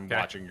 So I'm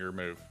watching your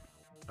move.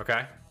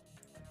 Okay.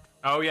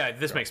 Oh, yeah.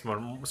 This makes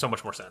so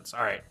much more sense.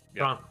 All right.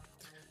 Yep. Come on.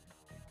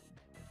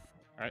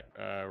 All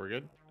right. We're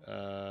good.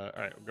 All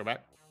right. We'll go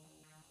back.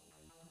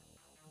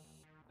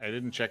 I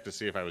didn't check to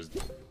see if I was...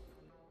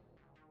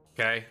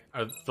 Okay.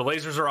 The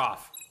lasers are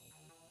off.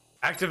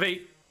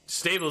 Activate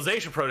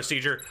stabilization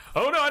procedure.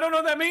 Oh, no. I don't know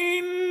what that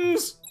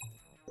means.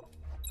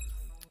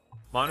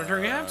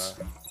 Monitoring apps?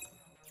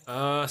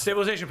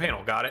 Stabilization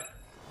panel. Got it.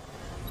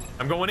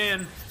 I'm going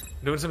in.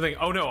 Doing something.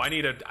 Oh, no.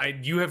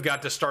 You have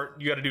got to start.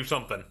 You got to do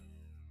something.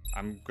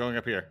 I'm going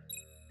up here.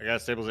 I got a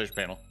stabilization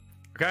panel.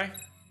 Okay.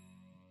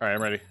 All right.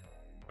 I'm ready.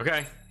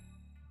 Okay.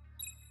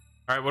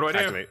 All right. What do I do?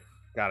 Activate.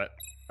 Got it.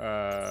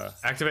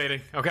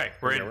 Activating. Okay.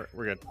 We're in.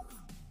 We're good.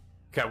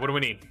 Okay. What do we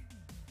need?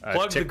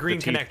 Plug the green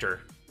connector.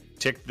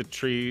 Tick the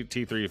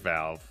T3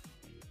 valve.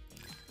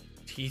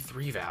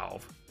 T3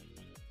 valve.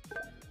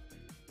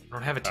 I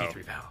don't have a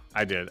T3 valve.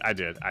 I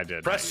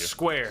did. Press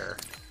square.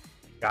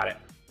 Got it.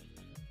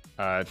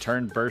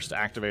 Turn burst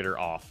activator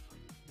off.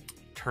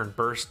 Turn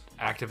burst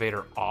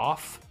activator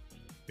off.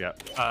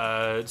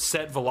 Yep.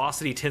 Set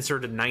velocity tensor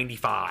to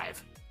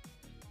 95.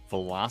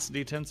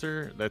 Velocity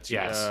tensor? That's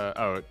yes.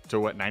 To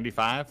what?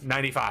 95?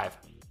 95.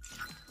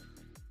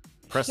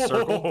 Press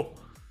circle.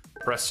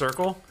 Press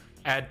circle.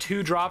 Add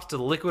 2 drops to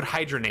the liquid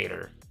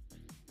hydrogenator.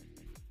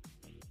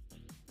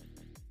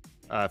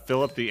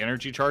 Fill up the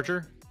energy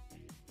charger.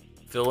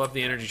 Fill up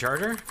the energy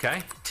charger.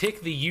 Okay.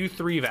 Tick the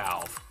U3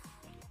 valve.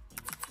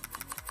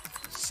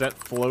 Set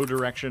flow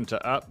direction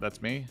to up.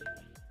 That's me.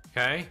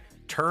 Okay.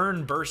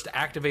 Turn burst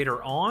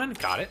activator on.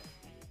 Got it.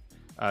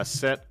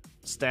 Set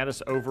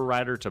status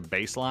overrider to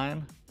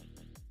baseline.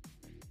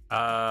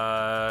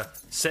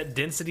 Set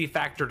density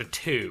factor to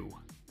 2.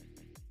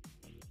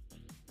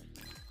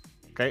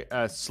 Okay.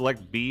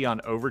 Select B on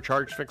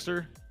overcharge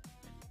fixer.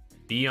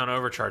 B on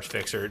overcharge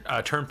fixer.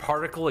 Turn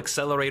particle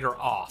accelerator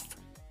off.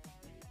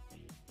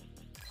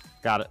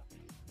 Got it.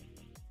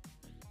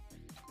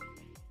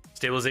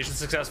 Stabilization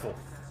successful.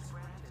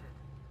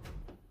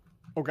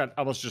 Oh god, I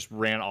almost just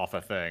ran off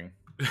a thing.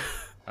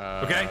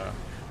 Okay.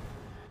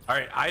 All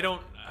right, I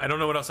don't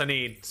know what else I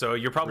need. So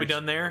you're probably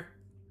done there.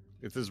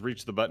 It says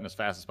reach the button as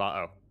fast as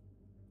possible. Oh.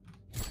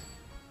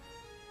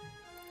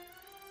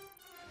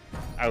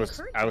 I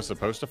was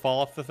supposed to fall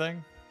off the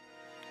thing.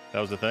 That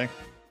was the thing.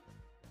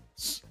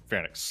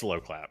 Fairnix, slow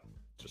clap.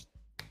 Just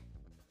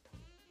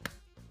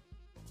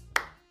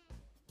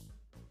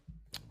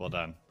well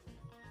done.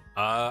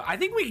 I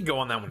think we can go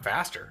on that one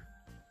faster.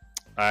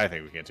 I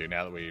think we can too.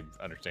 Now that we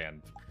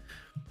understand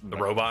the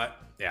robot.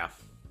 Yeah.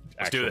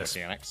 Let's do this.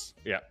 Mechanics.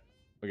 Yeah,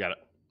 we got it.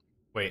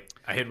 Wait,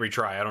 I hit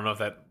retry. I don't know if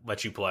that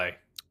lets you play.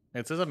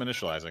 It says I'm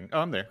initializing. Oh,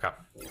 I'm there. Okay,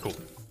 cool.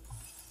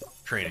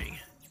 Training.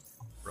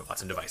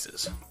 Robots and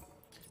devices.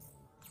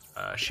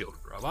 Shield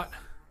robot.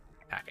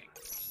 Hacking.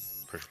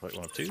 Pressure plate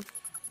 1 of 2.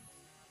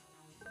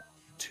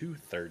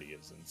 230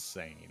 is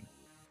insane.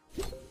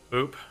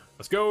 Boop.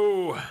 Let's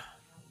go.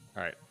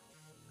 All right.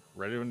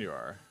 Ready when you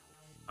are.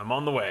 I'm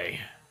on the way.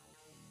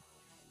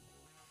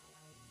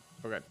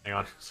 Okay. Hang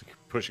on. It's like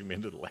pushing me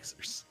into the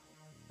lasers.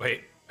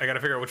 Wait, I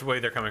gotta figure out which way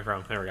they're coming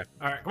from. There we go.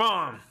 All right, come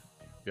on.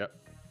 Yep.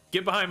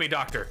 Get behind me,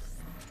 Doctor.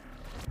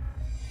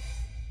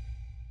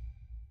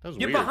 That was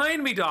Get weird.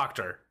 behind me,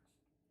 Doctor.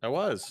 I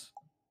was.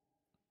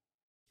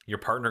 Your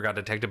partner got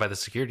detected by the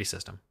security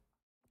system.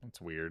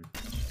 That's weird.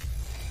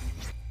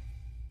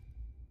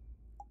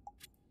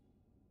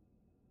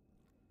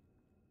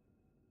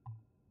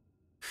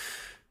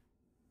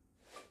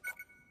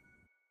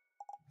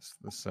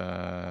 This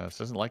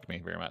doesn't like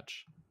me very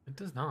much. It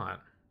does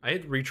not. I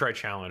had retry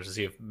challenge to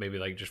see if maybe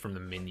like just from the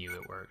menu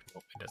it worked.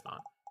 Nope, it does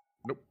not.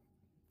 Nope.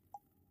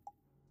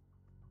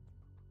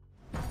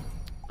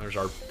 There's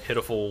our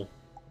pitiful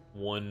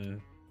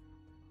one.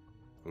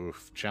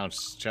 Oof. Challenge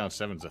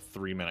 7's a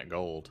 3-minute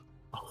gold.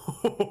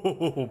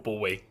 Oh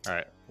boy. All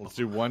right. Let's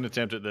do one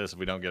attempt at this. If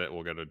we don't get it,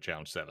 we'll go to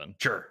challenge 7.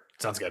 Sure.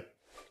 Sounds good.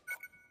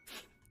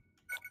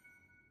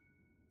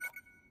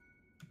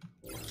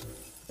 All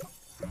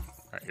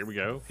right. Here we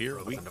go.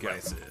 Here we go.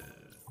 Devices.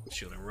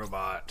 Shielding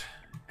robot.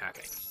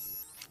 Hacking.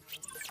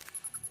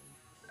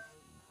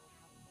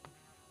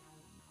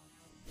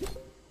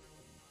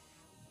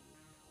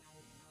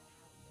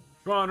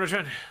 Come on,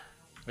 Richmond.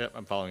 Yep.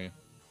 I'm following you.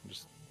 I'm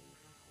just.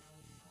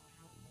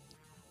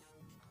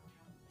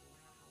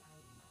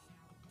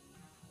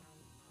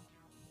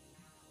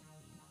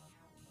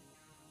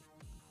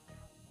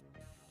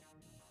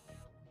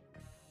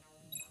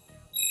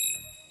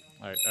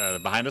 All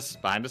right, behind us.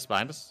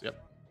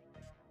 Yep.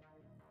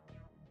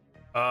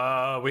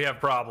 We have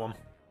problem.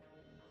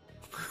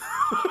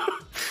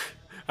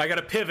 I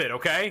gotta pivot,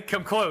 okay?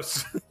 Come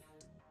close.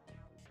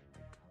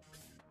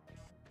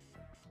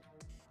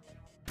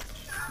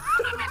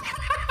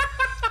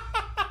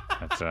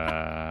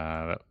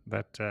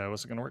 That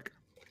wasn't gonna work.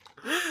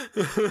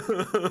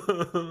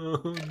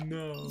 Oh,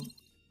 no.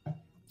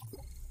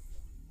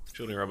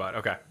 Shielding robot,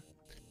 okay.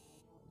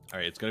 All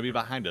right, it's gonna be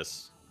behind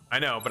us. I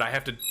know, but I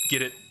have to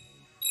get it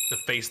to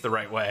face the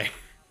right way.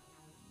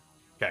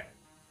 Okay.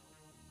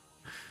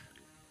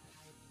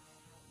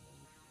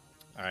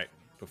 All right,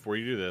 before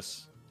you do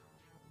this,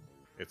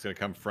 it's gonna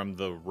come from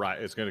the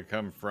right. It's gonna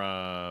come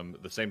from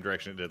the same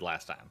direction it did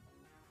last time.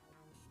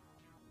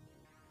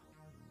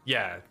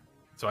 Yeah.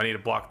 So I need to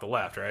block the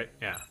left, right?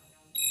 Yeah.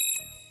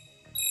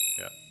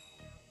 Yeah.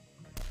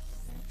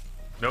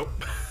 Nope.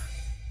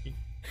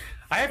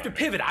 I have to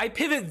pivot. I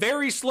pivot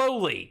very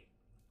slowly.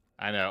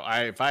 I know.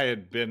 If I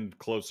had been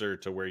closer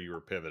to where you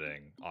were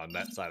pivoting on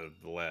that side of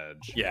the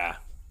ledge, Yeah.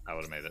 I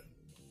would have made it.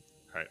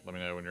 All right, let me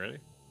know when you're ready.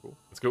 Cool.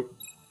 Let's go.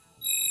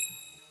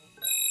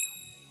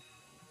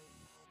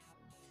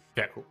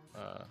 Okay. Cool.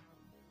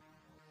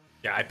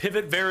 Yeah, I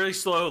pivot very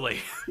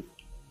slowly.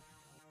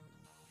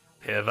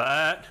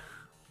 Pivot.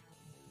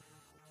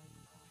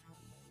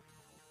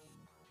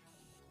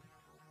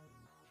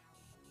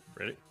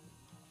 Ready?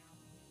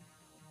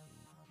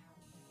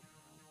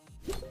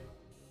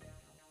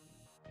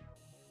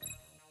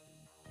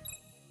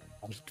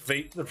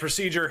 Activate the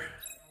procedure.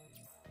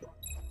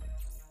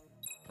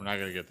 We're not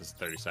gonna get this in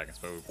 30 seconds,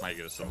 but we might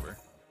get a silver.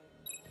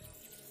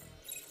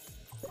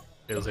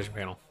 Stabilization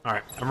panel. All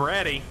right, I'm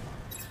ready.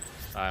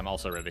 I'm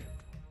also ready.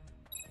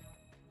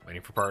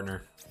 Waiting for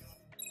partner.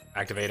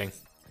 Activating.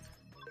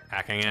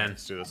 Hacking in.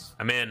 Let's do this.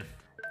 I'm in.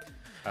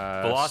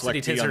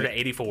 Velocity select B on tensor the- to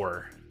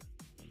 84.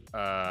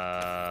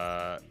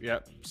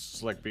 Yep.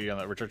 Select B on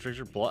that return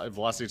picture.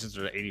 Velocity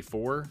sensor to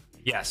 84.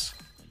 Yes.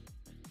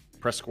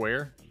 Press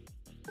square.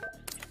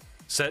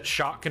 Set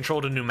shock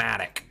control to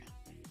pneumatic.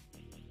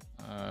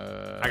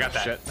 I got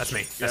that. Shit. That's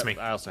me. That's Yep, me.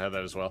 I also have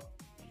that as well.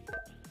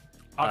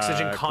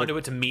 Oxygen click-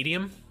 conduit to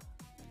medium.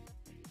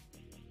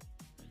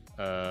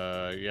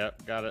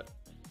 Yep, got it.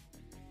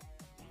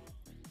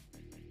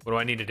 What do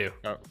I need to do?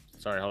 Oh,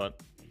 sorry, hold on.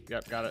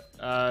 Yep, got it.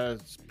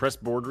 Press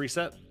board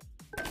reset.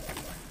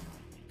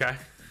 Okay.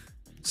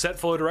 Set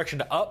flow direction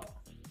to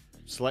up.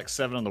 Select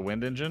 7 on the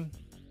wind engine.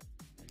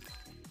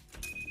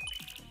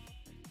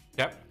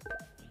 Yep.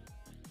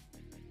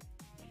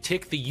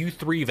 Tick the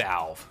U3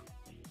 valve.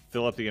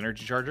 Fill up the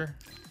energy charger.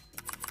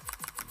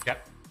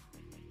 Yep.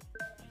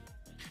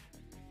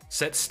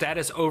 Set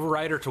status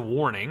overrider to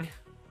warning.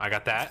 I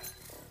got that.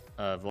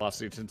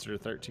 Velocity tensor to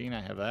 13.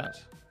 I have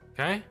that.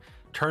 Okay.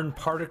 Turn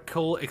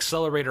particle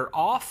accelerator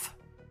off.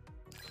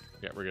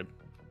 Yeah, we're good.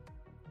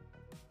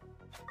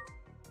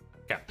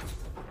 Okay.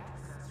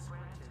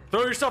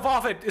 Throw yourself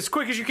off it as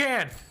quick as you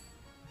can.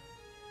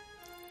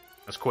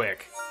 That's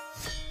quick.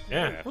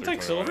 Yeah, we'll take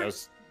 3.1. silver. That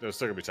was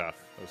still gonna be tough.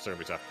 That was still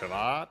gonna be tough.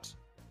 Pivot.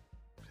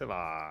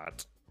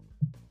 Pivot.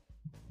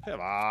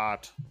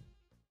 Pivot.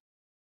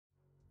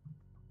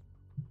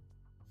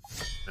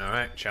 All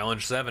right,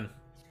 challenge 7.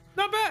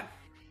 Not bad.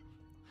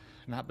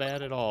 Not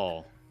bad at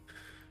all.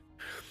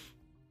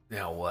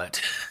 Now what?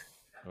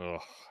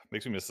 Ugh,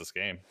 makes me miss this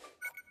game.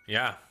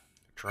 Yeah.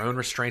 Drone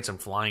restraints and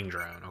flying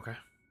drone. Okay.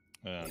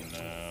 Oh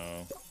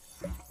no.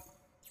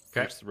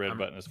 Okay. Push the red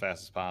button as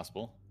fast as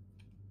possible.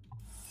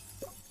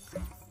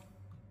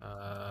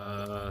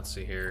 Let's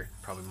see here.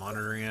 Probably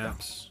monitoring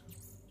apps.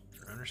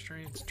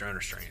 restraints. Drone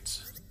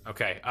restraints.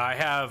 Okay,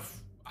 I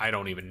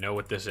don't even know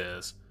what this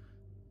is.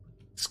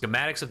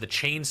 Schematics of the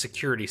chain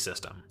security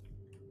system.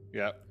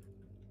 Yep.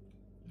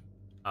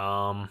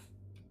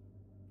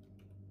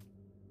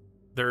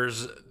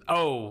 There's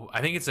I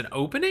think it's an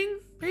opening,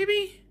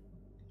 maybe?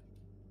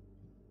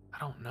 I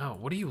don't know.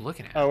 What are you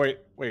looking at? Oh wait.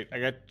 I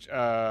got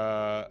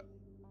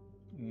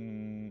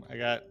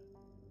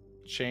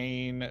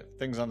chain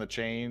things on the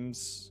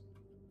chains,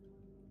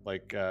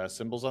 like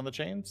symbols on the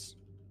chains.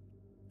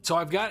 So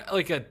I've got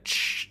like it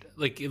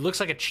looks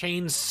like a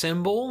chain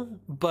symbol,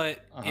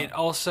 but it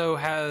also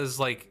has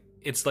like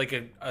it's like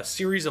a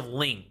series of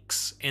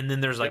links, and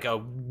then there's like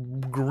a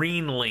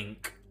green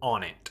link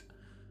on it.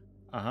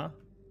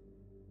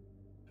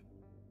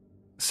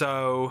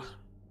 So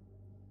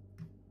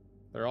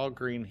they're all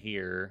green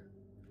here.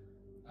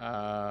 Is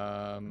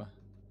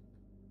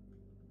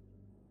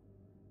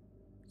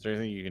there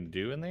anything you can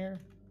do in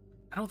there?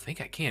 I don't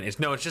think I can. It's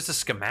just a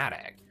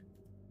schematic.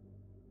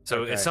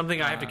 So it's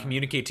something I have to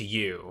communicate to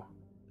you.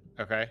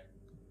 Okay.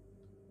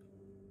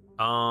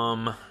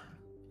 Can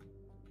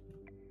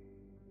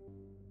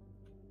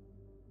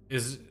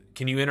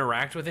you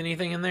interact with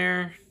anything in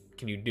there?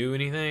 Can you do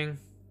anything?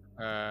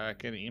 I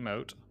can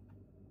emote.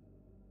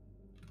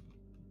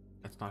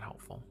 That's not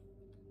helpful.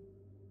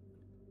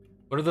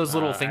 What are those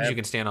little things you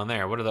can stand on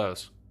there? What are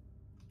those?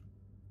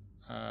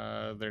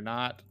 They're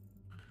not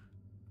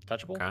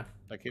touchable. Okay.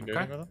 I can't do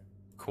anything with them.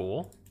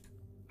 Cool.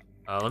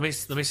 Let me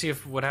see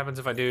what happens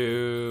if I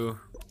do.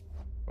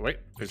 Oh, wait,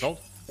 please hold.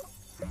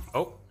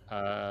 Oh.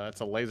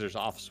 That's a lasers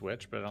off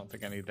switch, but I don't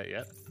think I need that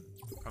yet.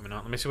 Probably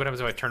not. Let me see what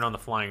happens if I turn on the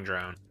flying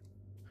drone.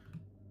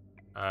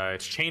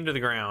 It's chained to the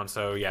ground,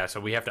 so yeah. So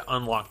we have to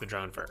unlock the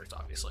drone first,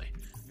 obviously.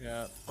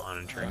 Yeah.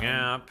 Monitoring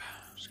app.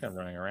 Just kind of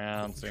running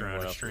around, seeing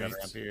what else we got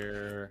around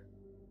here.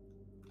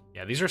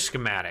 Yeah, these are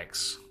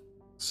schematics.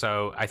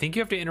 So I think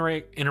you have to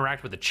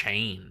interact with the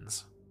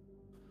chains.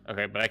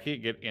 Okay, but I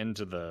can't get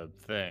into the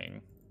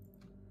thing.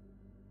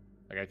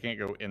 Like, I can't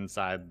go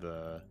inside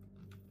the...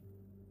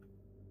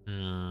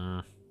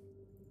 Let's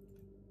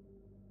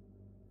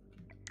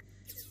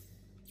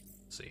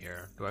see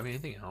here. Do I have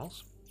anything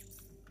else?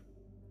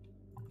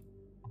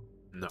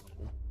 No.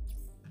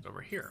 It's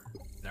over here.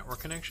 Network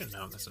connection?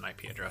 No, that's an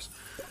IP address.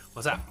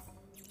 What's that?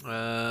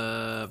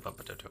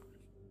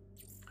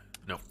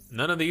 No,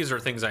 none of these are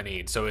things I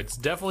need, so it's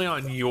definitely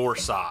on your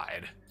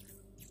side.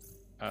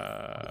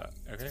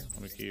 Okay,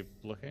 let me keep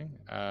looking.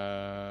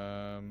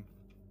 I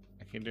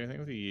can't do anything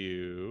with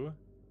you.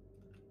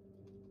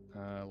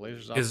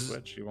 Lasers off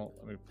switch. You won't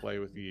let me play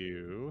with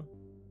you.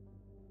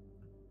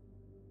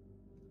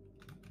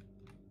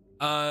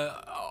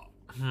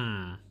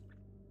 On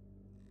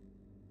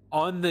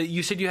the,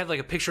 you said you had like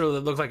a picture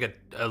that looked like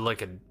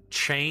a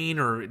chain,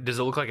 or does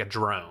it look like a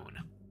drone?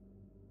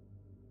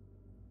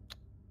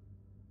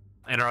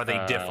 And are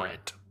they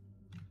different?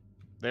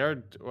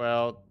 They're,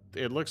 well,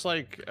 it looks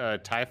like a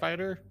TIE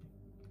fighter.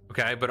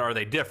 Okay, but are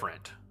they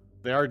different?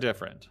 They are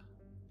different.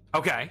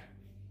 Okay,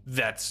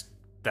 that's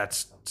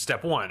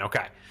step one.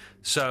 Okay,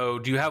 so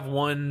do you have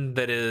one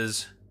that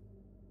is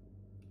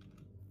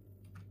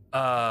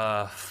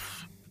I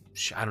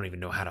don't even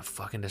know how to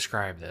fucking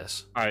describe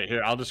this. All right,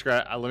 here, I'll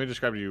describe. Let me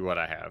describe to you what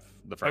I have.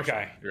 The first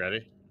one. You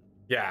ready?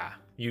 Yeah,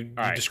 you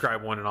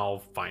describe one and I'll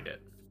find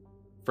it.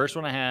 First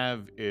one I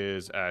have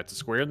is it's a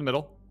square in the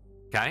middle.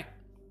 Okay.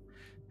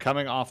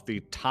 Coming off the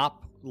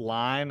top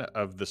line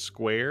of the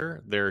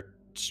square, there are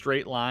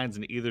straight lines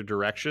in either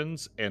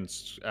directions, and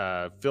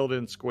filled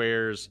in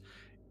squares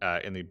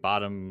in the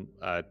bottom,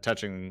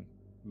 touching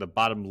the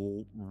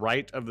bottom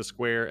right of the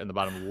square and the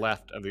bottom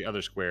left of the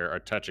other square are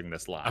touching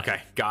this line.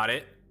 Okay, got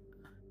it.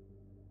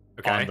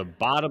 Okay. On the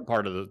bottom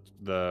part of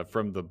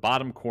from the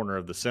bottom corner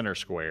of the center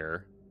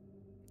square.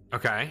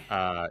 Okay.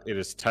 It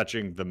is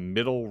touching the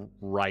middle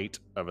right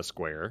of a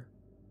square.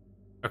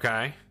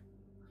 Okay.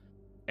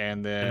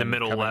 And then in the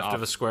middle left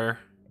of a square.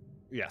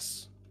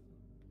 Yes.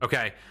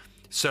 Okay.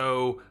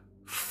 So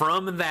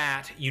from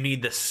that, you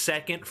need the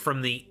second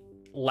from the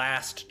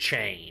last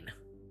chain.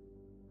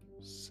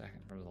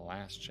 Second from the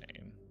last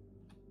chain.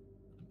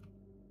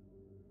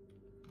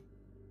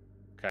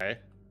 Okay.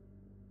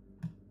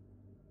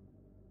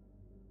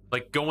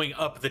 Like going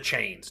up the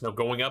chains. No,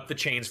 going up the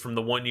chains from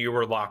the one you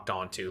were locked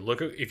onto.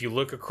 If you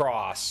look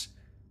across.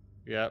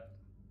 Yep.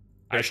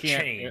 There's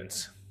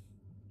chains.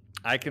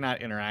 I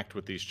cannot interact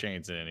with these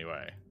chains in any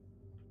way.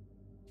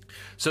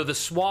 So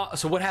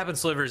so what happens,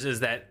 Slivers,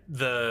 is that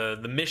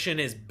the mission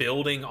is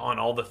building on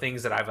all the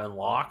things that I've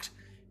unlocked,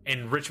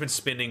 and Richmond's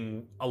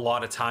spending a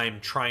lot of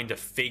time trying to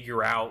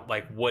figure out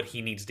like what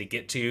he needs to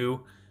get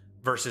to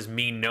versus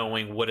me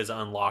knowing what is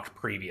unlocked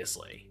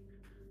previously.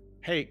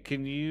 Hey,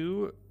 can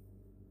you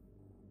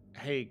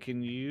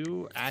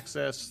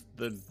access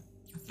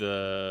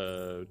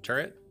the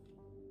turret?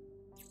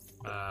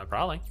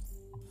 Probably.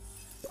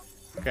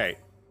 Okay.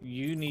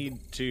 I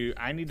need to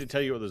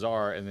tell you what those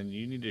are, and then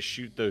you need to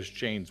shoot those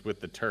chains with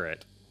the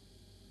turret.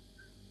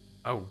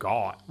 Oh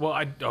god.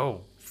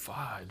 Well,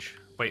 fudge.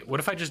 Wait, what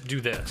if I just do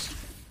this?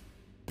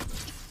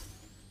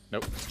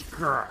 Nope.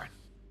 God.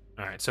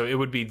 All right, so it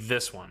would be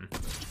this one.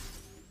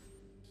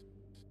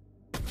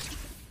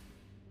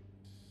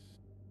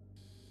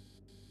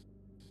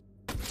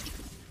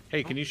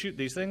 Hey, can you shoot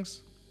these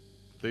things?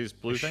 These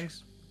blue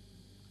things?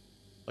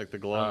 Like the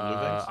glowing blue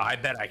things? I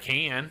bet I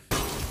can.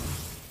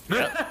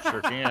 Yep,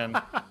 sure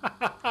can.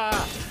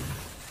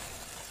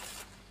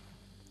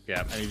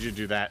 Yeah, I need you to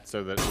do that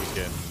so that we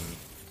can...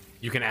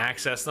 You can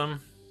access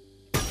them?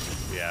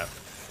 Yeah.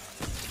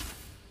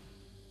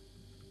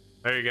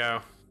 There you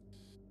go.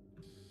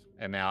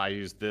 And now I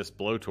use this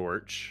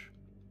blowtorch.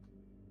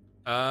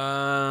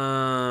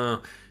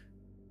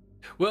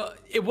 Well,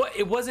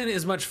 it wasn't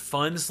as much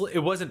fun. It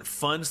wasn't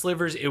fun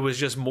slivers. It was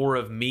just more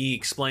of me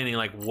explaining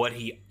like what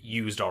he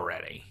used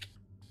already.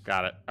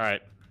 Got it. All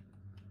right.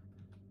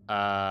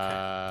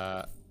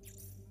 All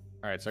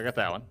right. So I got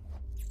that one.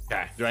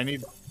 Okay. I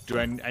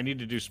need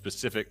to do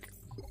specific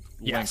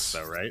links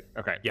though, right?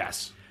 Okay.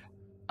 Yes.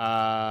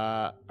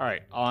 All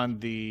right. On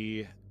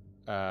the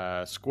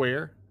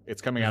square,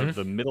 it's coming out of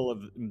the middle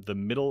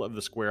of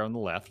the square on the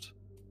left.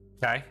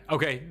 Okay.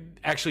 Okay.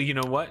 Actually, you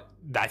know what?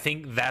 I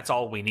think that's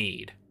all we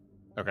need.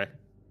 Okay.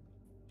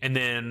 And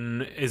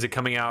then is it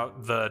coming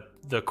out the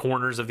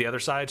corners of the other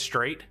side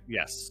straight?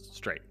 Yes,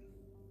 straight.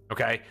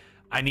 Okay.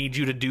 I need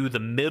you to do the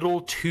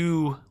middle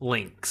 2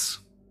 links.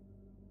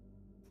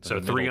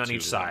 So 3 on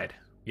each side.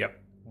 Yep.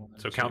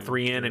 So count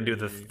 3 in and do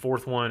the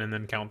 4th one, and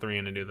then count 3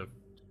 in and do the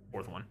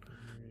 4th one.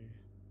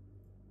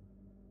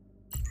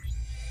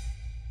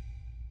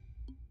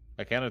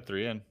 I counted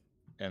 3 in,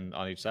 and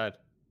on each side.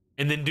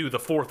 And then do the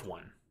 4th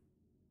one.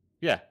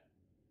 Yeah.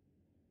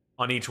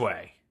 On each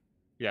way.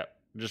 Yeah.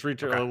 Just we'll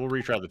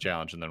retry the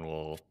challenge, and then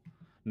we'll.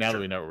 Now that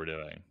we know what we're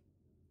doing.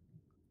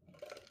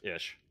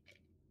 Ish.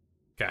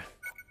 Okay.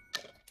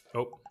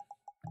 Oh.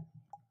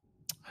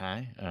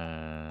 Hi.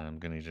 I'm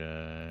gonna need you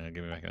to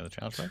give me back another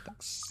challenge point.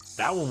 Thanks.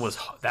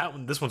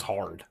 This one's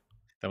hard.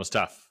 That was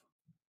tough.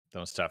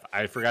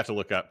 I forgot to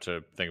look up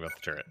to think about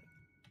the turret.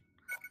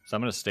 So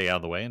I'm gonna stay out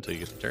of the way until you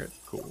get the turret.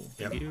 Cool.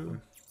 Thank you.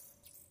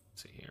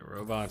 Let's see here.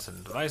 Robots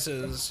and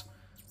devices.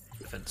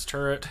 Defense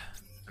turret.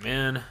 I'm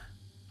in.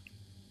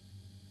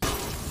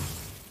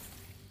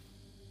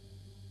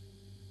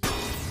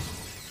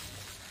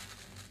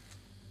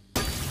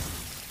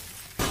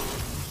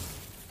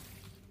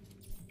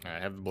 All right, I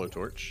have the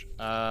blowtorch.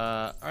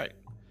 All right.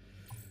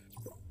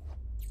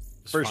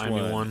 Just First find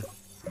me one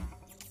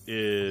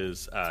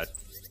is the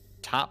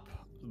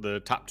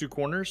top 2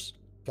 corners.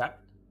 Okay.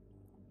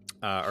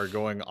 Are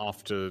going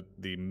off to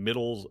the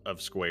middles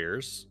of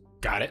squares.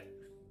 Got it.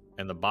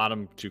 And the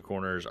bottom 2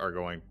 corners are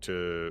going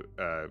to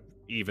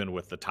even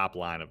with the top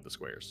line of the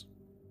squares.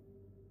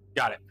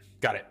 Got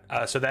it.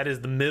 So that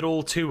is the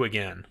middle 2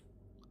 again.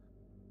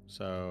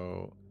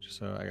 So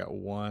I got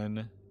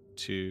 1,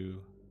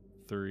 2,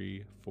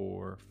 3,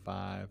 4,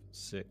 5,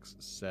 6,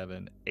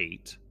 7,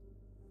 8.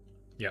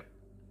 Yep.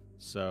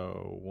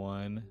 So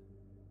 1,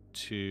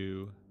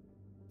 2,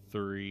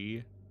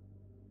 3.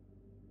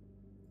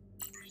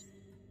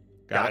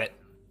 Got it.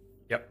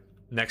 Yep.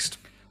 Next.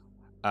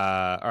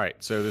 All right.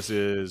 So this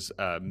is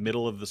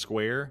middle of the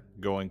square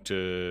going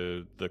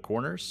to the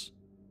corners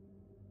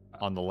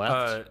on the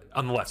left.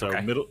 On the left. So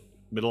okay.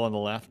 middle on the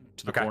left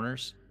to the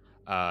corners,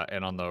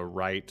 and on the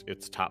right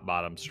it's top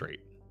bottom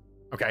straight.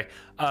 Okay.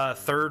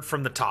 3rd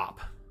from the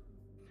top.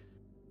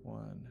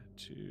 1,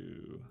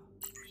 2.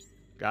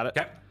 Got it.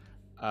 Okay.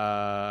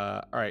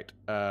 All right.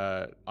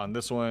 On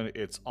this one,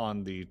 it's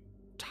on the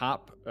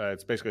top.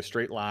 It's basically a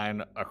straight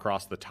line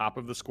across the top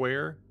of the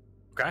square.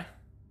 Okay.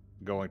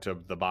 Going to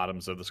the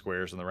bottoms of the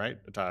squares on the right,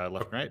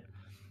 left and right.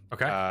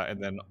 Okay. And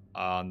then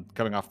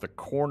coming off the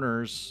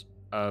corners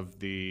of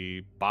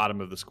the bottom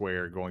of the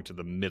square, going to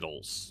the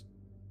middles.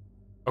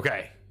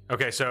 Okay.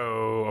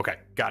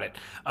 Got it.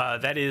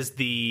 That is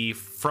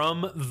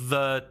from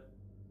the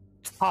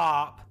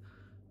top,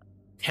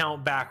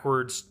 count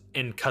backwards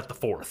and cut the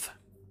 4th.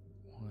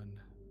 1,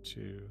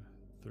 2,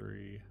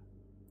 3.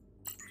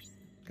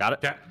 Got it.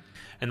 Okay.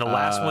 And the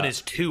last one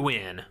is 2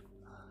 in.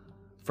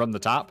 From the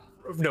top?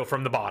 No,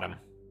 from the bottom.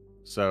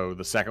 So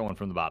the second one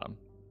from the bottom.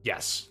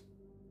 Yes.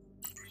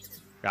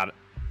 Got it.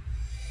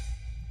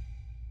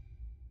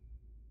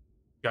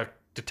 Got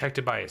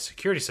detected by a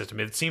security system.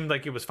 It seemed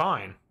like it was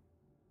fine.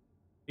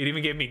 It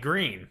even gave me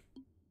green.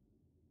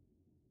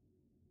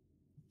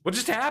 What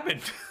just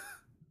happened?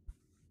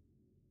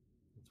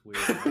 It's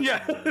weird.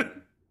 Yeah.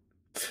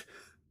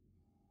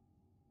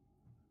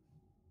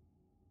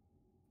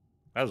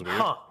 That was weird.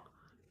 Huh.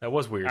 That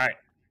was weird. All right.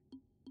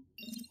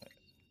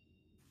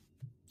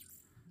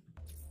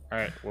 All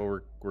right.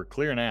 Well, we're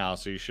clear now,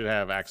 so you should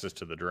have access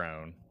to the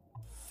drone.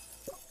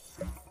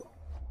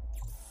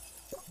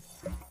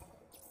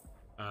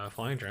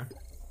 Flying drone.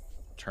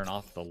 Turn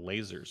off the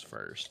lasers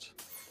first.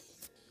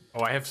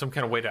 Oh, I have some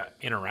kind of way to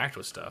interact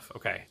with stuff.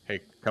 Okay.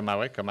 Hey, come my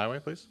way. Come my way,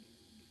 please.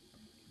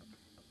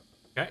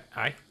 Okay.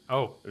 Hi.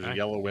 Oh. There's hi. a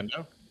yellow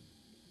window.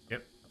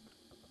 Yep.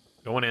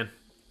 Going in.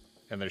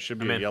 And there should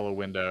be a yellow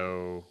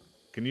window.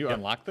 Can you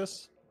unlock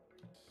this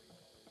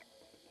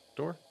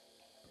door?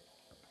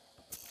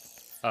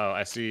 Oh,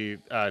 I see.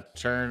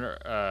 Turn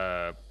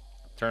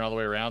turn all the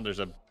way around. There's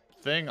a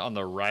thing on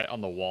the right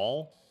on the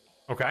wall.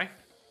 Okay.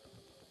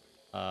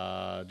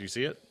 Do you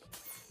see it?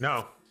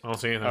 No, I don't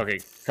see anything. Okay,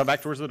 come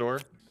back towards the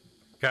door.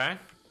 Okay.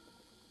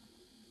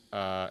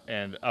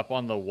 And up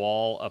on the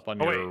wall, up on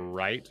your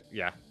right.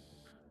 Yeah.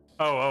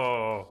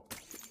 Oh.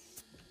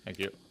 Thank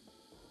you.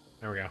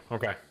 There we go.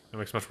 Okay, that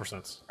makes much more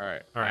sense. All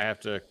right. All right. I have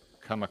to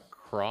come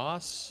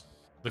across.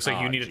 Looks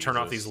like you need to turn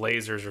off these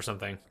lasers or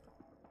something.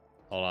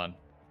 Hold on.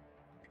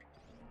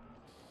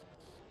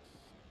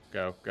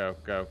 Go.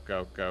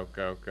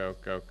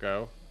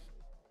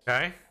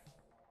 Okay.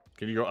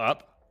 Can you go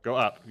up? Go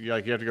up. You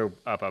have to go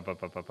up.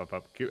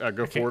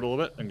 Go forward a little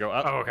bit and go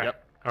up. Oh, okay.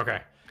 Yep. Okay.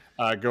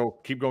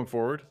 Keep going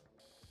forward.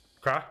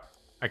 Okay.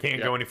 I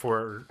can't go any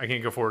forward. I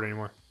can't go forward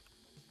anymore.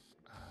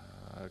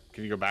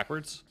 Can you go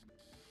backwards?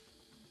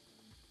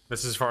 This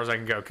is as far as I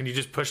can go. Can you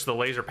just push the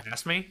laser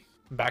past me?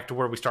 Back to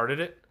where we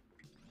started it?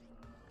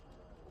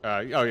 Oh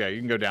yeah, you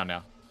can go down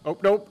now. Oh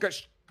nope,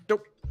 gosh,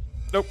 nope.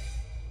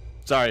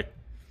 Sorry.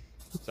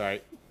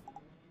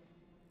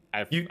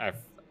 I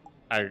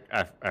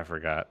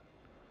forgot.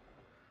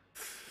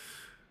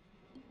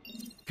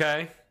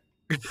 Okay.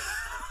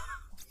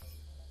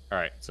 All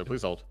right, so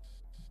please hold.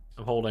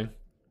 I'm holding.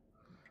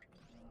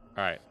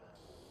 All right.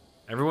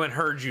 Everyone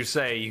heard you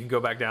say you can go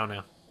back down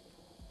now.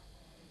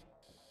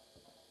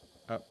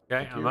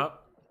 Okay, I'm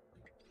up.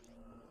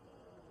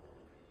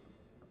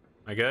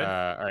 Am I good?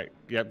 All right.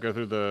 Yep. Go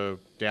through the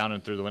down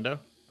and through the window.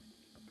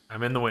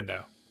 I'm in the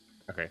window.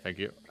 Okay. Thank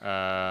you.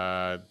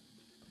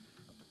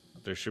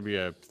 There should be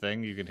a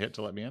thing you can hit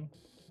to let me in.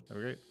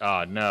 That'd be great.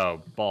 Oh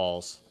no,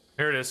 balls.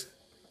 Here it is.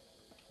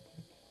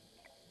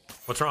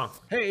 What's wrong?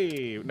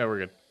 Hey, no, we're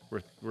good.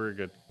 We're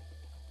good.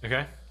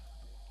 Okay.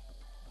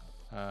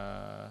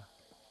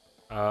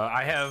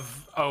 I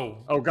have.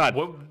 Oh God.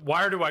 What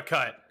wire do I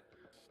cut?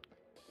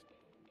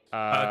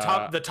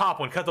 The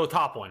top one. Cut the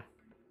top one.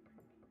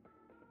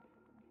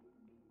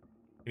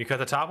 Can you cut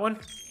the top one?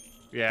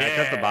 Yeah, I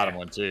cut the bottom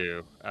one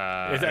too.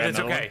 It's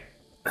okay.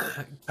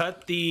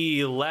 Cut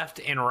the left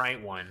and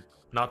right one,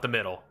 not the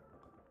middle.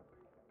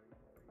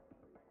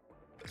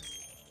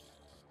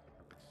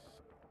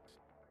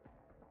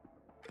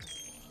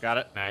 Got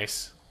it.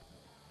 Nice.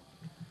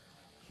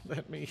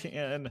 Let me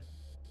in.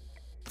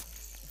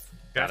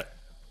 Got it.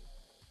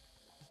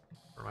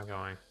 Where am I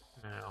going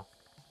now?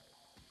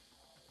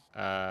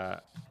 I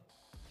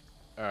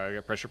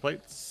got pressure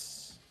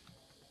plates.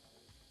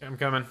 I'm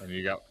coming. And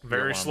you got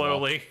very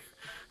slowly.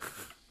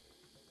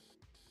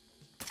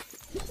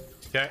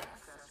 Okay.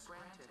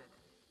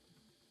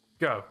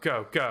 Go.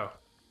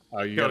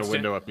 Oh, you got a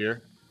window up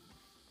here?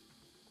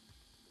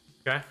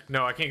 Okay.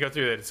 No, I can't go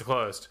through that. It's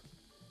closed.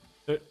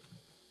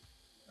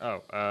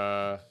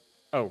 Oh,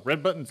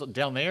 red button's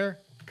down there?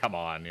 Come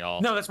on,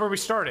 y'all. No, that's where we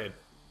started.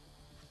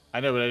 I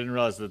know, but I didn't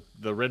realize that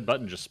the red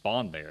button just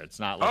spawned there. It's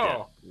not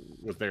like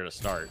it was there to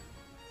start.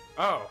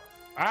 Oh.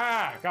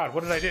 Ah, God,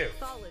 what did I do?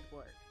 Solid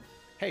work.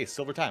 Hey,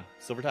 silver time.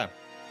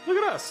 Look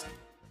at us.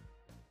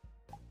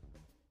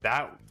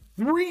 That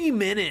 3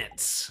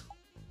 minutes.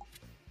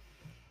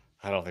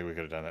 I don't think we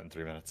could have done that in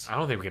 3 minutes. I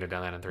don't think we could have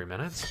done that in 3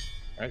 minutes.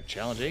 All right,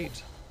 challenge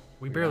 8.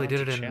 We barely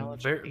did it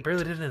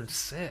in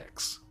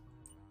 6.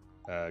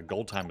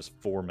 Gold time was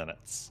 4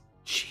 minutes.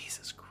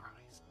 Jesus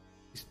Christ.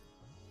 These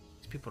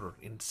people are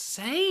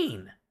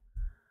insane.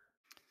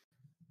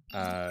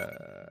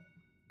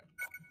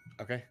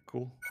 Okay,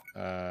 cool.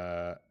 All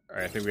right,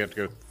 I think we have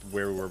to go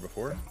where we were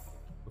before.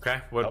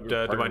 Okay, what do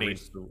I need?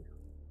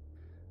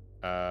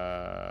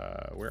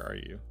 Where are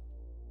you?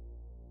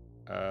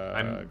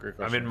 Great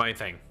question. I'm in my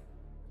thing.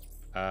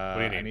 What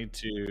do you need? I need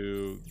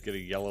to get a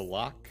yellow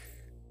lock.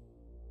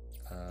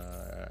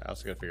 I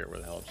also got to figure out where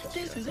the hell it's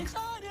This is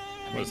exciting.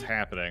 What's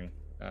happening?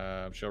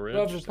 Show Ridge.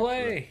 Love to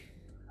play.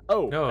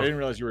 Oh, no. I didn't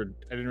realize you were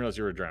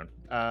a drone.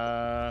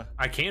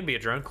 I can be a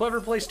drone.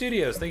 Clever Play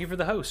Studios. Thank you for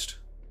the host.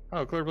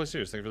 Oh, Clever Play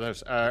Studios. Thank you for the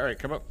host. All right,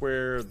 come up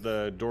where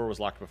the door was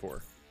locked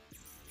before.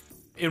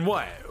 In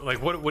what?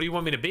 Like, what do you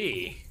want me to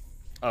be?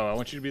 Oh, I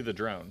want you to be the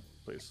drone,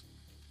 please.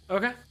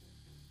 Okay.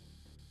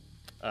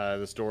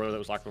 This door that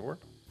was locked before.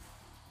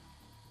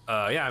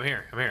 Yeah, I'm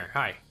here.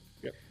 Hi.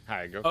 Yep.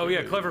 Hi. Go. Oh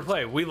yeah, Clever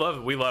Play. We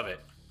love it.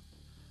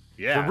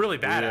 Yeah. We're really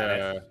bad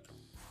at it.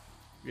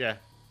 Yeah,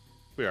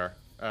 we are.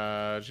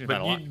 But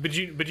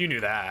you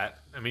knew that.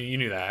 I mean, you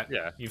knew that.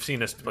 Yeah. You've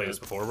seen us play this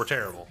before. We're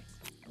terrible.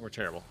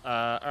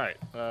 All right.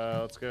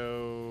 Let's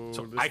go.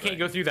 So I can't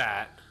go through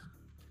that.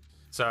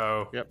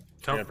 So. Yep.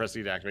 I'm gonna press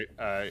E to activate.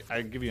 I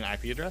can give you an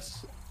IP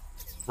address.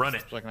 Run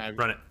it.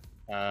 Run it.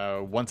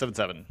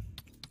 177.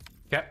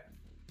 Okay.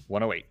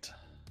 108.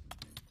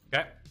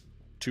 Okay.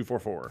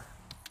 244.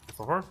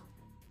 4.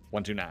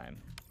 129.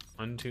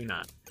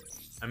 129.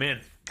 I'm in.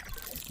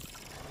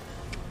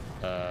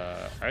 All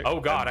right.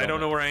 Oh God, I don't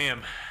know where I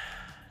am.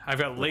 I've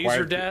got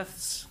laser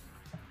deaths.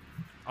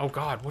 Oh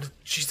God, what?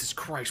 Jesus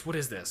Christ, what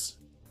is this?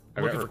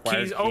 I'm looking for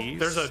keys. Oh,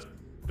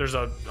 there's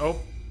a. Oh,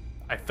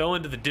 I fell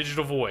into the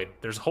digital void.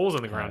 There's holes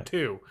in the ground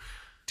too.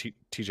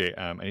 TJ,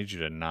 I need you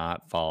to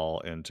not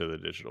fall into the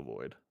digital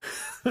void.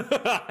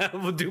 I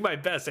will do my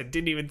best. I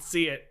didn't even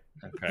see it.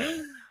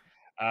 Okay.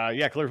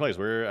 Yeah, Clear Plays.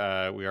 We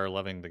are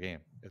loving the game.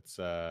 It's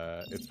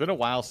been a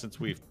while since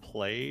we've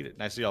played.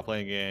 Nice to see y'all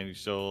playing again. You're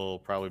still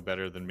probably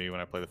better than me when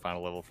I play the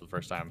final level for the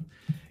first time.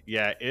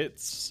 Yeah,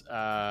 it's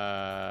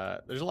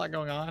there's a lot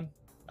going on.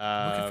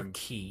 I'm looking for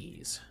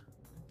keys.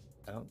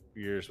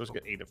 You're supposed to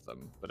get 8 of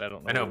them, but I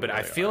don't know. I know, but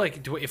I feel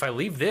like if I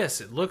leave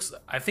this, it looks.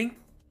 I think.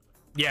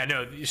 Yeah,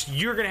 no,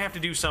 you're gonna have to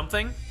do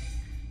something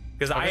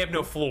because I have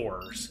no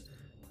floors.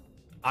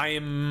 I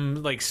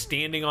am like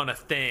standing on a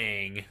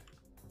thing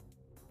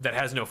that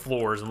has no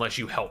floors unless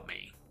you help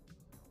me.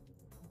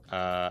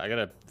 I got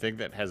a thing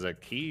that has a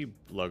key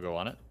logo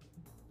on it.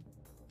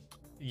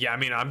 Yeah, I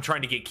mean, I'm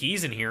trying to get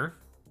keys in here.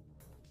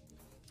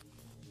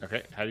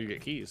 Okay, how do you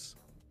get keys?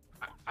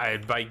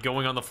 By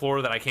going on the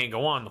floor that I can't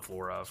go on the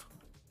floor of.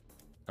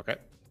 Okay,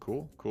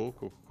 cool.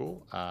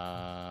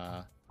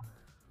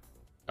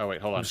 Oh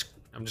wait, hold on.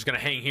 I'm just gonna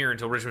hang here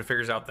until Richmond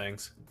figures out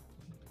things.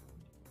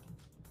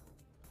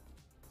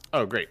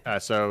 Oh great.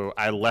 So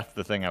I left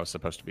the thing I was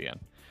supposed to be in.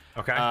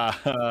 Okay.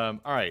 All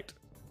right.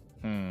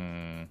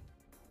 I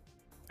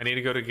need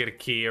to go to get a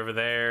key over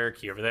there.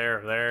 Key over there.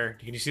 Over there.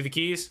 Can you see the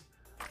keys?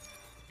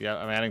 Yeah,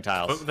 I'm adding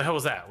tiles. What the hell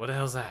was that? What the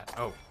hell is that?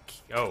 Oh,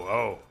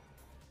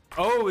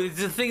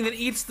 it's the thing that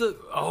eats the...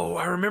 Oh,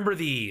 I remember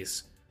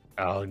these.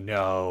 Oh,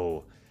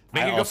 no.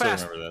 Make it go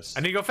fast. Remember this.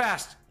 I need to go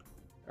fast.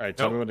 All right,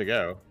 tell me when to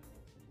go.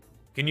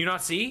 Can you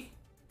not see?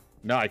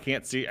 No, I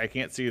can't see. I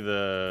can't see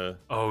the...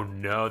 Oh,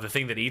 no. The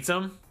thing that eats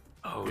them?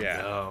 Oh, yeah.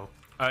 no.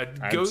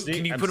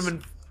 Can you put them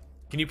in...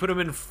 Can you put them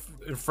in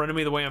front of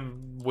me the way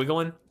I'm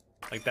wiggling?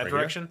 Like that right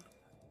direction?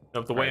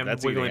 Nope, the way I'm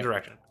wiggling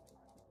direction.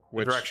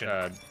 Which direction?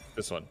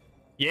 This one.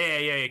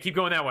 Yeah. Keep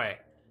going that way.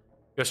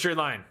 Go straight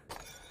line.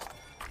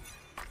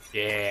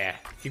 Yeah.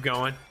 Keep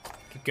going.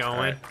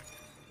 Right.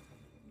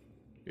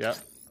 Yep.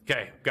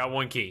 Okay, got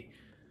one key.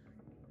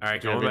 All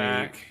right, going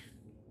back.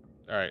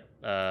 All right.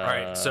 All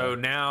right, so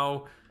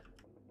now,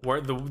 where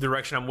the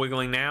direction I'm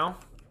wiggling now?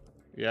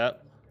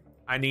 Yep.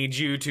 I need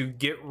you to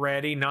get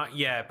ready. Not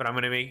yet, but I'm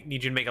gonna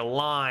need you to make a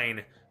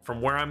line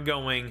from where I'm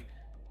going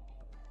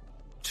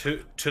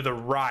to the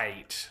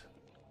right.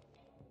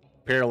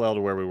 Parallel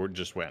to where we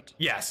just went.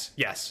 Yes.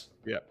 Yep.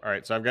 All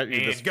right. So I've got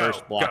you this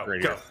first block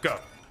right here. Go.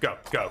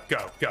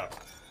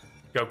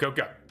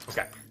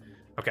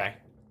 Okay.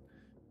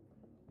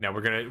 Now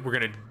we're gonna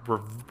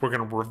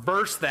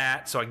reverse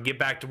that so I can get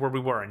back to where we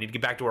were. I need to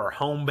get back to our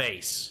home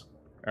base.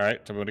 All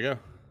right. Tell me when to go.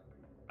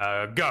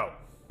 Go.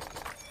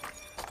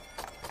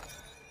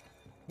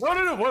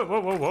 No. Whoa.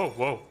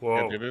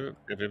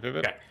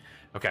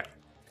 Okay.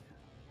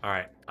 All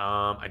right.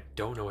 I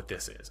don't know what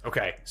this is.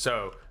 Okay,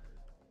 so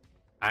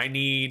I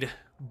need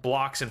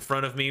blocks in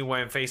front of me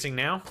where I'm facing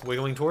now,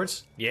 wiggling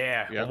towards.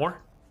 Yeah. One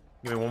more.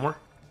 Give me one more.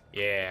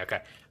 Yeah.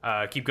 Okay.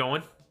 Keep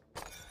going.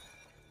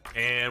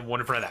 And one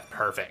in front of that.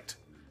 Perfect.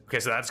 Okay,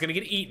 so that's gonna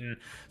get eaten.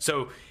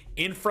 So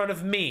in front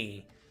of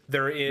me,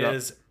 there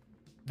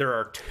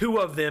are 2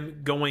 of them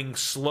going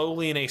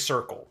slowly in a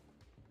circle.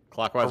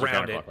 Clockwise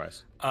around or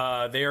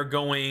counterclockwise? They are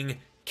going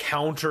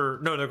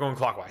No, they're going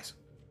clockwise.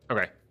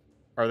 Okay.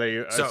 Are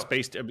they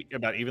spaced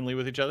about evenly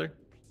with each other?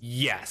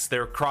 Yes,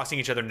 they're crossing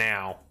each other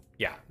now.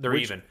 Yeah, they're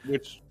even.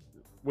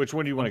 Which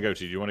one do you want to go to?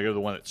 Do you want to go to the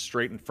one that's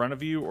straight in front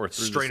of you or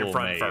through straight this in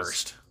front maze?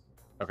 first?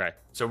 Okay.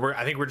 So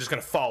I think we're just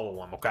gonna follow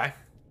them. Okay.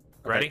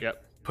 Ready? Okay,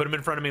 yep. Put them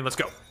in front of me. Let's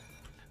go.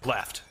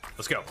 Left.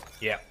 Let's go.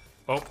 Yeah.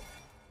 Oh,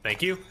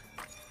 thank you.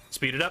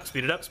 Speed it up.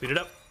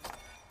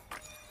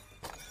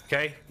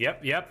 Okay.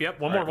 Yep.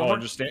 One more.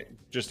 Just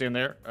stand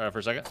there for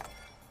a second.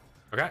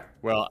 Okay.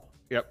 Well,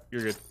 yep,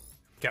 you're good.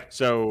 Okay.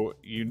 So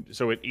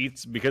it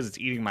eats because it's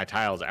eating my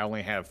tiles. I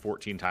only have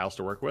 14 tiles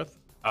to work with.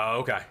 Oh,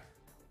 okay.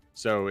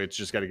 So it's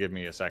just got to give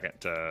me a second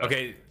to.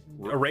 Okay.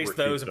 Erase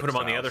those and put them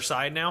on the other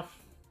side now.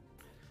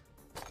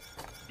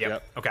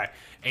 Yep. Okay.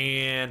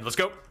 And let's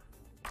go.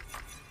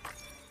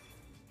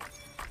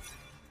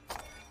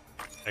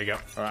 There you go.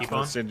 All right, Keep I'm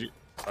on.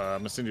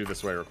 gonna send you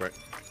this way real quick.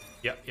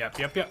 Yep.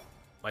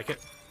 Like it.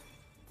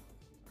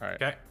 All right.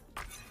 Okay.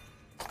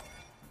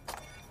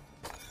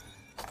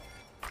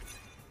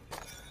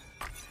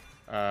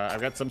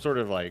 I've got some sort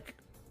of like.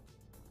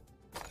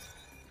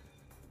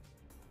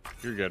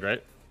 You're good,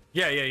 right?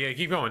 Yeah.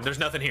 Keep going. There's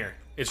nothing here.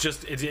 It's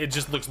just it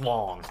just looks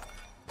long.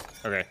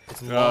 Okay.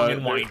 It's long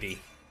and windy.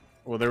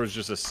 Well, there was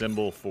just a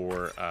symbol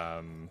for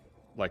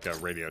like a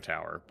radio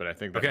tower, but I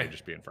think that may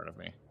just be in front of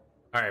me.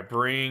 All right,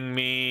 bring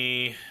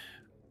me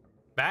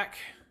back.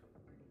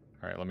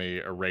 All right, let me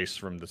erase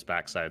from this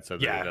backside so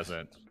that it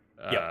doesn't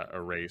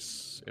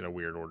erase in a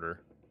weird order.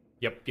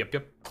 Yep.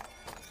 Okay.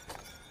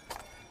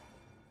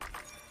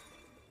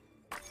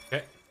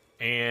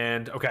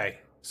 And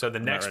so the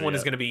next one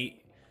is going to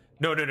be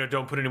no,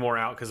 don't put any more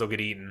out because they'll get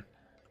eaten.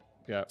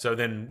 Yeah. So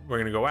then we're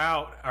going to go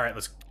out. All right,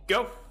 let's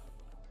go.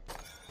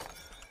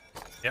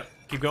 Yep,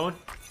 keep going.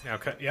 Now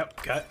cut. Yep,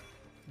 cut.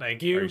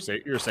 Thank you. Are you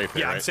safe? You're safe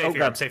there, Yeah, right?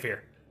 I'm safe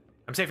here.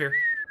 I'm safe here.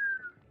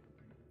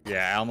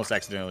 Yeah, I almost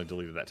accidentally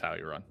deleted that tile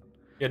you were on.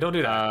 Yeah, don't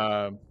do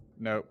that.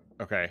 No.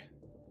 Okay.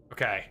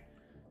 Okay.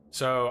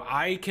 So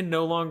I can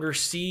no longer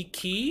see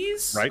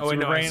keys. Right,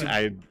 no,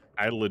 I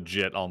I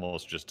legit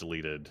almost just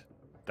deleted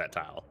that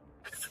tile.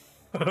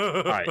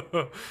 All right.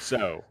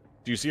 So,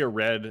 do you see a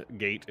red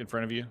gate in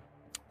front of you?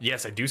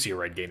 Yes, I do see a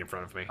red gate in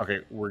front of me. Okay,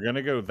 we're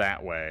gonna go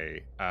that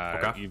way.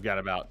 Okay. You've got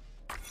about.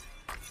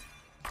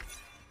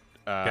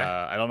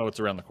 I don't know what's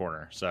around the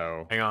corner.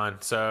 So hang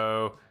on.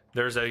 So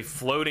there's a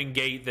floating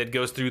gate that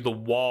goes through the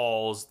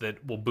walls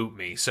that will boot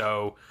me.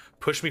 So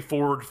push me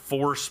forward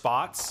 4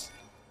 spots.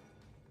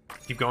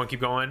 Keep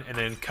going, and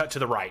then cut to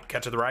the right.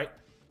 Cut to the right.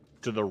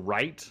 To the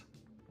right.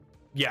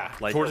 Yeah,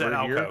 like towards that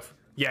here? alcove.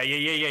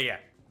 Yeah.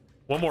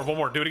 One more.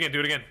 Do it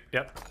again.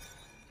 Yep.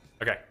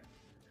 Okay.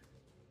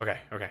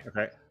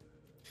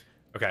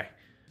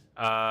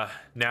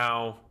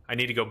 Now I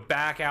need to go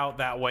back out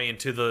that way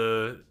into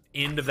the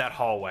end of that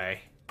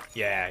hallway.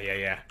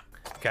 Yeah.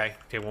 Okay,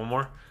 one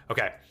more.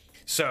 Okay,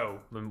 so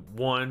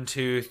 1,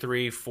 2,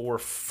 3, 4,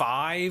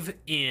 5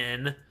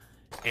 in,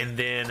 and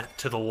then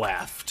to the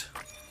left.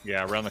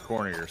 Yeah, around the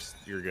corner,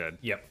 you're good.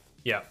 Yep.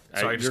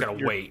 So I just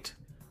gotta wait.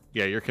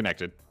 Yeah, you're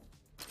connected.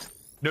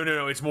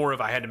 No. It's more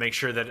of I had to make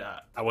sure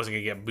that I wasn't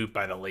gonna get booped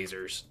by the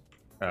lasers.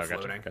 Oh,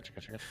 floating. Gotcha.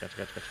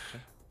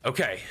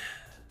 Okay,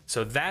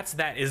 so that's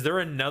that. Is there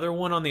another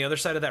one on the other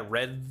side of that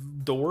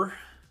red door?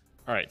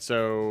 All right,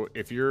 so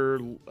if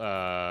there's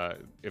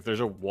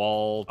a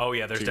wall. Oh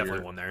yeah, there's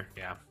definitely one there.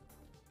 Yeah,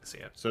 I see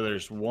it. So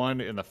there's one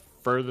in the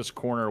furthest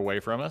corner away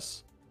from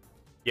us.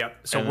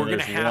 Yep. So and we're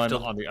gonna have one to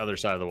on the other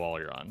side of the wall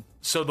you're on.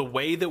 So the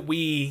way that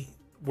we're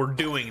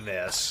doing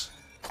this,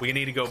 we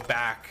need to go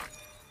back.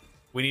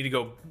 We need to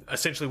go.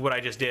 Essentially, what I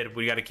just did.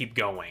 We got to keep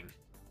going.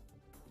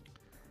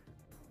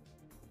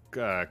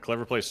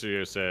 Clever Play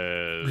Studio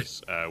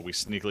says we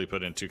sneakily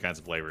put in 2 kinds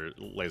of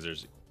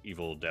lasers.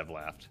 Evil dev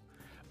laughed.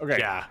 Okay.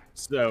 Yeah.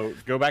 So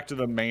go back to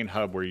the main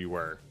hub where you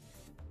were.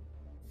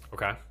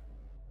 Okay.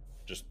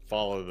 Just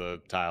follow the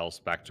tiles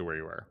back to where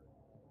you were.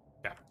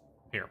 Yeah.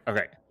 Here.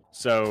 Okay.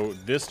 So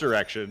this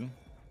direction.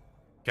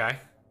 Okay.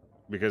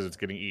 Because it's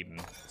getting eaten.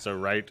 So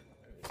right.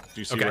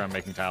 Do you see where I'm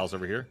making tiles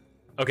over here?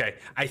 Okay.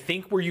 I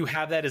think where you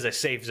have that is a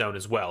safe zone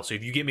as well. So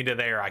if you get me to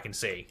there, I can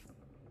see.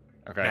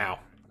 Okay.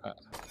 Now.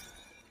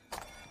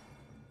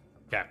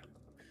 Okay.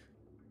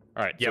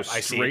 All right. Yep, so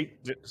I see.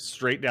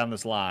 Straight down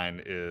this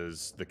line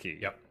is the key.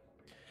 Yep.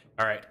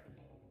 All right.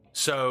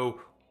 So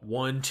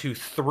 1, 2,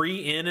 3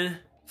 in,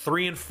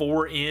 3 and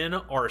 4 in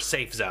are a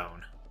safe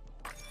zone.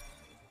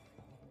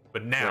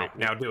 But now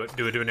do it.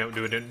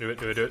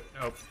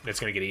 Oh, it's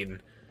gonna get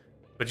eaten.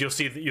 But you'll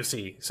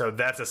see. So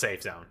that's a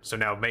safe zone. So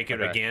now make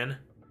it again.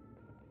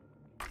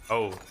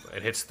 Oh,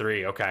 it hits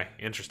 3. Okay,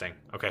 interesting.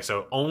 Okay,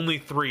 so only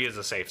 3 is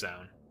a safe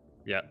zone.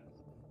 Yeah.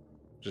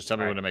 Just tell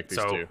me when to make these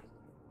 2.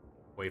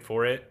 Wait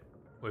for it.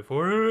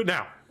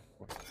 Now.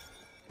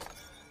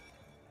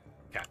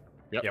 Okay.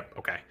 Yep.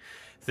 Okay.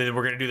 So then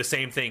we're gonna do the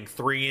same thing.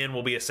 3 in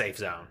will be a safe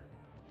zone.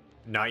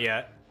 Not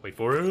yet. Wait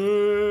for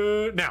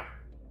it. Now.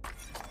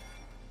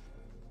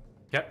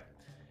 Yep.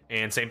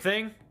 And same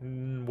thing.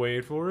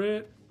 Wait for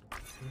it.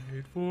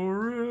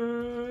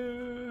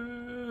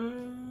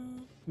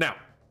 Now.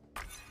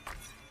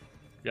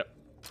 Yep.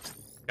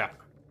 Yeah.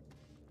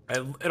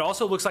 It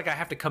also looks like I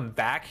have to come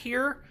back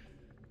here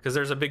because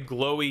there's a big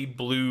glowy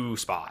blue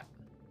spot.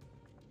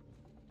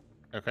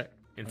 Okay.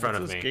 In front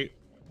of me.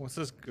 What's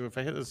this? If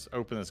I hit this,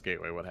 open this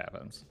gateway, what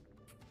happens?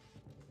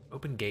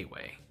 Open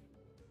gateway.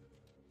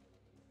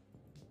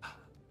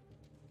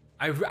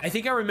 I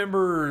think I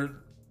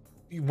remember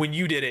when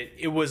you did it,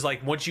 it was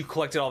like once you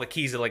collected all the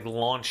keys, it like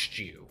launched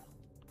you.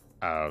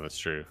 Oh, that's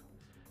true.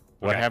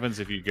 What happens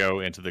if you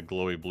go into the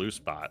glowy blue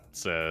spot? It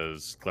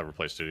says Clever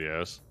Play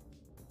Studios.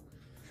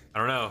 I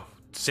don't know.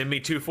 Send me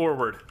 2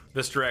 forward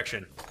this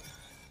direction.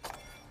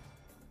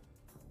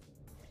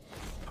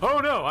 Oh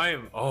no, I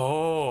am.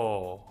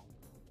 Oh.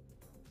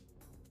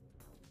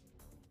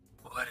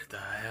 What the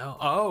hell?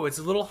 Oh, it's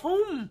a little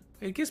home.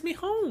 It gives me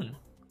home.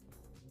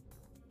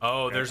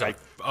 Oh, there's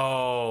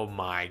oh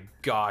my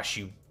gosh,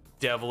 you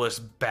devilish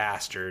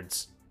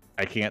bastards.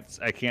 I can't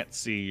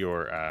see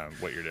your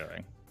what you're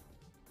doing.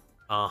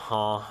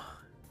 Uh-huh.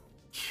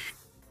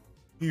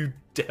 You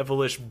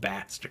devilish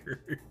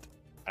bastard.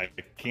 I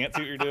can't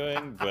see what you're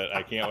doing, but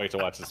I can't wait to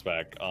watch this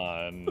back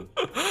on.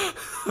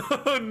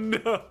 Oh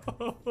no.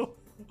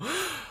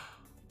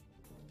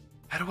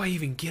 How do I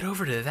even get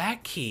over to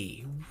that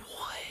key?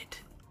 What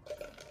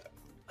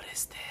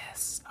is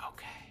this?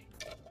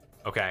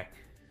 Okay.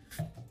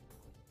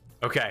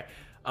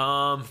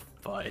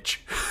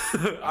 Fudge.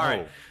 All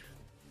right.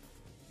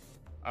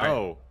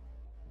 Oh.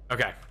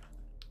 Okay.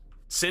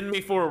 Send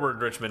me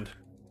forward, Richmond.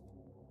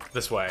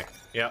 This way.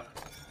 Yep.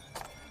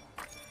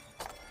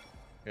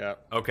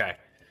 Yep. Okay.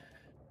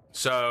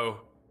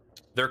 So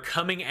they're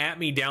coming at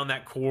me down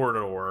that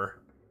corridor.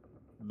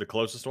 The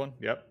closest one?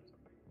 Yep.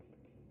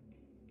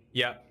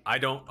 Yep. I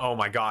don't. Oh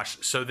my gosh.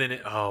 So then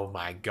oh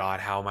my god.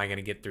 How am I going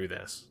to get through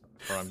this?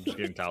 Oh, I'm just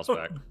getting tiles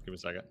back. Give me a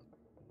second.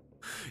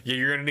 Yeah,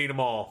 you're going to need them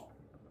all.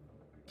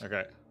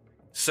 Okay.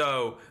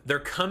 So they're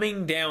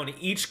coming down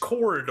each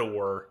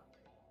corridor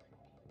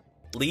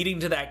leading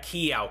to that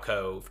key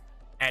alcove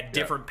at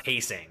different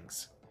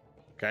pacings.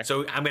 Okay.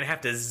 So I'm gonna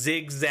have to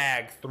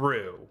zigzag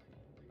through.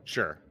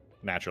 Sure,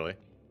 naturally,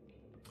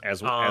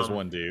 as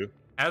one do.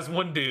 As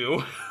one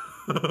do.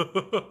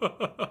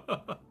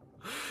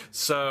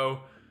 So,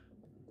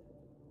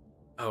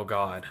 oh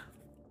god,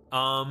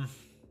 God,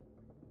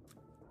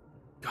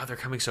 they're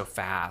coming so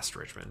fast,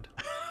 Richmond.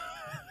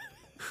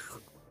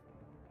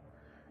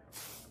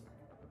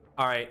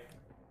 All right.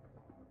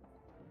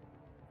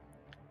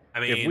 I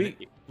mean,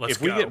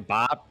 if we get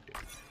bopped,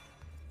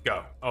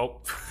 go.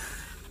 Oh.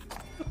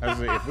 I was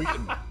like,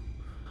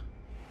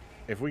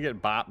 if we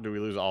get bopped, do we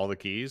lose all the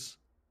keys?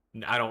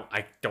 I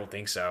don't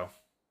think so.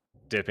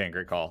 Deadpan,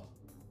 great call.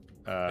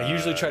 I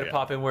usually try to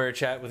pop in where I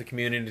chat with the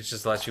community. It's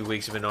just the last few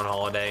weeks I've been on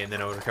holiday, and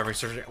then I was recovering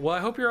surgery. Well, I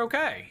hope you're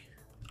okay.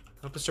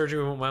 Hope the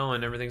surgery went well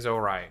and everything's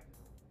all right.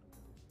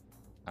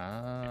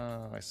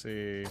 Ah, I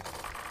see.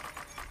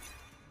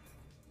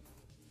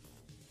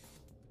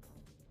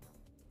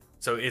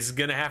 So it's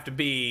gonna have to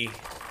be,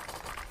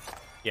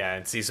 yeah.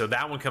 And see, so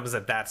that one comes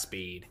at that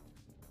speed.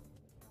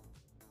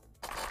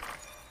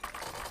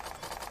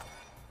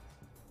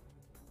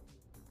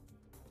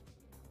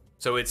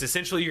 So it's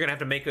essentially you're gonna have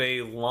to make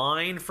a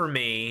line for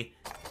me,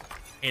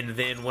 and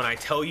then when I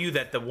tell you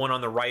that the one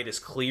on the right is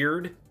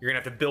cleared, you're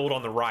gonna have to build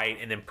on the right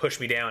and then push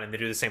me down, and then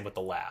do the same with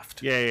the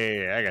left.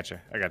 Yeah. I got you.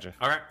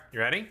 All right,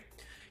 you ready?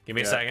 Give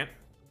me a second.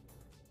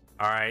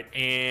 All right,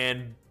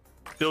 and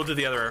build to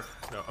the other.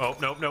 No, oh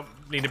no.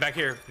 Need it back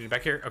here.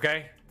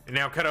 Okay. And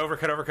now cut over.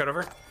 Go.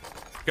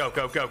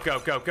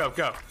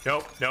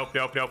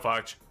 Nope.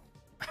 Fudge.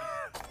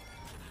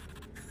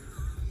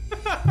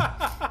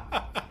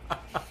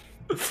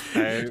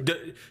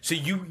 So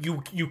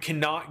you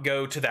cannot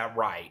go to that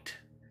right.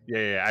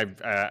 Yeah.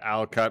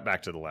 I'll cut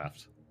back to the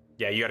left.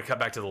 Yeah, you got to cut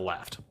back to the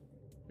left.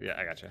 Yeah,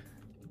 I got you.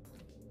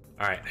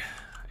 All right,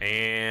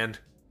 and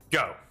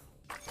go.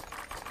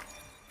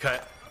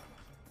 Cut.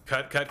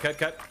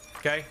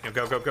 Okay, now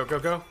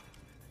go.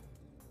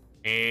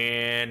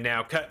 And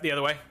now cut the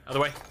other way.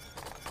 Okay.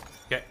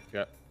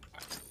 Yep.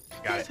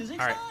 Got it. All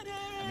right.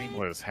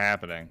 What is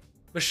happening?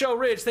 Michelle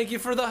Ridge, thank you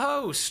for the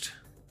host.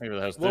 Thank you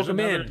for the host. Welcome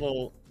in.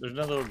 There's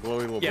another little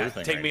glowy little blue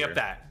thing. Take right me here. up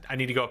that. I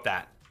need to go up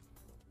that.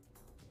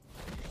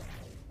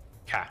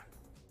 Okay.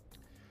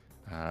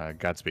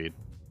 Godspeed.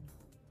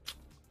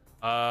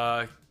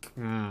 How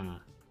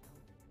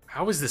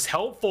is this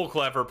helpful,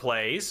 Clever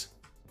Plays?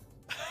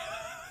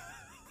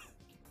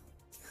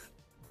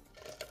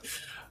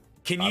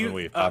 Can Bob you and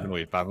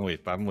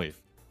weave.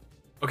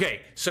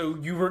 Okay, so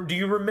do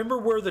you remember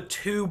where the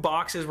two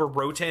boxes were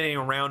rotating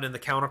around in the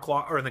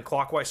counterclock or in the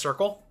clockwise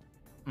circle?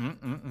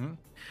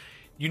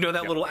 You know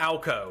that little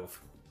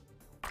alcove?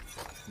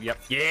 Yep.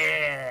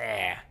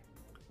 Yeah.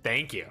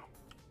 Thank you.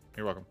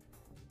 You're welcome.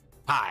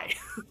 Hi.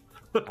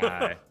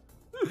 Hi.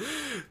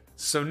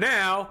 So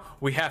now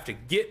we have to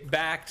get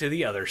back to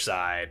the other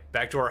side,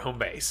 back to our home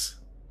base.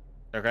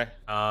 Okay.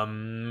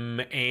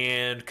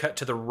 And cut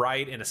to the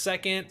right in a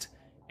second,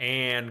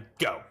 and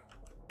go.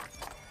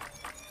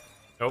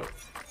 Nope.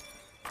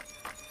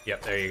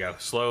 Yep, there you go.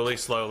 Slowly.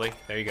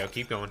 There you go.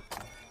 Keep going.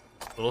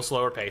 A little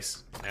slower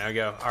pace. Now we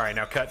go. All right,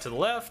 now cut to the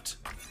left.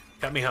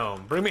 Cut me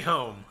home. Bring me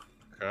home.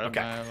 Cut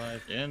my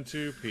life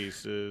into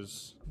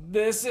pieces.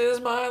 This is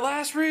my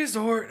last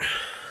resort.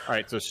 All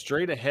right, so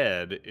straight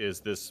ahead is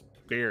this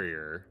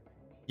barrier.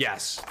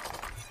 Yes.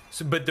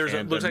 So, but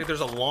looks like there's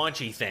a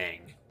launchy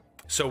thing.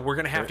 So we're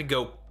gonna have to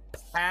go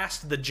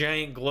past the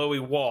giant glowy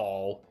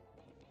wall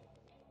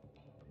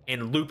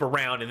and loop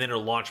around, and then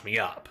it'll launch me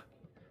up.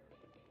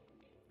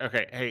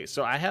 Okay, hey,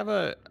 so I have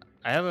that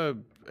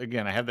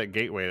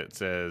gateway that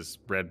says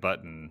red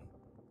button.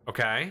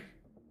 Okay.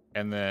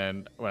 And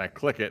then when I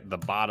click it, the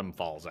bottom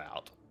falls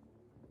out.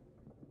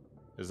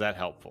 Is that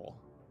helpful?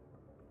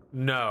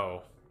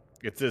 No.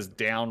 It says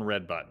down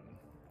red button.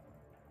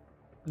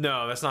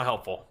 No, that's not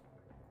helpful.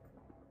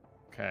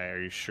 Okay,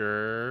 are you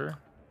sure?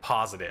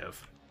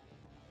 Positive.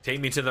 Take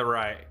me to the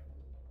right.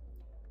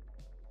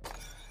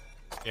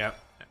 Yep.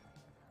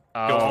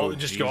 Oh,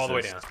 go all the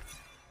way down.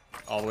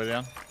 All the way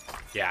down?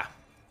 Yeah.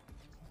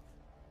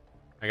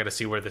 I gotta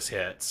see where this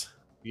hits.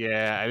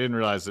 Yeah, I didn't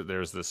realize that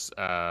there's this.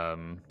 I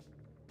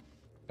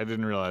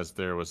didn't realize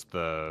there was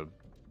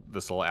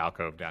this little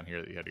alcove down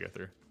here that you had to go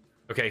through.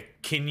 Okay,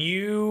 can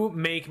you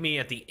make me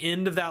at the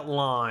end of that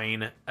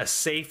line a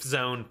safe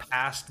zone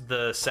past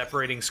the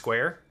separating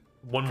square?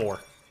 One more.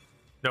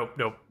 Nope.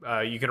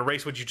 You can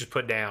erase what you just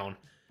put down.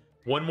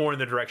 One more in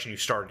the direction you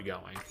started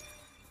going.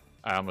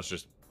 I almost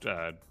just.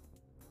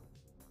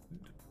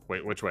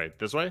 Wait, which way?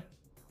 This way?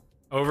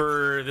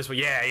 Over this way.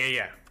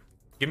 Yeah.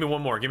 Give me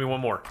one more. Give me one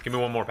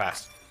more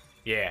past.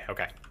 Yeah,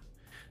 okay.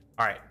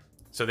 All right.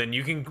 So then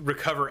you can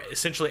recover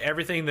essentially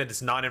everything that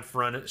is not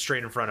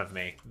straight in front of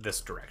me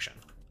this direction.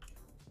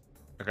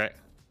 Okay.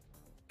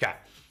 Okay.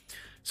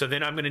 So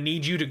then I'm going to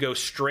need you to go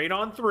straight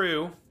on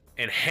through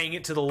and hang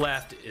it to the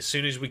left as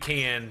soon as we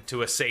can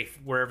to a safe,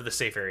 wherever the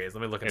safe area is.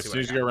 Let me look and see what I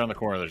got. As soon as you go around the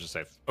corner, there's a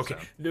safe. Okay.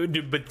 So.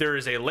 But there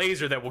is a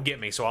laser that will get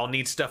me, so I'll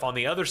need stuff on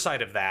the other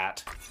side of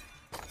that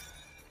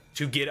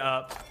to get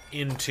up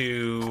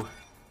into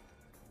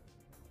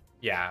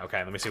Yeah,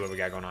 okay, let me see what we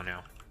got going on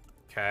now.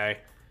 Okay.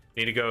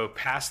 Need to go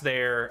past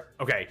there.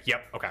 Okay,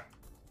 yep, okay.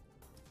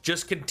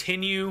 Just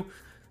continue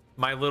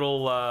my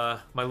little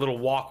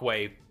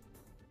walkway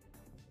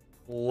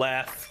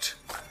left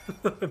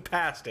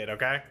past it,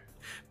 okay?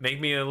 Make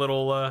me a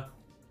little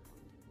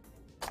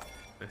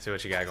let's see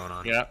what you got going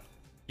on. Yeah.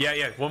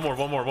 Yeah, one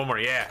more.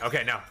 Yeah,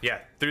 okay, now,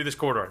 yeah, through this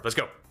corridor. Let's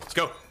go.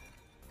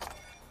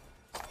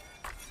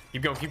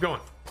 Keep going.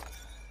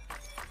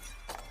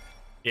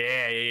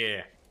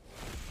 Yeah.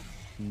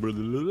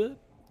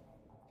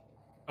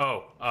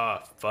 Oh,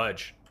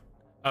 fudge.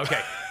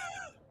 Okay.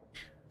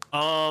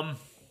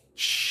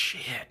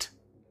 Shit.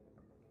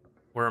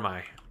 Where am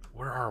I?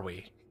 Where are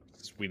we?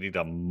 We need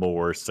a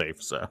more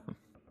safe zone.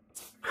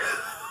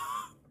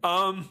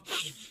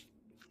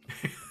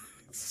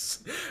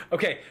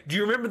 Okay, do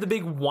you remember the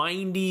big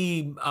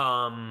windy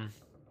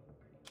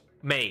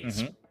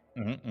maze?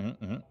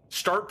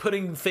 Start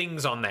putting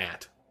things on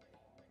that.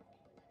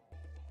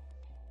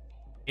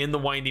 In the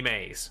windy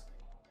maze.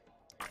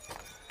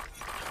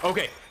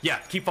 Okay, yeah,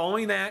 keep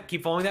following that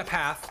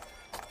path.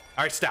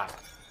 All right, stop.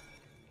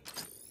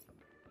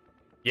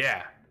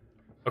 Yeah.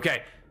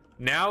 Okay,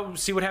 now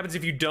see what happens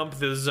if you dump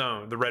the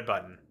zone, the red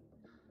button.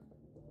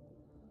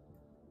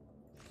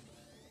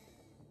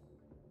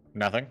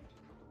 Nothing.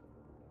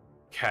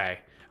 Okay.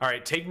 All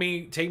right, take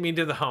me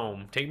to the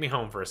home. Take me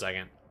home for a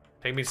second.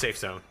 Take me to safe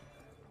zone.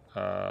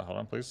 Hold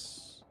on,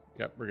 please.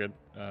 Yep, we're good.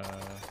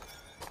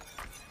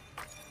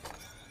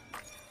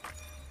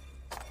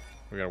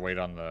 We gotta wait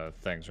on the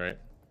things, right?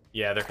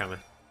 Yeah, they're coming.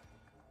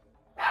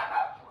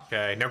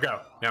 Okay, now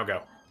go.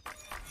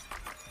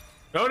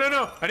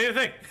 No, I need a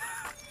thing.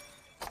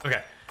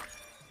 Okay,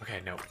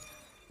 no.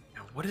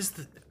 Now, what is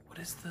the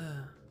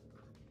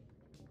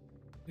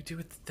we do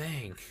with the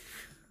thing?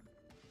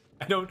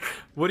 I don't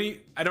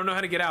know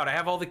how to get out. I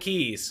have all the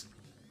keys.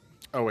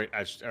 Oh wait,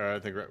 I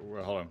think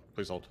hold on,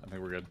 please hold. I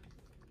think we're good.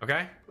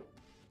 Okay.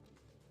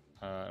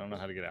 I don't know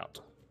how to get out.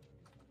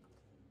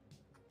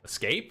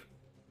 Escape?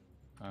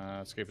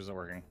 Escape isn't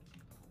working.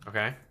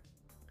 Okay.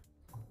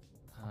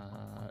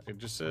 It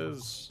just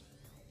says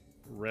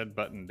red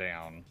button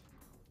down.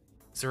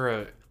 Is there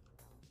a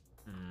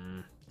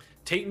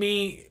take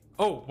me?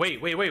 Oh,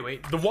 wait.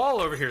 The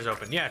wall over here is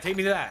open. Yeah, take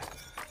me to that.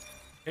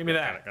 Got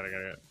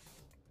it.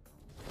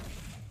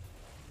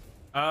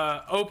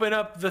 Open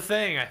up the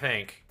thing, I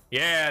think.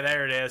 Yeah,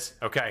 there it is.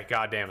 Okay,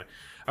 god damn it.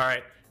 All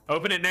right,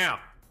 open it now.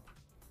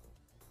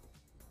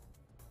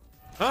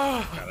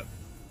 Oh. Got it.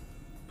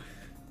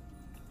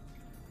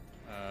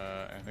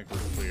 I think we're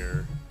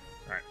clear.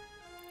 All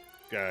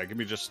right. Give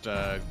me just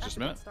a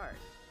minute.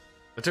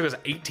 It took us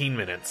 18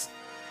 minutes.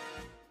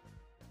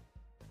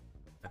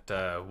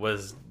 That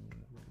was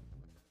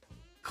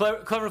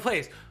clever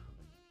plays.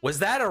 Was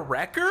that a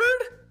record?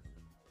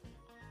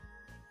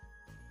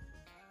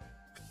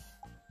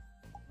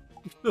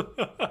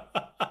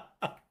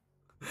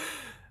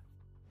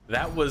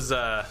 That was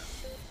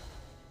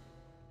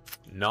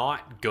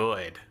not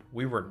good.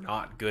 We were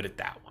not good at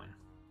that one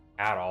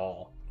at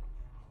all.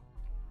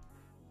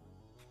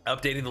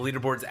 Updating the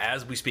leaderboards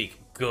as we speak.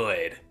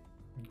 Good.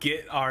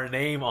 Get our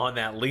name on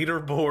that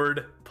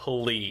leaderboard,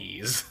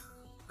 please.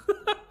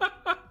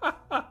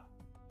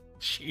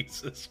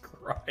 Jesus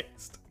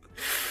Christ.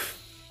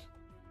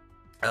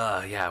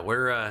 Yeah,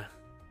 we're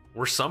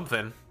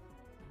something.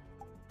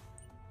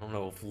 I don't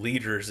know if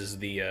leaders is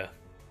the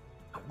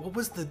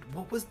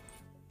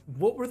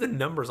what were the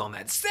numbers on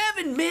that?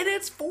 7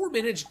 minutes? 4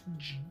 minutes?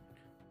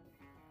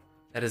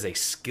 That is a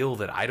skill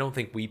that I don't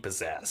think we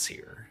possess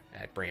here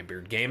at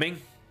BramBeard Gaming.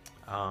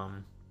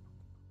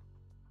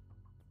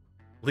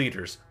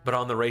 Leaders, but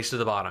on the race to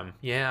the bottom.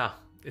 Yeah,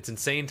 it's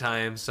insane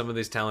times some of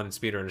these talented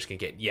speedrunners can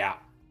get. Yeah.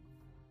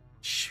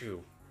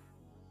 Shoo.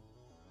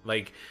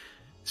 Like,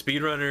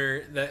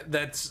 speedrunner,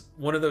 that's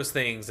one of those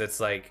things that's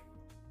like,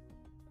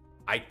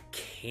 I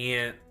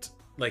can't,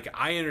 like,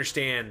 I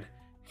understand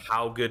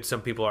how good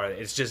some people are.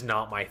 It's just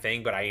not my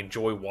thing, but I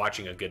enjoy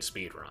watching a good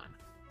speed run.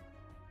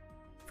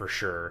 For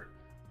sure.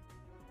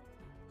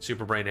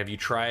 Superbrain, have you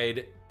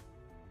tried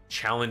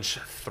Challenge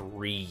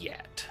 3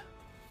 yet?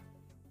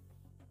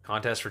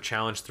 Contest for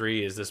Challenge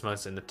 3 is this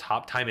month, and the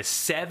top time is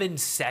 7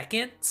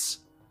 seconds?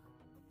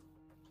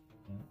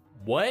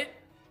 What?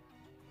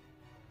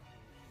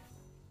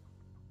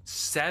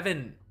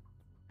 7...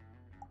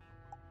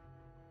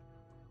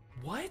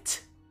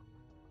 What?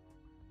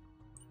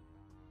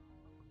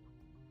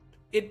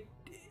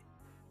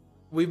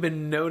 We've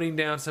been noting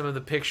down some of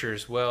the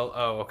pictures. Well,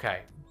 oh,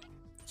 okay.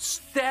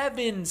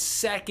 7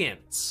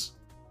 seconds.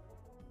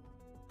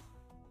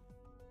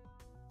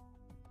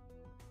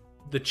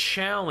 The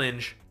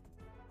challenge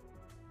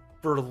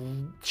for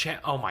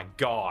oh my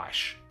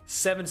gosh.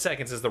 7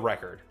 seconds is the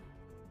record.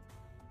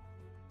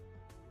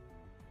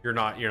 You're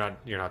not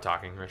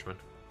talking, Richmond.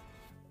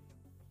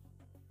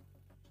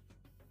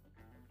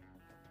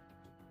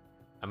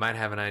 I might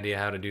have an idea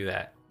how to do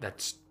that.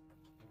 That's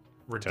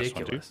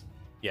ridiculous.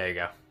 Yeah, you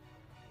go.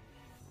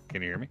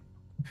 Can you hear me?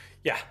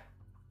 Yeah.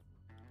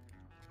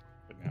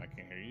 But now I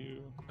can't hear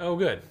you. Oh,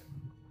 good.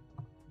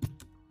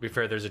 be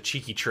fair, there's a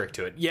cheeky trick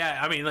to it. Yeah,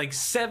 I mean, like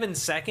 7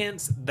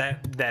 seconds,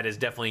 that is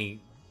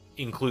definitely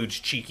includes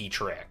cheeky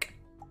trick.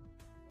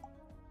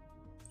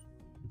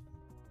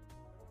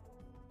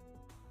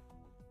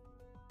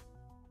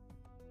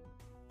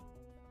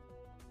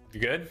 You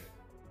good?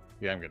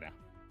 Yeah, I'm good now.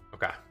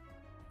 Okay.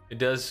 It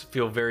does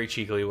feel very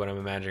cheekily what I'm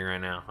imagining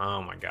right now.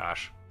 Oh my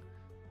gosh.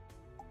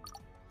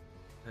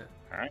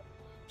 All right.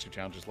 2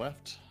 challenges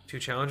left. 2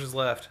 challenges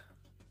left.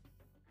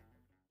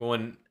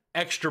 Going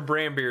extra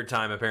BramBeard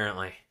time,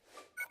 apparently.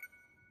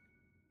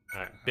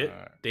 All right.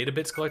 Data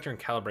bits collector and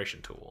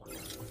calibration tool.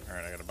 All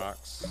right, I got a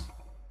box.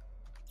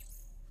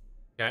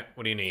 Okay,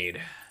 what do you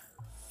need?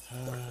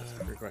 That's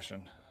a great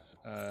question.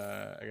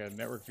 I got a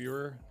network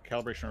viewer.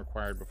 Calibration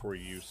required before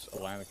use.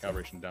 Align the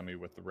calibration dummy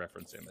with the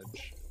reference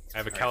image. I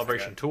have a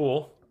calibration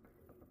tool.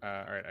 All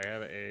right, I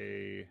have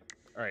a.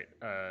 All right,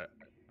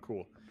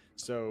 cool.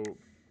 So,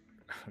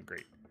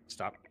 great.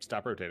 Stop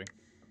rotating.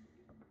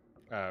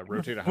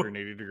 Rotate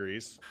 180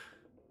 degrees.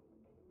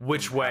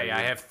 Which way?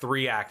 I have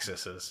 3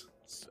 axes.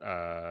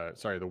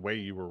 Sorry, the way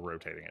you were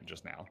rotating it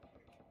just now.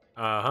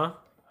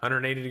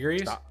 180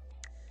 degrees. Stop.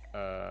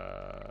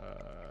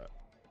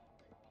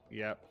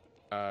 Yep.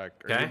 Are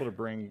you able to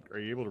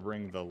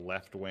bring the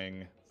left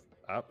wing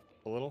up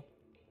a little?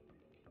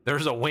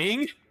 There's a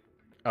wing?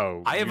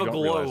 Oh, I have a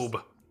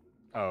globe.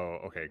 Oh,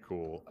 okay,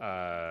 cool.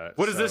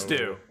 What does this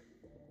do?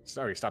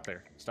 Sorry, stop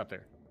there.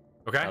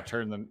 Okay. I'll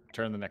turn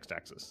the next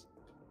axis.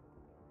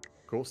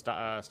 Cool.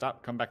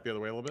 Stop. Come back the other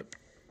way a little bit.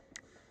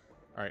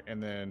 All right,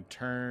 and then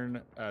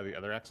turn the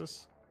other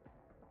axis.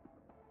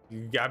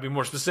 You gotta be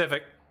more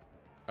specific.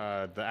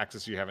 The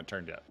axis you haven't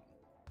turned yet.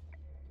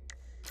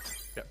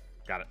 Yep,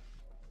 got it.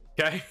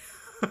 Okay.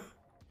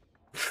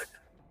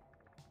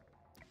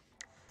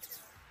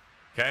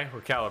 Okay,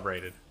 we're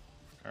calibrated.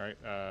 All right,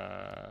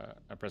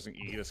 I'm pressing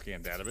E to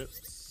scan data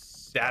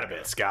bits. Data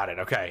bits, got it.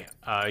 Okay.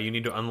 You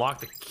need to unlock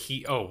the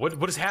key. Oh,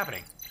 what is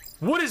happening?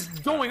 What is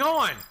going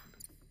on?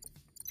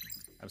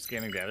 I'm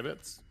scanning data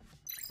bits.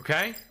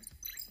 Okay.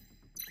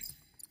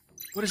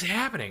 What is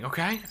happening?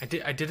 Okay,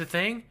 I did a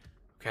thing.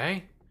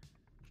 Okay.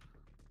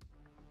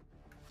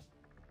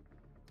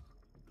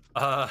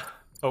 Oh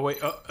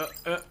wait.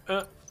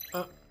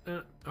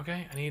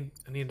 Okay. I need.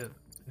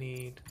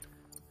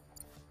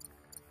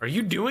 Are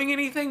you doing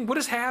anything? What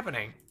is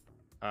happening?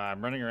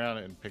 I'm running around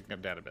and picking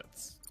up data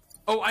bits.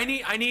 Oh, I need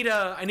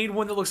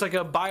one that looks like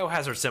a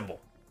biohazard symbol.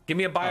 Give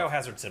me a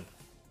biohazard symbol.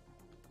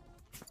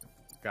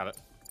 Got it.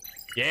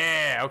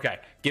 Yeah. Okay.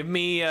 Give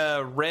me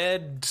a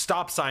red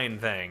stop sign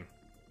thing.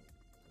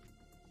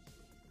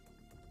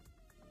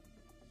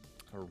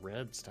 A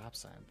red stop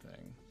sign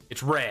thing.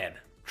 It's red.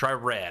 Try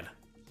red.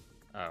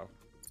 Oh.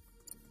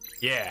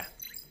 Yeah.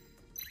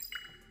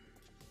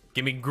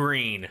 Give me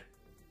green.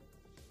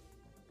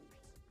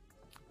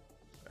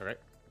 Okay.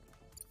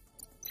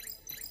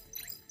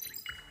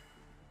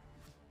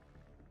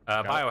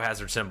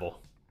 Biohazard symbol.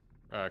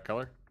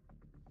 Color?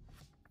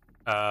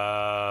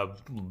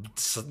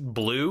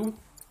 Blue?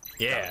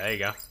 Yeah, there you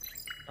go.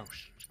 Oh,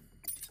 shit.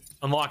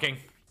 Unlocking.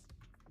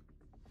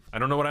 I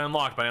don't know what I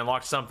unlocked, but I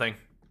unlocked something.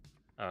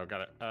 Oh,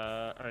 got it.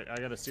 All right, I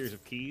got a series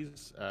of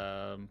keys.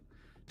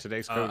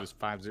 Today's code is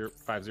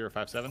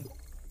 5057.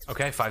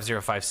 Okay,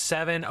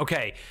 5057.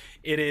 Okay,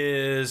 it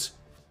is.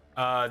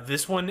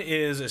 This one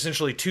is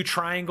essentially 2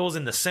 triangles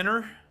in the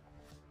center.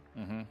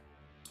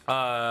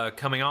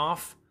 Coming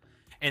off,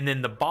 and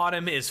then the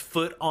bottom is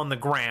foot on the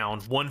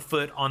ground, 1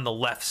 foot on the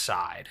left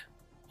side,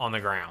 on the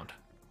ground.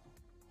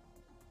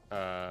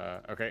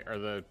 Okay. Are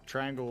the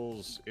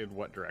triangles in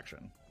what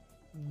direction?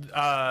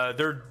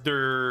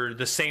 They're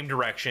the same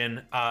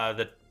direction.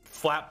 The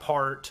flat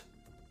part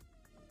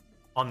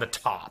on the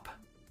top.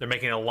 They're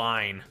making a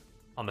line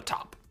on the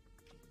top.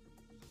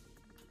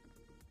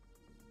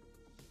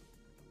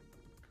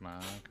 Come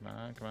on.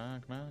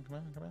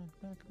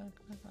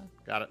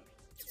 Got it.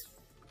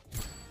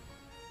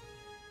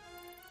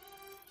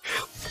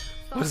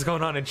 What is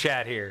going on in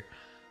chat here?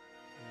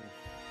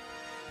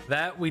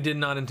 That we did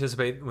not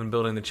anticipate when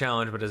building the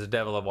challenge, but as a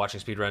dev, I love watching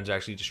speedruns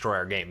actually destroy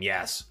our game.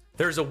 Yes.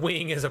 There's a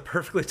wing as a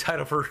perfectly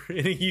title for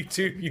any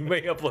YouTube you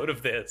may upload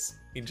of this.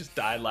 He just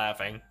died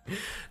laughing.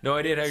 No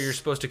idea how you're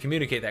supposed to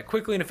communicate that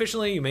quickly and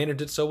efficiently. You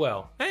managed it so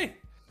well. Hey,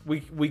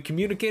 we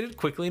communicated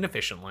quickly and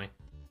efficiently.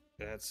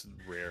 That's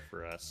rare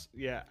for us.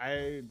 Yeah,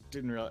 I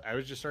didn't realize. I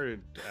was just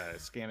started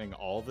scanning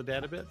all the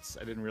data bits.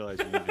 I didn't realize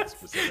you needed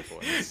specific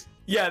ones.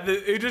 Yeah,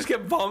 it just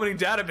kept vomiting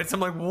data bits.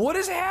 I'm like, what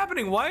is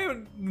happening?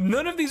 Why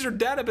none of these are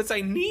data bits I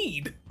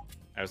need?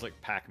 I was like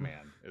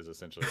Pac-Man is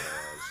essentially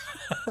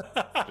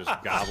what I was.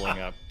 Just gobbling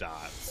up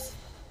dots.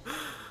 All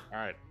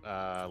right,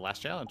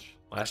 last challenge.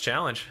 Last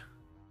challenge.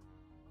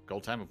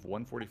 Gold time of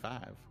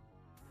 1:45.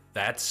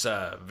 That's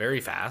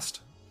very fast.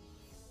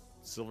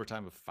 Silver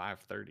time of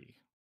 5:30.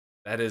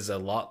 That is a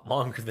lot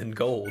longer than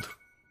gold.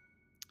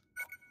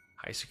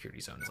 High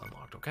security zone is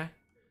unlocked, okay?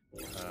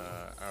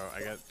 Oh,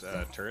 I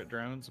got turret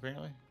drones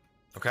apparently.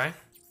 Okay.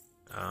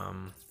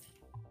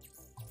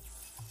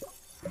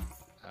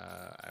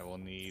 I will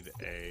need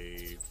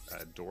a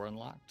door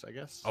unlocked, I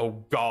guess. Oh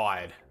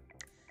God.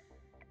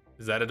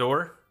 Is that a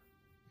door?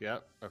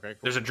 Yep. Okay. Cool.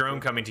 There's a drone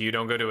coming to you.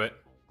 Don't go to it.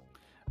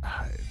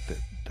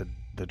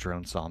 The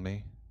drone saw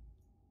me.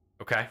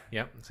 Okay.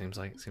 Yep. Seems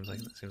like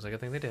a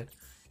thing they did.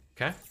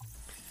 Okay.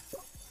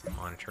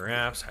 Monitor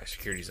apps. High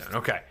security zone.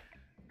 Okay.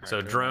 So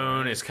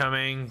drone is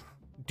coming.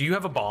 Do you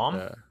have a bomb?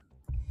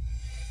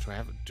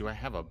 Do I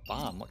have a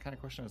bomb? What kind of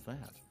question is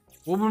that?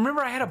 Well,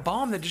 remember I had a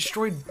bomb that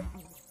destroyed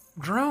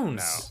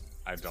drones.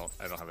 No, I don't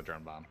have a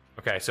drone bomb.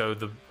 Okay, so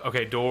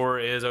door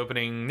is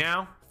opening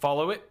now.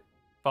 Follow it.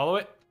 Follow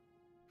it.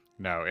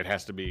 No, it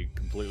has to be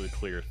completely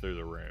clear through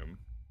the room.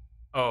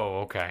 Oh,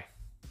 okay.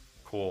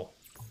 Cool.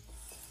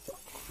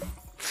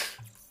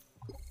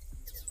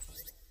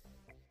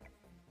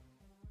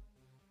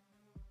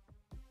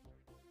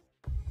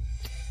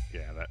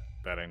 Yeah,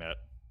 that ain't it.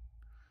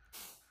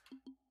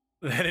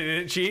 That ain't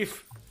it,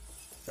 Chief?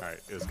 All right,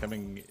 it's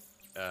coming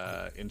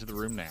into the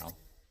room now.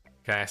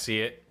 Okay, I see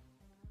it.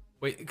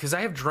 Wait, because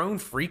I have drone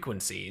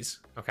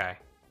frequencies. Okay,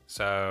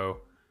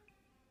 so...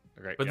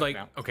 Okay, But like,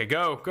 now. okay,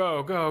 go.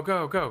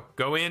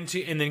 Go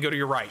into, and then go to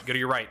your right. Go to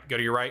your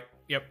right.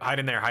 Yep, hide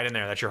in there.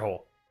 That's your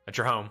hole. That's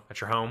your home.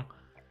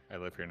 I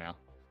live here now.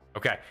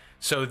 Okay,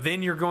 so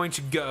then you're going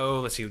to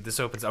go, let's see, this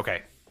opens,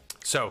 okay.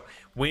 So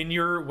when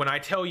I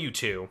tell you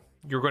to,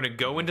 you're going to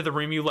go into the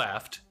room you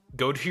left,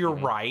 go to your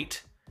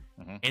right,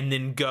 and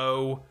then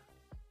go,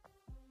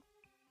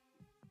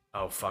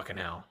 oh, fucking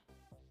hell.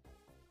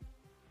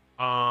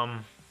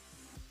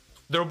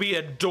 There'll be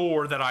a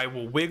door that I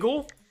will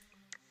wiggle,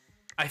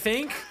 I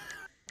think.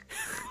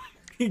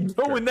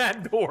 Go in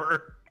that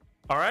door.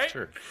 All right?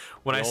 Sure.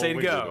 When I say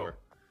to go. Door.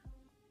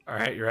 All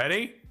right, you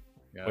ready?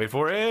 Yeah. Wait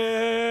for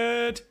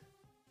it.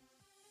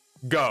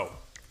 Go.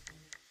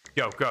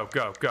 Go.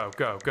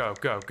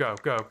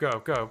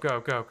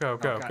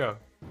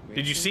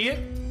 Did you see it?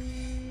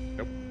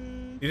 Nope.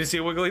 You didn't see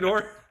a wiggly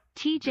door?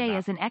 TJ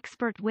is an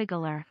expert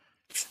wiggler.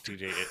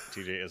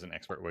 TJ is an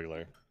expert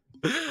wiggler.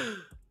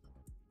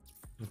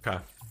 Okay.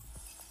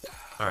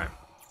 All right.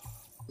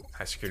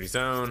 High security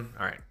zone.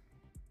 All right.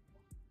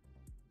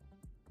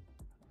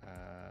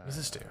 What does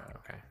this do?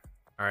 Okay.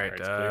 All right.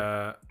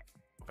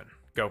 Open.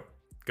 Go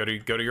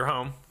to your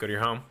home. Go to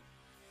your home.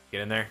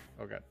 Get in there.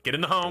 Okay. Get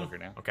in the home. I'm here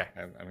now. Okay.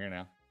 I'm here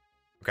now.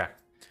 Okay.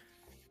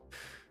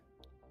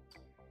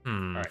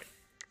 All right.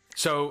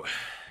 So,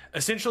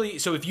 essentially,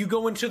 if you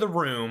go into the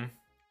room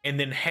and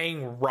then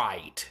hang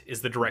right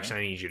is the direction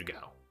I need you to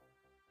go.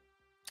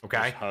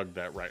 Okay. Just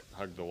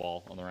hug the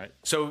wall on the right.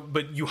 So,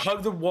 but you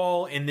hug the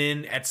wall, and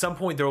then at some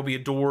point there will be a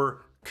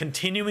door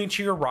continuing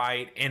to your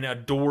right and a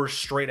door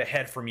straight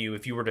ahead from you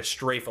if you were to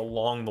strafe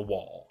along the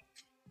wall.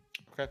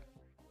 Okay.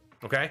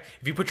 Okay?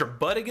 If you put your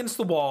butt against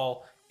the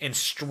wall and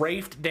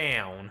strafed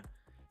down,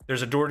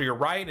 there's a door to your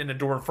right and a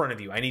door in front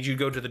of you. I need you to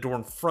go to the door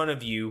in front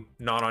of you,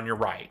 not on your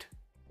right.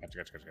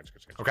 Gotcha.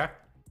 Okay?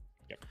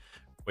 Yep.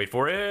 Wait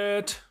for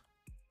it.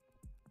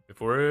 Wait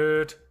for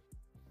it.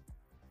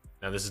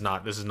 No, this is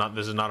not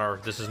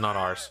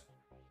ours.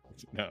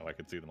 No, I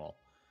can see them all.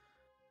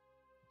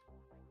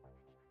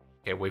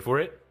 Okay, wait for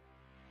it.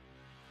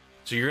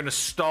 So you're gonna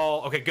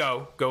stall. Okay,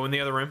 go in the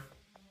other room.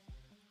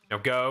 Now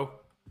go.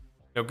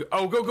 No, go.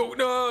 Oh, go.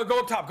 No, go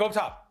up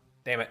top.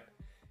 Damn it.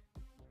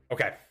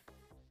 Okay.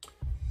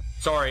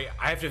 Sorry,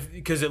 I have to,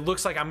 because it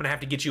looks like I'm gonna have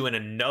to get you in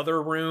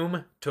another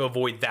room to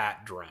avoid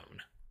that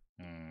drone.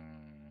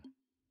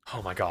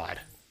 Oh my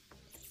god.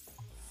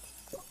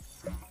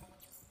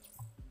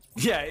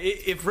 Yeah,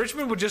 if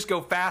Richmond would just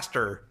go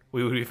faster,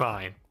 we would be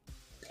fine.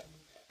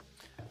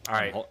 All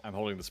right. I'm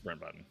holding the sprint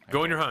button.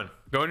 Go in your home.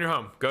 Go to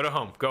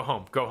home. Go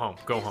home.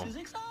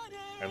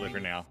 I live here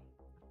now.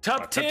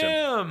 Tup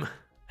Tim!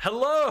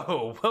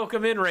 Hello!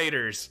 Welcome in,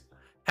 Raiders.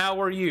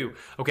 How are you?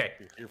 Okay.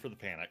 You're here for the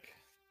panic.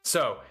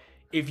 So,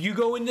 if you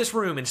go in this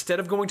room, instead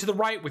of going to the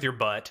right with your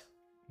butt,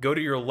 go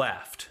to your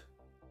left.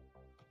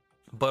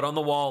 Butt on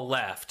the wall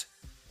left.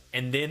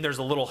 And then there's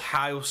a little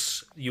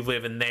house you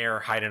live in there,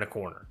 hide in a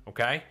corner.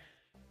 Okay?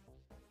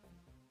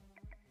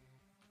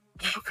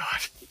 Oh,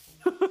 God.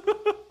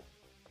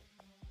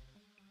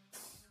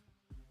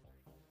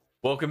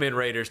 Welcome in,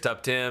 Raiders.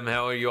 Tup Tim.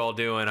 How are you all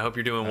doing? I hope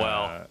you're doing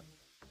well.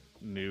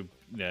 New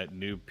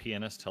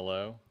pianist.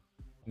 Hello.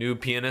 New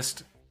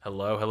pianist.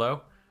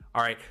 Hello.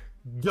 All right.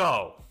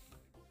 Go.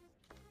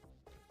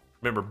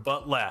 Remember,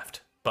 butt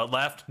left. Butt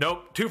left.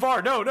 Nope. Too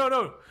far. No.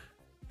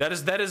 That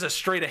is a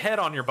straight ahead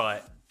on your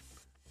butt.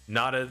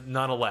 Not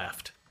a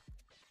left.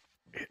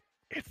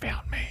 It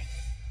found me.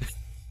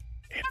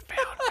 It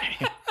found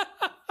me.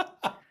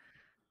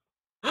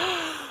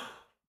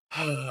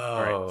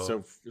 All right.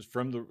 So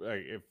from the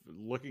if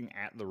looking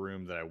at the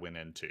room that I went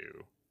into,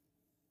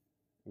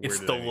 it's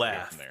the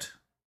left.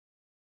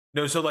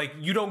 No, so like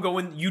you don't go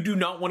in. You do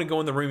not want to go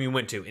in the room you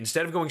went to.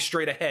 Instead of going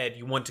straight ahead,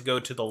 you want to go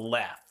to the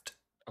left.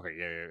 Okay.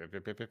 Yeah.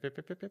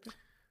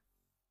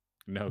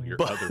 No, your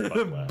other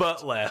butt left.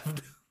 Butt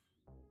left.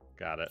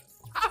 Got it.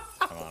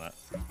 I'm on it.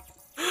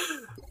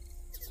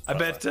 I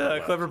bet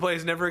Clever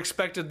Plays never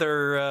expected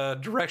their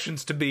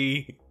directions to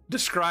be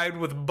described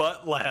with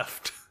butt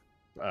left.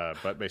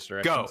 Butt-based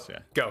directions.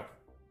 Go.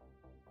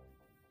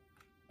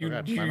 Oh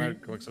God, why am I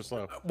going so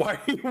slow? Why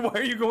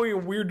are you going a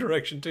weird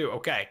direction too?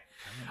 Okay.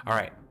 All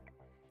right.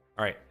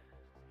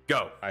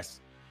 Go. Nice.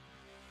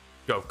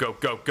 Go.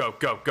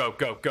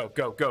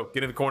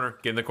 Get in the corner.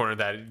 Get in the corner.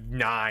 That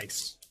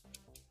nice.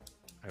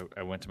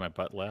 I went to my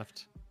butt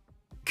left.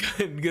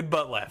 Good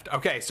butt left.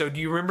 Okay, so do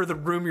you remember the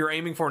room you're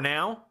aiming for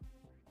now?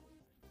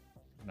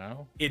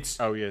 No.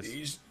 Oh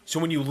yes. So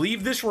when you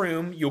leave this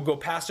room, you'll go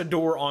past a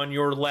door on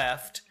your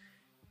left.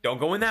 Don't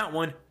go in that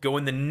one. Go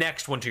in the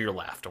next one to your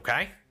left.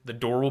 Okay. The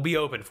door will be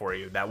open for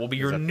you. That will be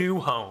your new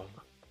home.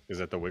 Is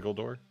that the wiggle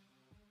door?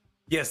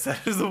 Yes,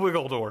 that is the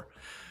wiggle door.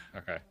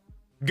 Okay.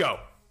 Go.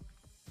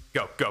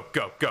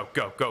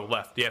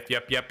 Left. Yep.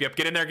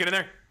 Get in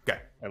there. Okay.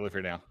 I live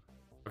here now.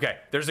 Okay.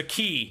 There's a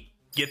key.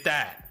 Get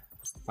that.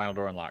 Final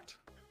door unlocked.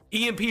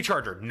 EMP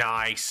charger.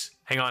 Nice.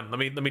 Hang on. Let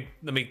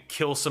me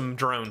kill some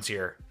drones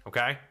here.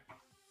 Okay.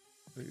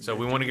 So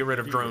we want to get rid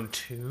of drone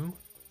 2.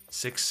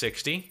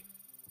 660.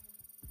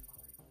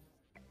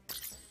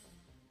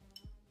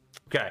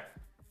 Okay.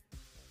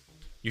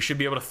 You should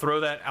be able to throw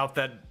that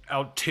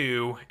out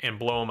 2 and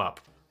blow them up.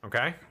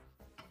 Okay.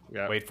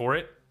 Yeah. Wait for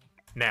it.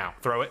 Now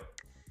throw it.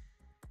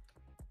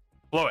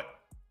 Blow it.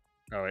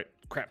 Oh wait.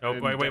 Crap. Oh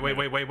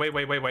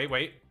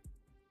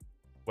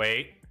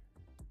wait.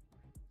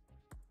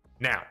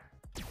 Now.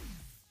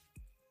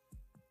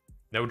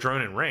 No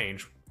drone in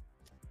range.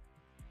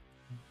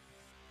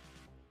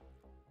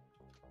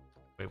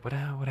 Wait, what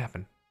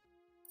happened?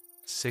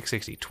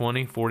 660,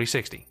 20, 40,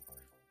 60.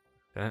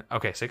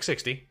 Okay,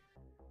 660.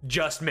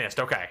 Just missed.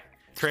 Okay.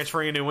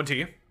 Transferring a new one to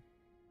you.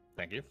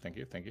 Thank you.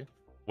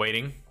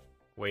 Waiting.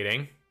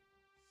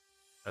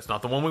 That's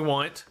not the one we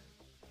want.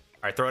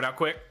 All right, throw it out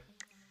quick.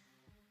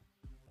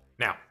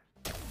 Now.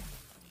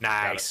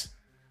 Nice.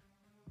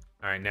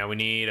 All right, now we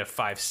need a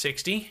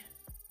 560.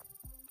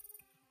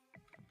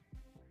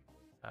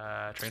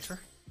 Transfer.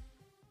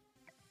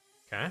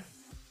 Okay.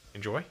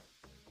 Enjoy.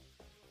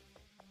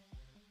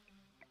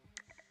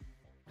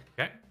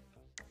 Okay.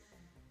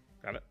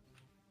 Got it.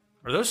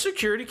 Are those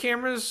security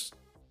cameras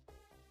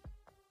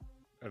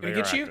gonna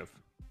get you?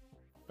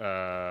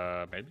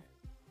 Active. Maybe.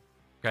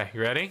 Okay,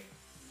 you ready?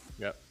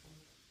 Yep.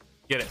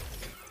 Get it.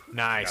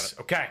 Nice.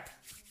 Okay.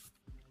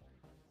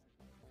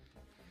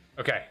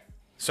 Okay.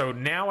 So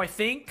now I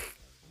think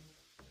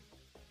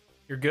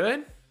you're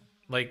good.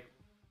 Like,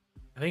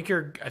 I think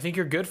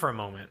you're good for a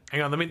moment.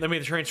 Hang on. Let me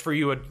transfer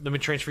you a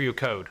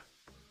code.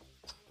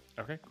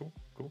 Okay. Cool.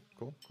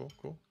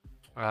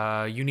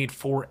 You need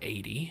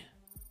 480.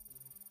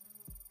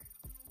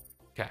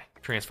 Okay,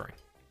 transferring.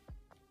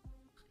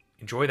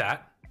 Enjoy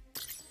that.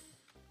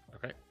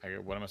 Okay.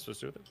 What am I supposed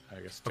to do with it?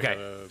 I guess.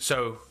 Okay.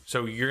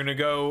 So you're gonna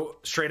go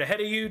straight ahead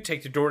of you.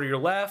 Take the door to your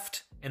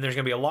left, and there's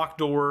gonna be a locked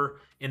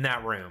door in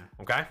that room.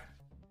 Okay.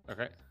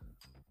 Okay.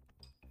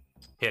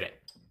 Hit it.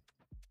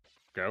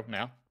 Go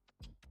now.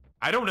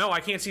 I don't know. I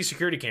can't see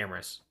security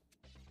cameras.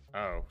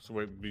 Oh, so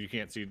wait, you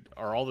can't see?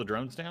 Are all the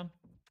drones down?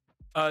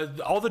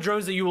 All the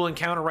drones that you will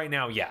encounter right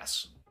now,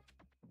 yes.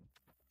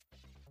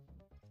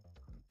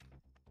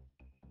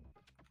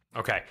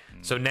 Okay,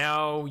 so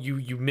now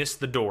you missed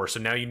the door, so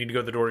now you need to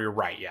go to the door to your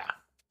right, yeah.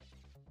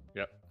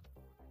 Yep.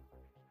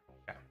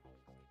 Okay.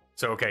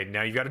 So, okay,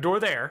 now you got a door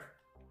there.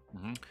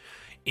 Mm-hmm.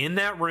 In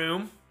that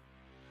room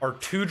are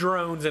 2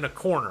 drones in a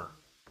corner.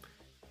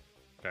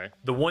 Okay.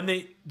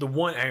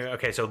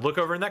 Okay, so look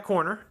over in that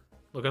corner.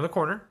 Look in the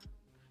corner.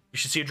 You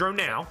should see a drone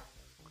now.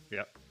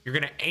 Yep. You're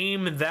gonna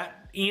aim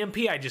that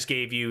EMP I just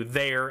gave you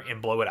there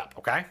and blow it up,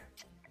 okay?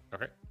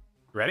 Okay.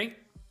 Ready?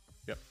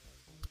 Yep.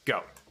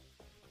 Go.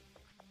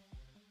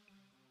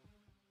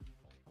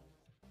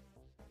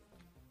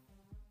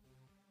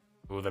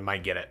 Ooh, they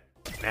might get it.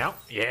 Now?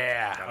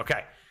 Yeah.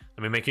 Okay.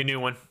 Let me make you a new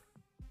one.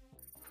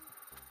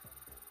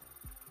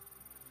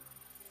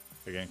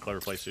 Again,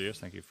 Clever Play Studios,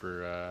 thank you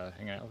for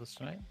hanging out with us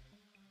tonight.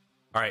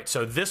 All right,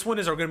 so this one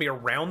is going to be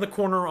around the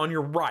corner on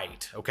your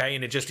right, okay?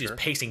 And it just is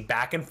pacing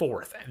back and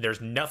forth. And there's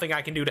nothing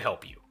I can do to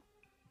help you.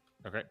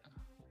 Okay.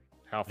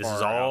 How far? This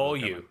is all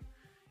you.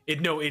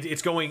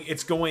 It's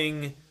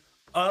going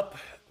up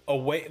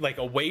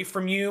away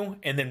from you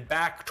and then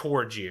back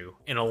towards you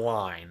in a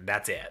line.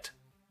 That's it.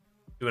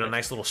 Doing a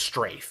nice little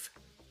strafe.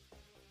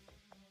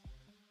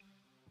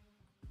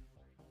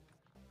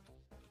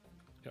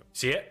 Yep.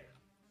 See it?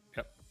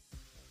 Yep.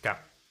 Okay.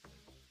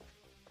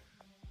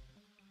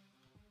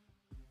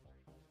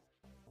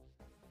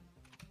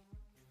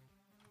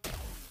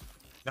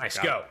 Nice.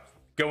 Go.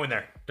 Go in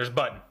there. There's a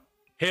button.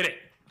 Hit it.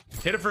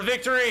 Hit it for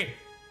victory.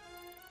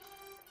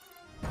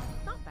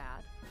 Not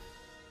bad.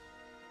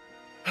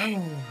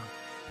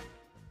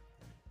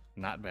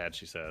 Not bad,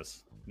 she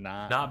says.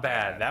 Not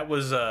bad. That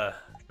was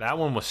that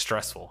one was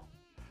stressful.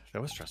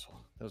 That was stressful.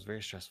 That was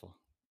very stressful.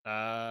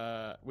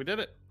 We did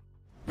it.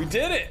 We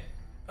did it.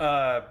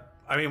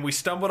 I mean, we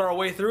stumbled our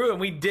way through and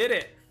we did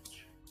it.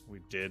 We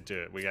did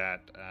do it. We got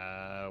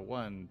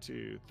 1,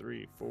 2,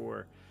 3,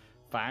 4,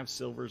 5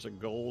 silvers, a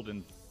gold,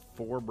 and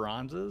 4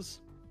 bronzes.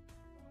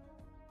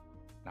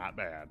 Not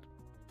bad.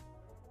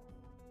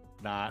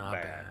 Not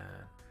bad.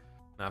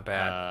 Not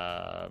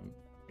bad.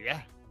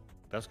 Yeah.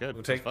 That's good.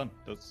 We'll That's fun.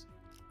 Let's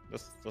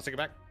take it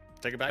back.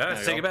 Take it back.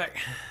 Let's take it back.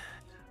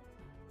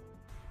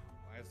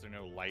 Why is there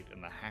no light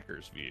in the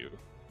hacker's view?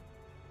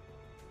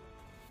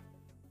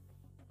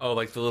 Oh,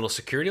 like the little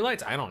security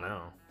lights? I don't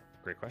know.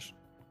 Great question.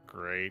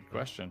 Great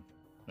question.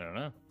 I don't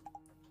know.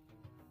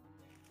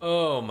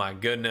 Oh my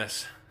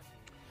goodness.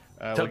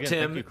 Well, again,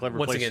 Tim, thank you, Clever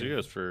once Play again,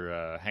 Studios,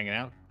 for hanging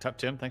out. Tup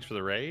Tim, thanks for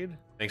the raid.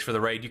 Thanks for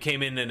the raid. You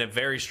came in a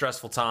very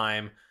stressful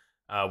time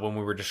when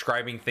we were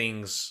describing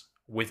things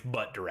with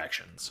butt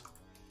directions.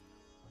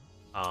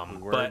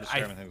 But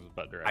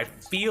I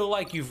feel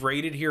like you've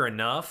rated here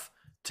enough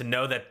to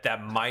know that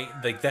might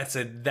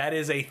that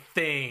is a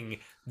thing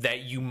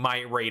that you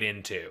might raid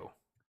into.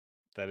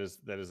 That is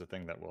a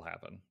thing that will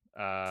happen.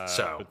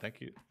 But thank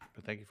you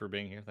for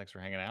being here. Thanks for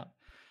hanging out.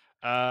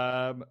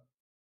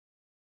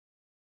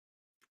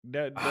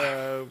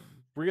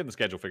 We're getting the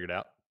schedule figured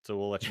out, so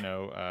we'll let you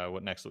know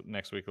what next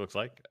week looks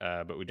like.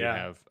 But we do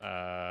have.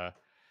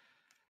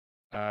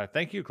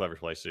 Thank you, Clever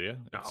Play Studio.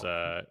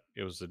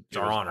 It was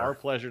our honor, our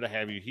pleasure to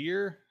have you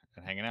here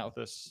and hanging out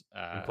with us.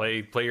 And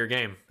play your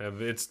game.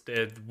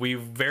 We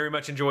very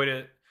much enjoyed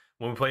it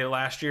when we played it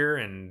last year,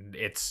 and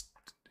it's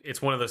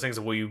one of those things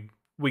that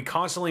we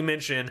constantly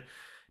mention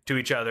to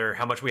each other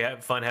how much we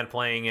had fun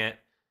playing it,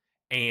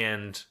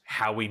 and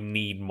how we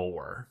need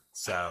more.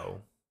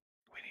 So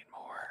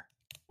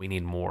we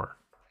need more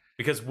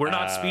because we're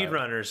not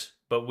speedrunners,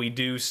 but we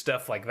do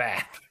stuff like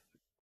that.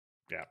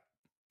 Yeah,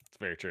 it's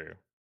very true.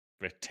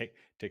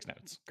 Takes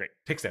notes. Great.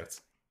 Takes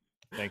notes.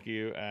 Thank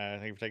you.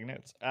 Thank you for taking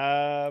notes.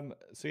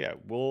 So yeah,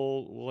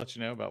 we'll let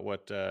you know about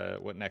what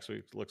next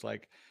week looks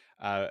like.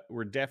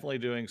 We're definitely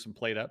doing some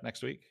Played Up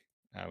next week.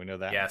 We know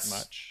that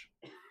much.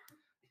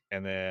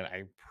 And then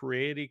I'm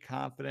pretty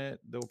confident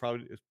that we'll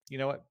probably, you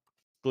know what,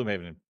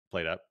 Gloomhaven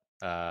Played Up.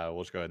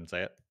 We'll just go ahead and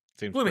say it.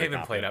 Seems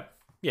Gloomhaven Played Up.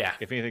 Yeah.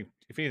 If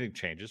anything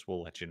changes,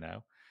 we'll let you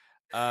know.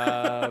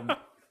 And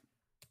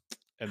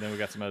then we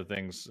got some other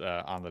things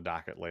on the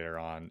docket later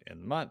on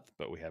in the month,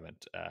 but we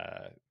haven't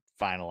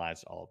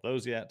finalized all of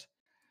those yet.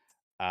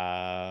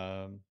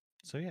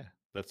 So yeah,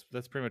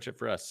 that's pretty much it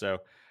for us. So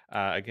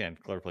again,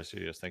 Clever Play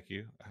Studios, thank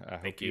you.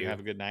 Hope you have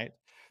a good night.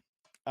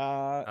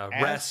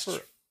 Rest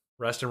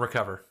and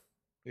recover.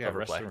 Yeah,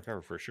 rest and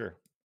recover for sure.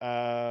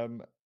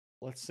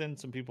 Let's send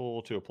some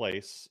people to a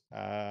place.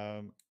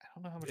 I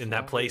don't know how much. And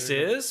that place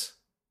is.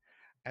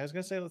 I was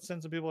gonna say let's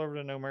send some people over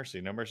to No Mercy.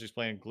 No Mercy's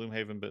playing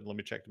Gloomhaven, but let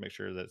me check to make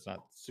sure that it's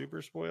not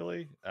super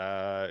spoily.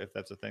 If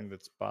that's a thing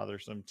that's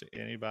bothersome to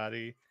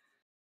anybody,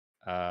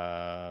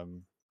 let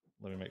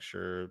me make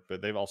sure.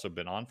 But they've also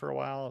been on for a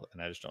while,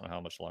 and I just don't know how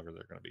much longer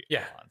they're going to be.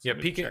 Yeah, on. So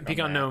peek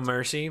on No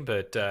Mercy,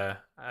 but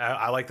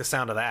I like the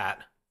sound of that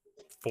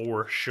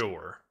for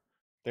sure.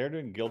 They're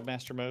doing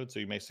Guildmaster mode,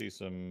 so you may see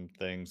some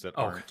things that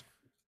aren't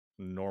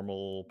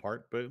normal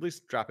part, but at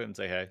least drop it and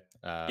say hey.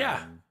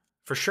 Yeah.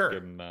 For sure.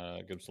 Give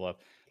them some love.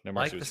 No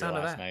Mercy was here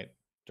last night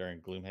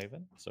during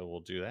Gloomhaven, so we'll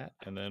do that,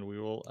 and then we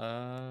will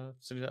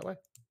send you that way.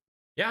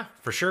 Yeah,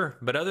 for sure.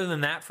 But other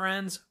than that,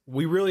 friends,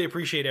 we really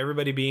appreciate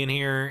everybody being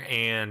here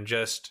and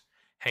just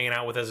hanging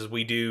out with us as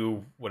we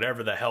do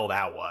whatever the hell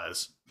that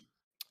was.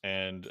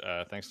 And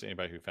thanks to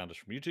anybody who found us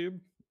from YouTube.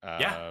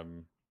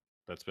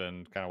 That's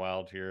been kind of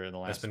wild here in the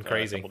last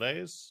couple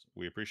days.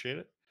 We appreciate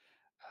it.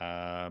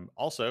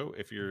 Also,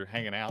 if you're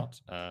hanging out,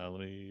 let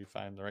me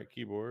find the right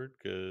keyboard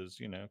because,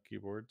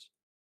 keyboards.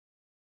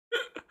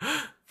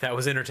 That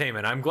was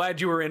entertainment. I'm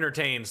glad you were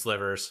entertained,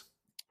 Slivers.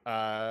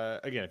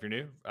 Again, if you're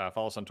new,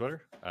 follow us on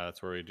Twitter.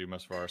 That's where we do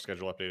most of our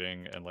schedule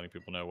updating and letting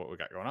people know what we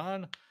got going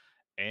on.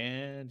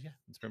 And yeah,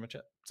 that's pretty much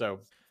it. So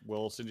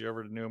we'll send you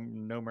over to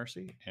No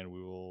Mercy, and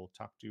we will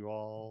talk to you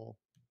all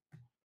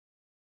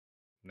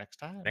next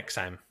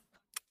time.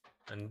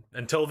 And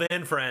until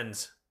then,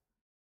 friends.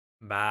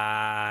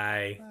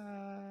 Bye.